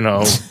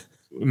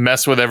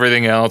mess with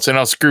everything else, and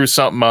I'll screw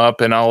something up,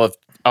 and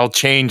I'll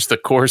change the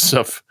course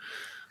of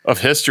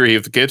history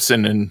of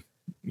Gibson, and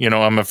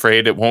I'm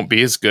afraid it won't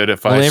be as good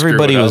if I. Well, screw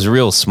everybody it up. was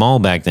real small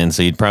back then,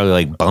 so you'd probably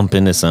like bump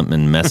into something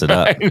and mess it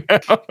up.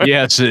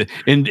 Yes,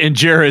 in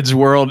Jared's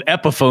world,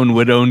 Epiphone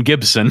would own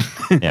Gibson.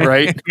 Yeah.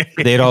 Right,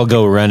 They'd all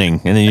go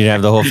running, and then you'd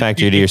have the whole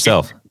factory to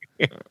yourself.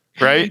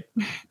 right.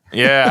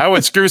 Yeah, I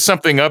would screw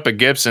something up at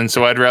Gibson,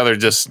 so I'd rather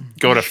just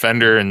go to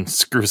Fender and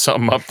screw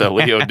something up that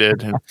Leo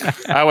did. And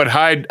I would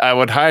hide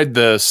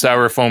the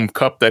styrofoam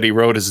cup that he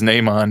wrote his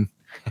name on,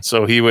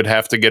 so he would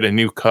have to get a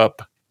new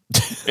cup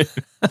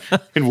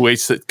and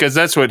waste it, because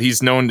that's what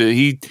he's known to.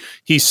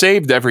 He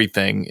saved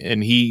everything,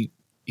 and he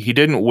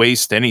didn't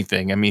waste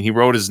anything. I mean, he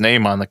wrote his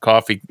name on the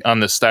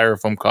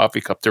styrofoam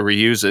coffee cup to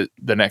reuse it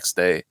the next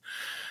day.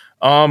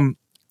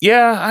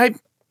 Yeah,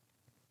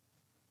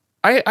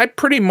 I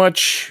pretty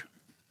much.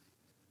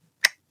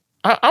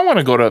 I want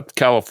to go to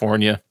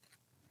California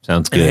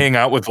Sounds and good. hang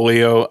out with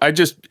Leo.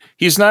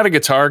 He's not a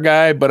guitar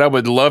guy, but I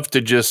would love to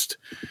just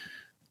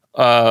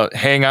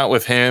hang out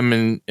with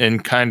him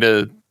and kind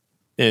of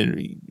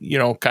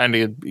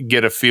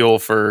get a feel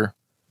for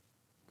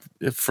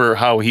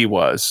how he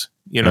was,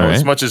 All right.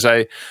 as much as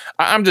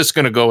I'm just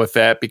going to go with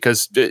that,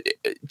 because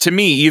to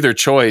me, either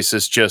choice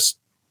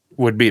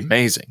would be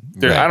amazing.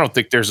 Right. I don't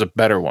think there's a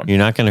better one. You're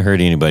not going to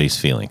hurt anybody's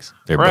feelings.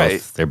 They're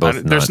both.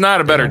 There's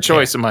not a better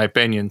choice in my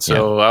opinion.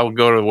 So I'll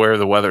go to where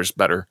the weather's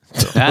better.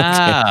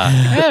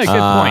 Yeah, good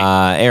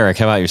point. Eric,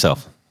 how about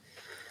yourself?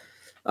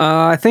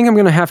 I think I'm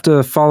going to have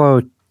to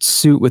follow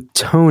suit with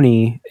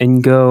Tony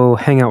and go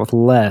hang out with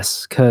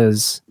Les,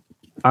 because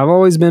I've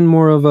always been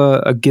more of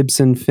a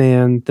Gibson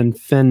fan than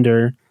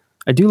Fender.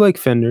 I do like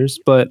Fenders,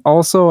 but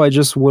also I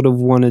just would have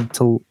wanted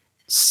to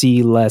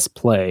see Les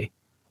play.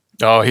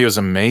 Oh, he was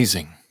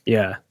amazing.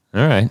 Yeah.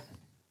 All right.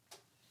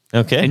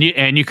 Okay.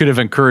 And you could have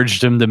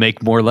encouraged him to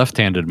make more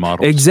left-handed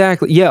models.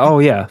 Exactly. Yeah. Oh,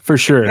 yeah. For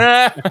sure.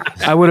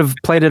 I would have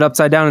played it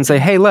upside down and say,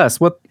 "Hey, Les,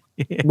 what's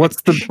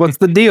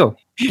the deal?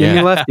 Give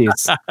me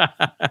lefties."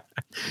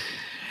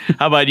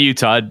 How about you,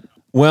 Todd?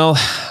 Well,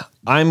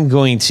 I'm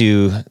going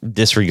to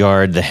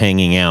disregard the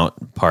hanging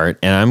out part,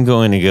 and I'm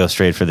going to go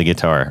straight for the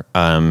guitar.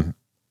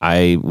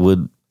 I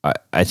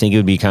think it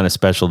would be kind of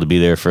special to be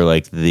there for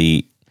like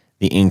the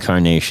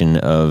incarnation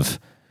of,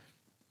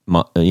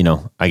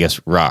 I guess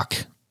rock,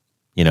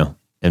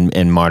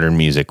 and modern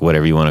music,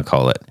 whatever you want to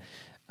call it.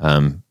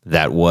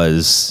 That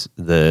was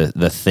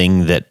the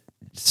thing that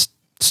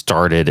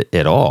started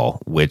it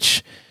all,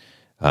 which,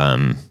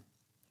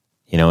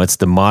 it's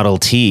the Model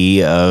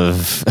T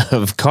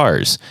of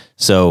cars.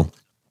 So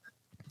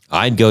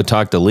I'd go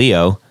talk to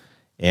Leo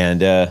and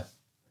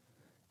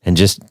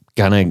just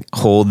kind of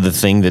hold the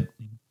thing that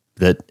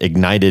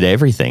ignited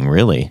everything,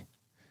 really.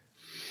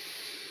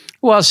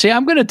 Well, see,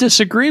 I'm going to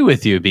disagree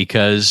with you,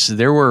 because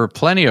there were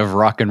plenty of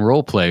rock and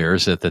roll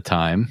players at the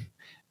time,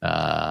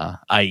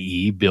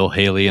 i.e. Bill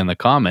Haley and the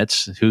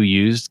Comets, who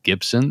used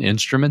Gibson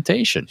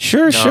instrumentation.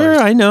 Sure,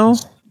 I know.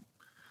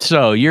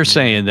 So you're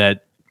saying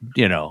that,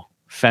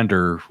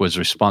 Fender was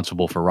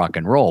responsible for rock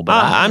and roll, but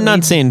I'm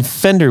not saying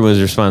Fender was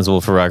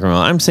responsible for rock and roll.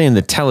 I'm saying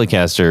the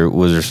Telecaster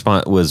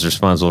was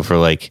responsible for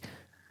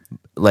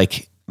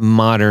like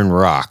modern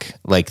rock.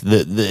 Like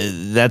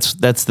that's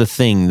the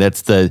thing.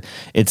 It's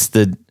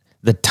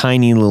the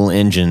tiny little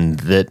engine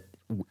that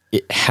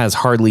it has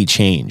hardly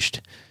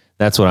changed.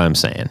 That's what I'm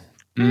saying.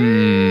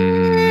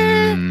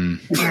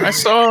 I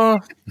saw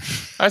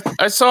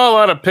a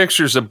lot of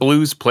pictures of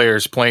blues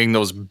players playing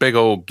those big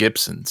old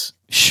Gibsons.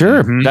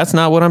 Sure, that's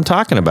not what I'm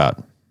talking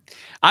about.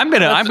 I'm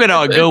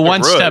gonna go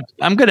one step.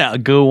 I'm gonna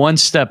go one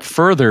step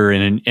further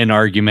in an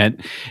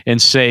argument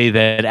and say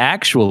that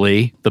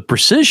actually the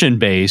precision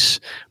bass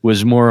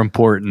was more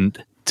important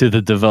to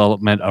the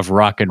development of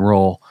rock and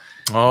roll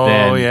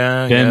than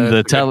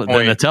the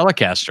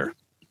Telecaster.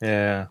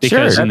 Yeah,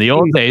 because Sure. in the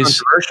old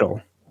days,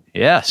 Controversial.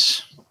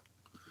 yes.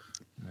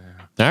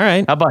 All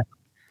right, How about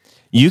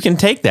you can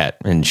take that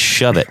and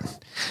shove it.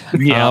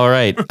 yeah? All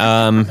right.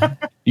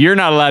 You're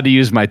not allowed to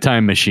use my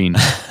time machine.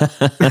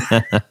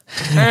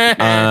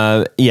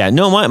 My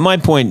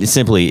point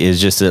simply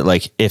is just that,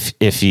 like,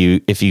 if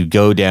you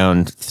go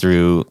down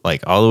through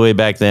like all the way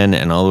back then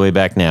and all the way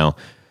back now,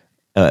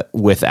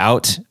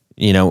 without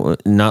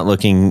not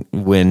looking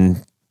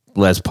when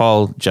Les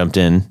Paul jumped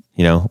in,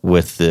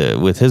 with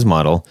his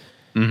model,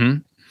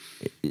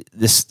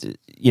 this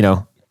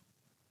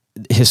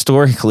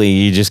historically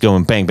you just go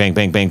and bang bang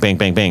bang bang bang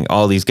bang bang.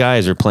 All these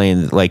guys are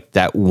playing like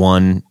that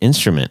one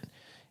instrument,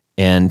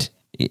 and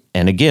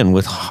again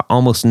with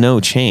almost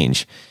no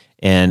change.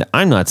 And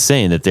I'm not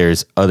saying that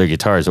there's other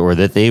guitars or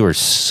that they were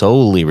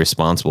solely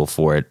responsible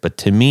for it, but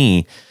to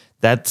me,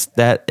 that's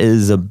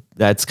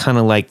kind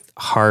of like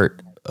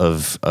heart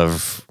of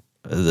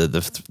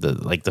the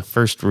like the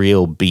first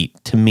real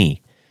beat to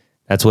me.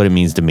 That's what it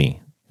means to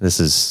me. This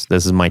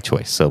is my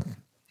choice. So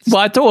Well,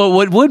 I thought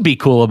what would be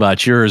cool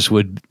about yours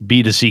would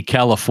be to see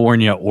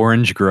California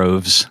orange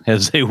groves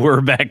as they were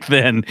back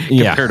then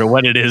compared to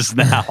what it is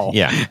now.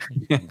 Yeah.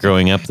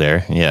 Growing up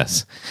there.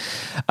 Yes.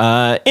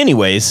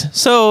 Anyways,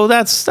 so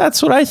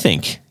that's what I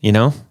think,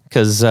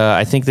 because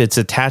I think that it's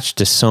attached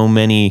to so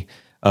many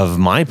of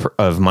my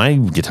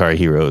guitar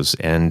heroes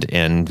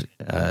and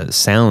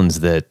sounds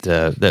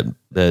that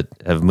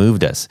have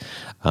moved us.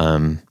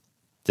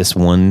 This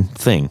one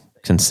thing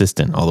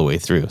consistent all the way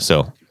through.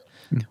 So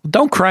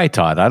don't cry,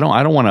 Todd. I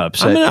don't want to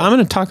upset. I'm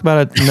going to talk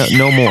about it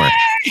no more.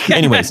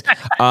 Anyways,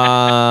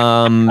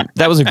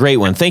 that was a great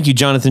one. Thank you,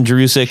 Jonathan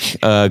Jerusik,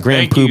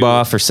 Grand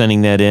Poobah, for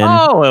sending that in.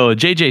 Oh,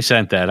 JJ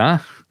sent that, huh?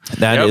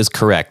 That is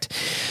correct.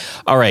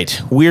 All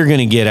right, we're going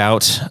to get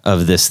out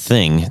of this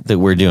thing that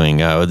we're doing.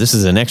 This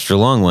is an extra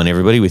long one,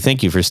 everybody. We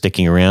thank you for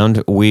sticking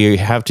around. We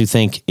have to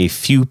thank a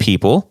few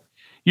people.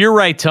 You're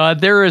right,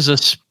 Todd. There is a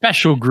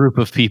special group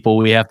of people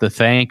we have to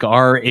thank,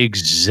 our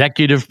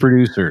executive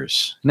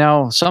producers.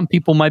 Now, some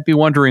people might be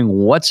wondering,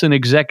 what's an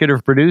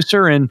executive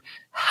producer and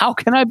how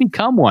can I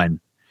become one?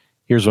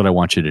 Here's what I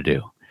want you to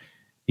do.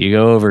 You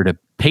go over to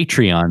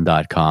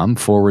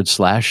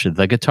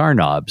patreon.com/The Guitar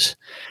Knobs,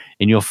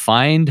 and you'll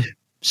find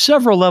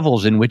several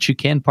levels in which you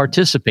can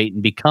participate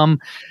and become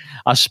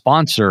a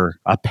sponsor,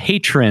 a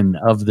patron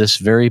of this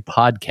very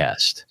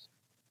podcast.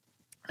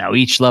 Now,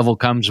 each level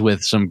comes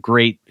with some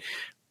great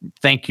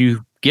thank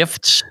you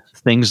gifts,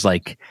 things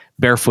like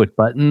barefoot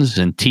buttons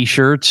and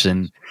t-shirts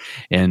and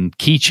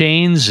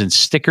keychains and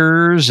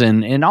stickers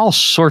and all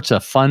sorts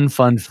of fun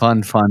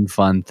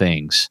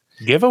things.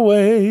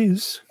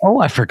 Giveaways.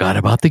 Oh, I forgot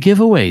about the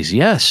giveaways.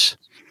 Yes.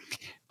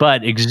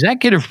 But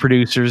executive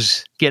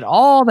producers get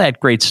all that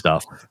great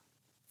stuff.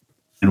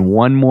 And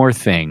one more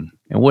thing.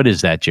 And what is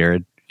that,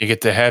 Jared? You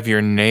get to have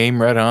your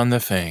name read on the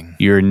thing.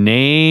 Your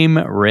name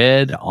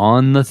read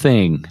on the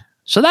thing.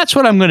 So that's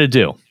what I'm going to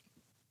do.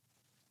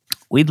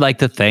 We'd like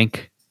to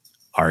thank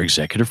our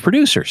executive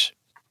producers.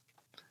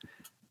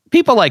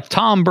 People like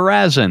Tom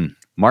Barazin,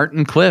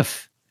 Martin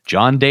Cliff,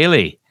 John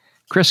Daly,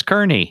 Chris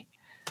Kearney,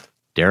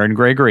 Darren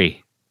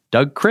Gregory,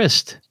 Doug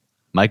Christ,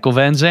 Michael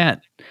Van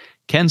Zant,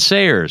 Ken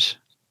Sayers,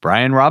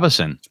 Brian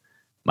Robison,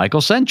 Michael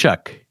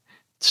Senchuk,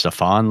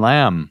 Stefan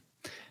Lamb,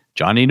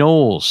 Johnny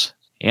Knowles,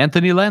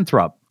 Anthony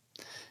Lathrop,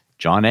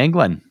 John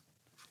Anglin,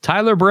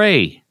 Tyler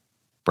Bray,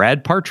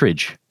 Brad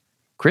Partridge,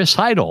 Chris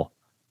Heidel,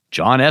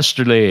 John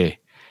Esterly,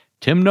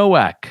 Tim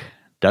Nowak,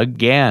 Doug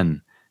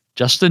Gann,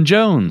 Justin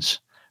Jones,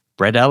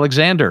 Brett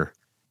Alexander,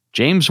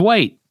 James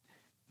White,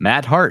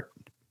 Matt Hart,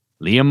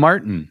 Liam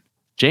Martin,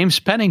 James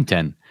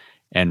Pennington,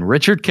 and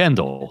Richard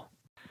Kendall.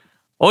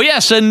 Oh,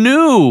 yes, a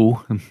new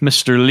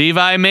Mr.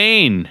 Levi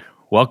Main.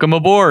 Welcome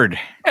aboard.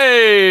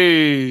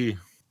 Hey!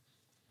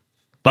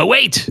 But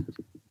wait,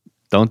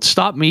 don't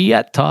stop me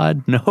yet,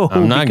 Todd. No,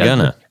 I'm not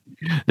gonna.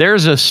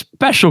 There's a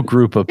special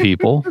group of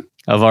people,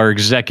 of our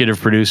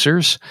executive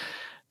producers.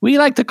 We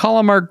like to call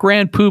them our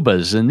Grand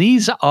Poobahs, and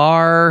these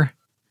are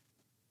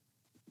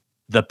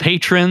the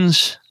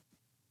patrons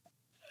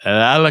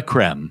a la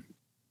creme.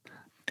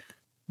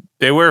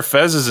 They wear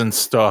fezzes and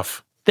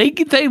stuff. They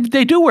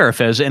do wear a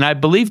fez, and I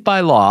believe by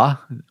law,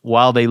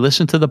 while they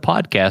listen to the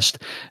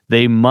podcast,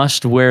 they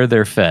must wear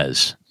their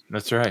fez.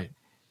 That's right.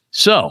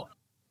 So,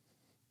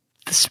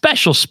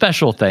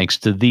 special thanks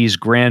to these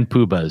Grand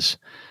Poobahs.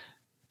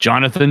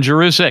 Jonathan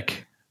Jerusik,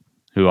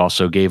 who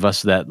also gave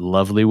us that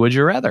lovely Would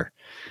You Rather.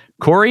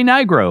 Corey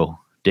Nigro,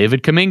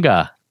 David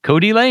Kaminga,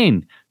 Cody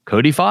Lane,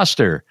 Cody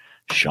Foster,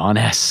 Sean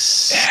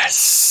S.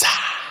 Yes.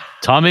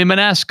 Tommy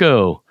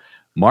Manasco,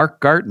 Mark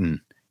Garton,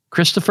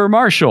 Christopher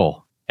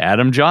Marshall,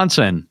 Adam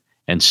Johnson,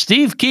 and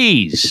Steve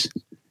Keys.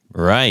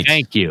 Right.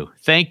 Thank you.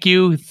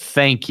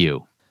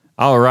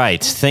 All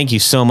right. Thank you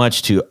so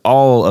much to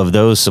all of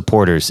those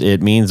supporters.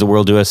 It means the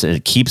world to us.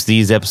 It keeps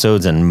these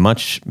episodes and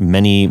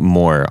many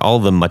more. All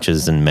the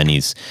muches and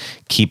manys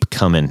keep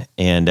coming.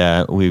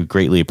 And we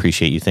greatly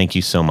appreciate you. Thank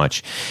you so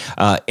much.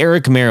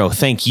 Eric Merrow,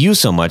 thank you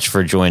so much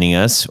for joining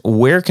us.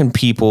 Where can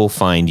people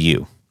find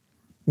you?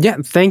 Yeah,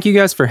 thank you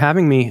guys for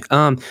having me.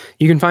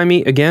 You can find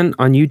me again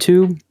on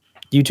YouTube,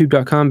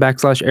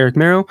 youtube.com/Eric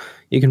Merrow.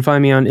 You can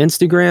find me on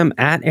Instagram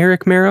at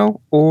Eric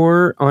Merrow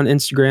or on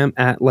Instagram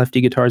at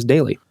Lefty Guitars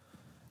Daily.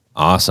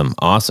 Awesome.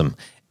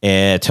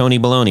 Tony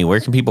Baloney, where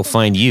can people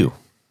find you?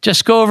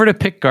 Just go over to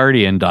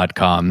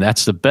pickguardian.com.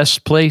 That's the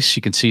best place.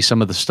 You can see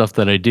some of the stuff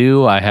that I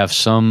do. I have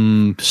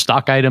some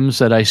stock items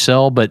that I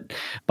sell, but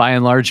by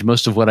and large,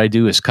 most of what I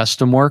do is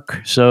custom work.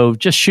 So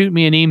just shoot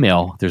me an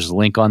email. There's a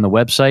link on the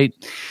website.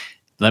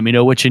 Let me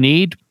know what you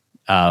need.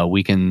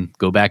 We can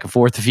go back and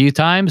forth a few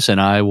times,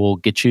 and I will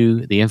get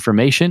you the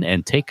information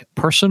and take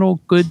personal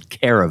good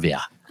care of you.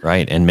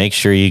 Right. And make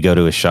sure you go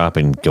to a shop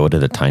and go to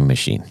the time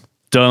machine.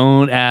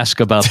 Don't ask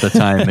about the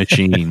time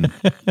machine.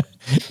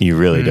 You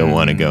really don't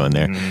want to go in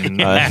there.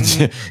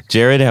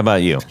 Jared, how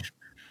about you?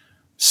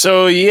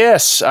 So,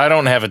 yes, I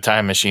don't have a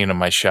time machine in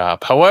my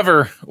shop.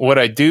 However, what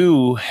I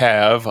do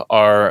have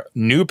are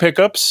new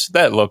pickups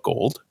that look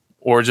old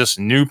or just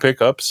new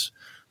pickups.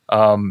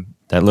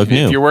 That look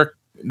new.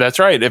 That's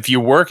right. If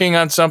you're working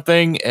on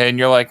something and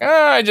you're like,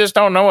 I just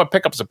don't know what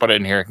pickups to put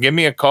in here, give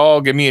me a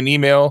call, give me an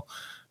email.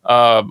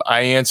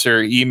 I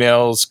answer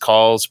emails,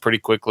 calls pretty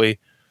quickly.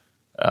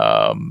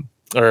 Or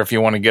if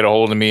you want to get a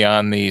hold of me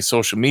on the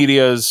social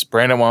medias,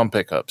 Brandon Wong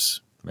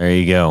Pickups. There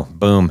you go.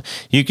 Boom.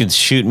 You can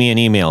shoot me an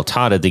email,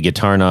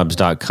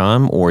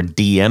 todd@theguitarknobs.com, or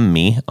DM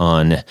me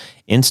on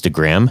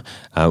Instagram.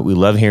 We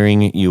love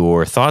hearing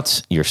your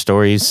thoughts, your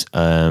stories,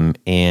 and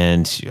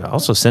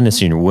also send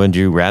us your Would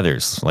You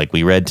Rathers, like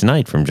we read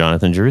tonight from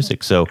Jonathan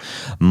Jerusik. So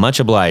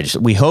much obliged.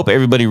 We hope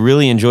everybody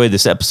really enjoyed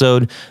this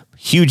episode.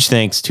 Huge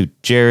thanks to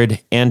Jared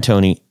and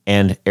Tony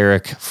and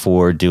Eric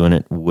for doing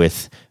it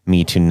with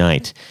me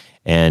tonight.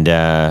 And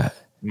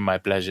my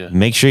pleasure.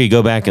 Make sure you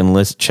go back and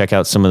check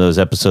out some of those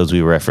episodes we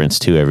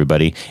referenced to,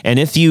 everybody. And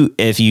if you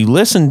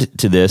listened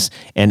to this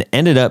and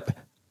ended up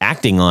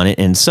acting on it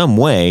in some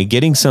way,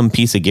 getting some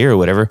piece of gear or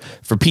whatever,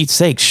 for Pete's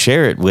sake,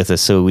 share it with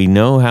us so we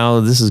know how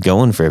this is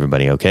going for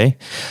everybody, okay?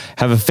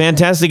 Have a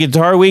fantastic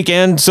guitar week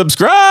and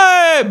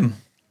subscribe!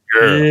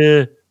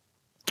 Yeah.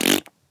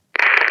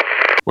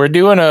 We're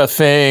doing a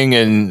thing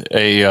in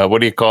a,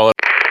 what do you call it?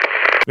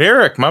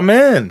 Eric, my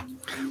man.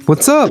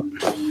 What's up?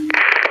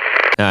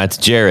 It's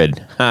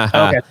Jared.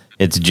 Okay.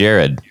 It's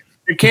Jared.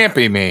 It can't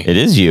be me. It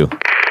is you.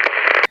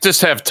 Just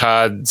have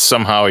Todd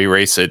somehow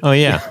erase it. Oh,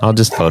 yeah. I'll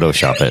just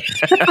Photoshop it.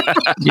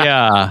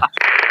 Yeah.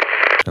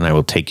 And I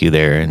will take you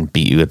there and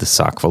beat you with a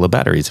sock full of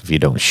batteries if you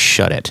don't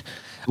shut it.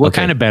 What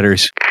kind of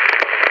betters?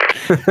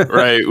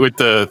 Right, with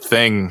the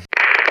thing.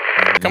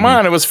 Come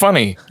on, it was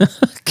funny.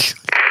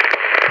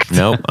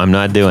 Nope, I'm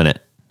not doing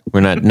it.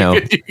 We're not. No,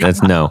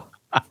 that's no.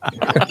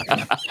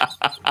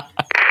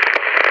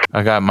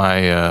 I got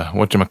my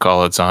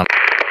whatchamacallits on.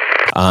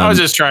 I was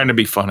just trying to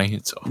be funny.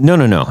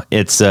 No.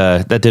 It's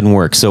that didn't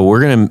work. So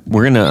we're gonna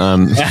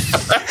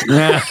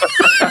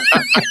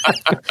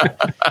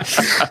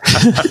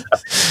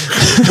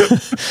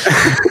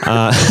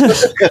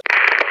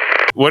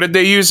what did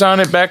they use on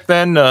it back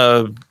then?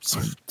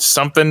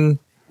 Something.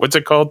 What's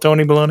it called,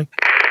 Tony Baloney?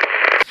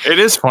 It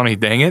is funny,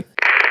 dang it.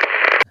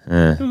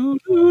 A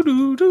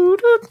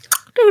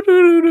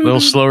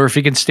little slower if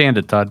you can stand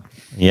it, Todd.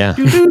 Yeah.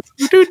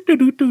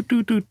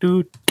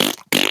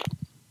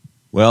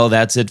 Well,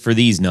 that's it for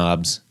these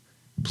knobs.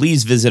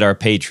 Please visit our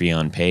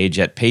Patreon page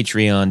at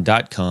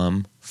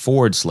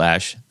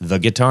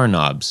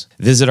patreon.com/theguitarknobs.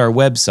 Visit our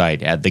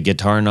website at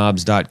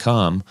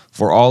theguitarknobs.com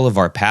for all of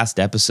our past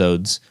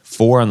episodes,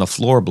 4 on the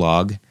Floor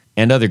blog,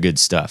 and other good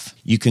stuff.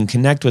 You can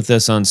connect with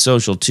us on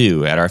social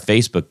too at our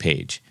Facebook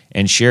page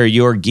and share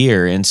your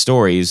gear and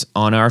stories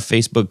on our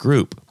Facebook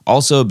group.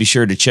 Also, be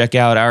sure to check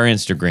out our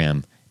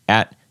Instagram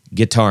at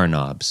Guitar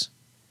Knobs.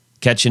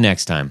 Catch you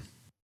next time.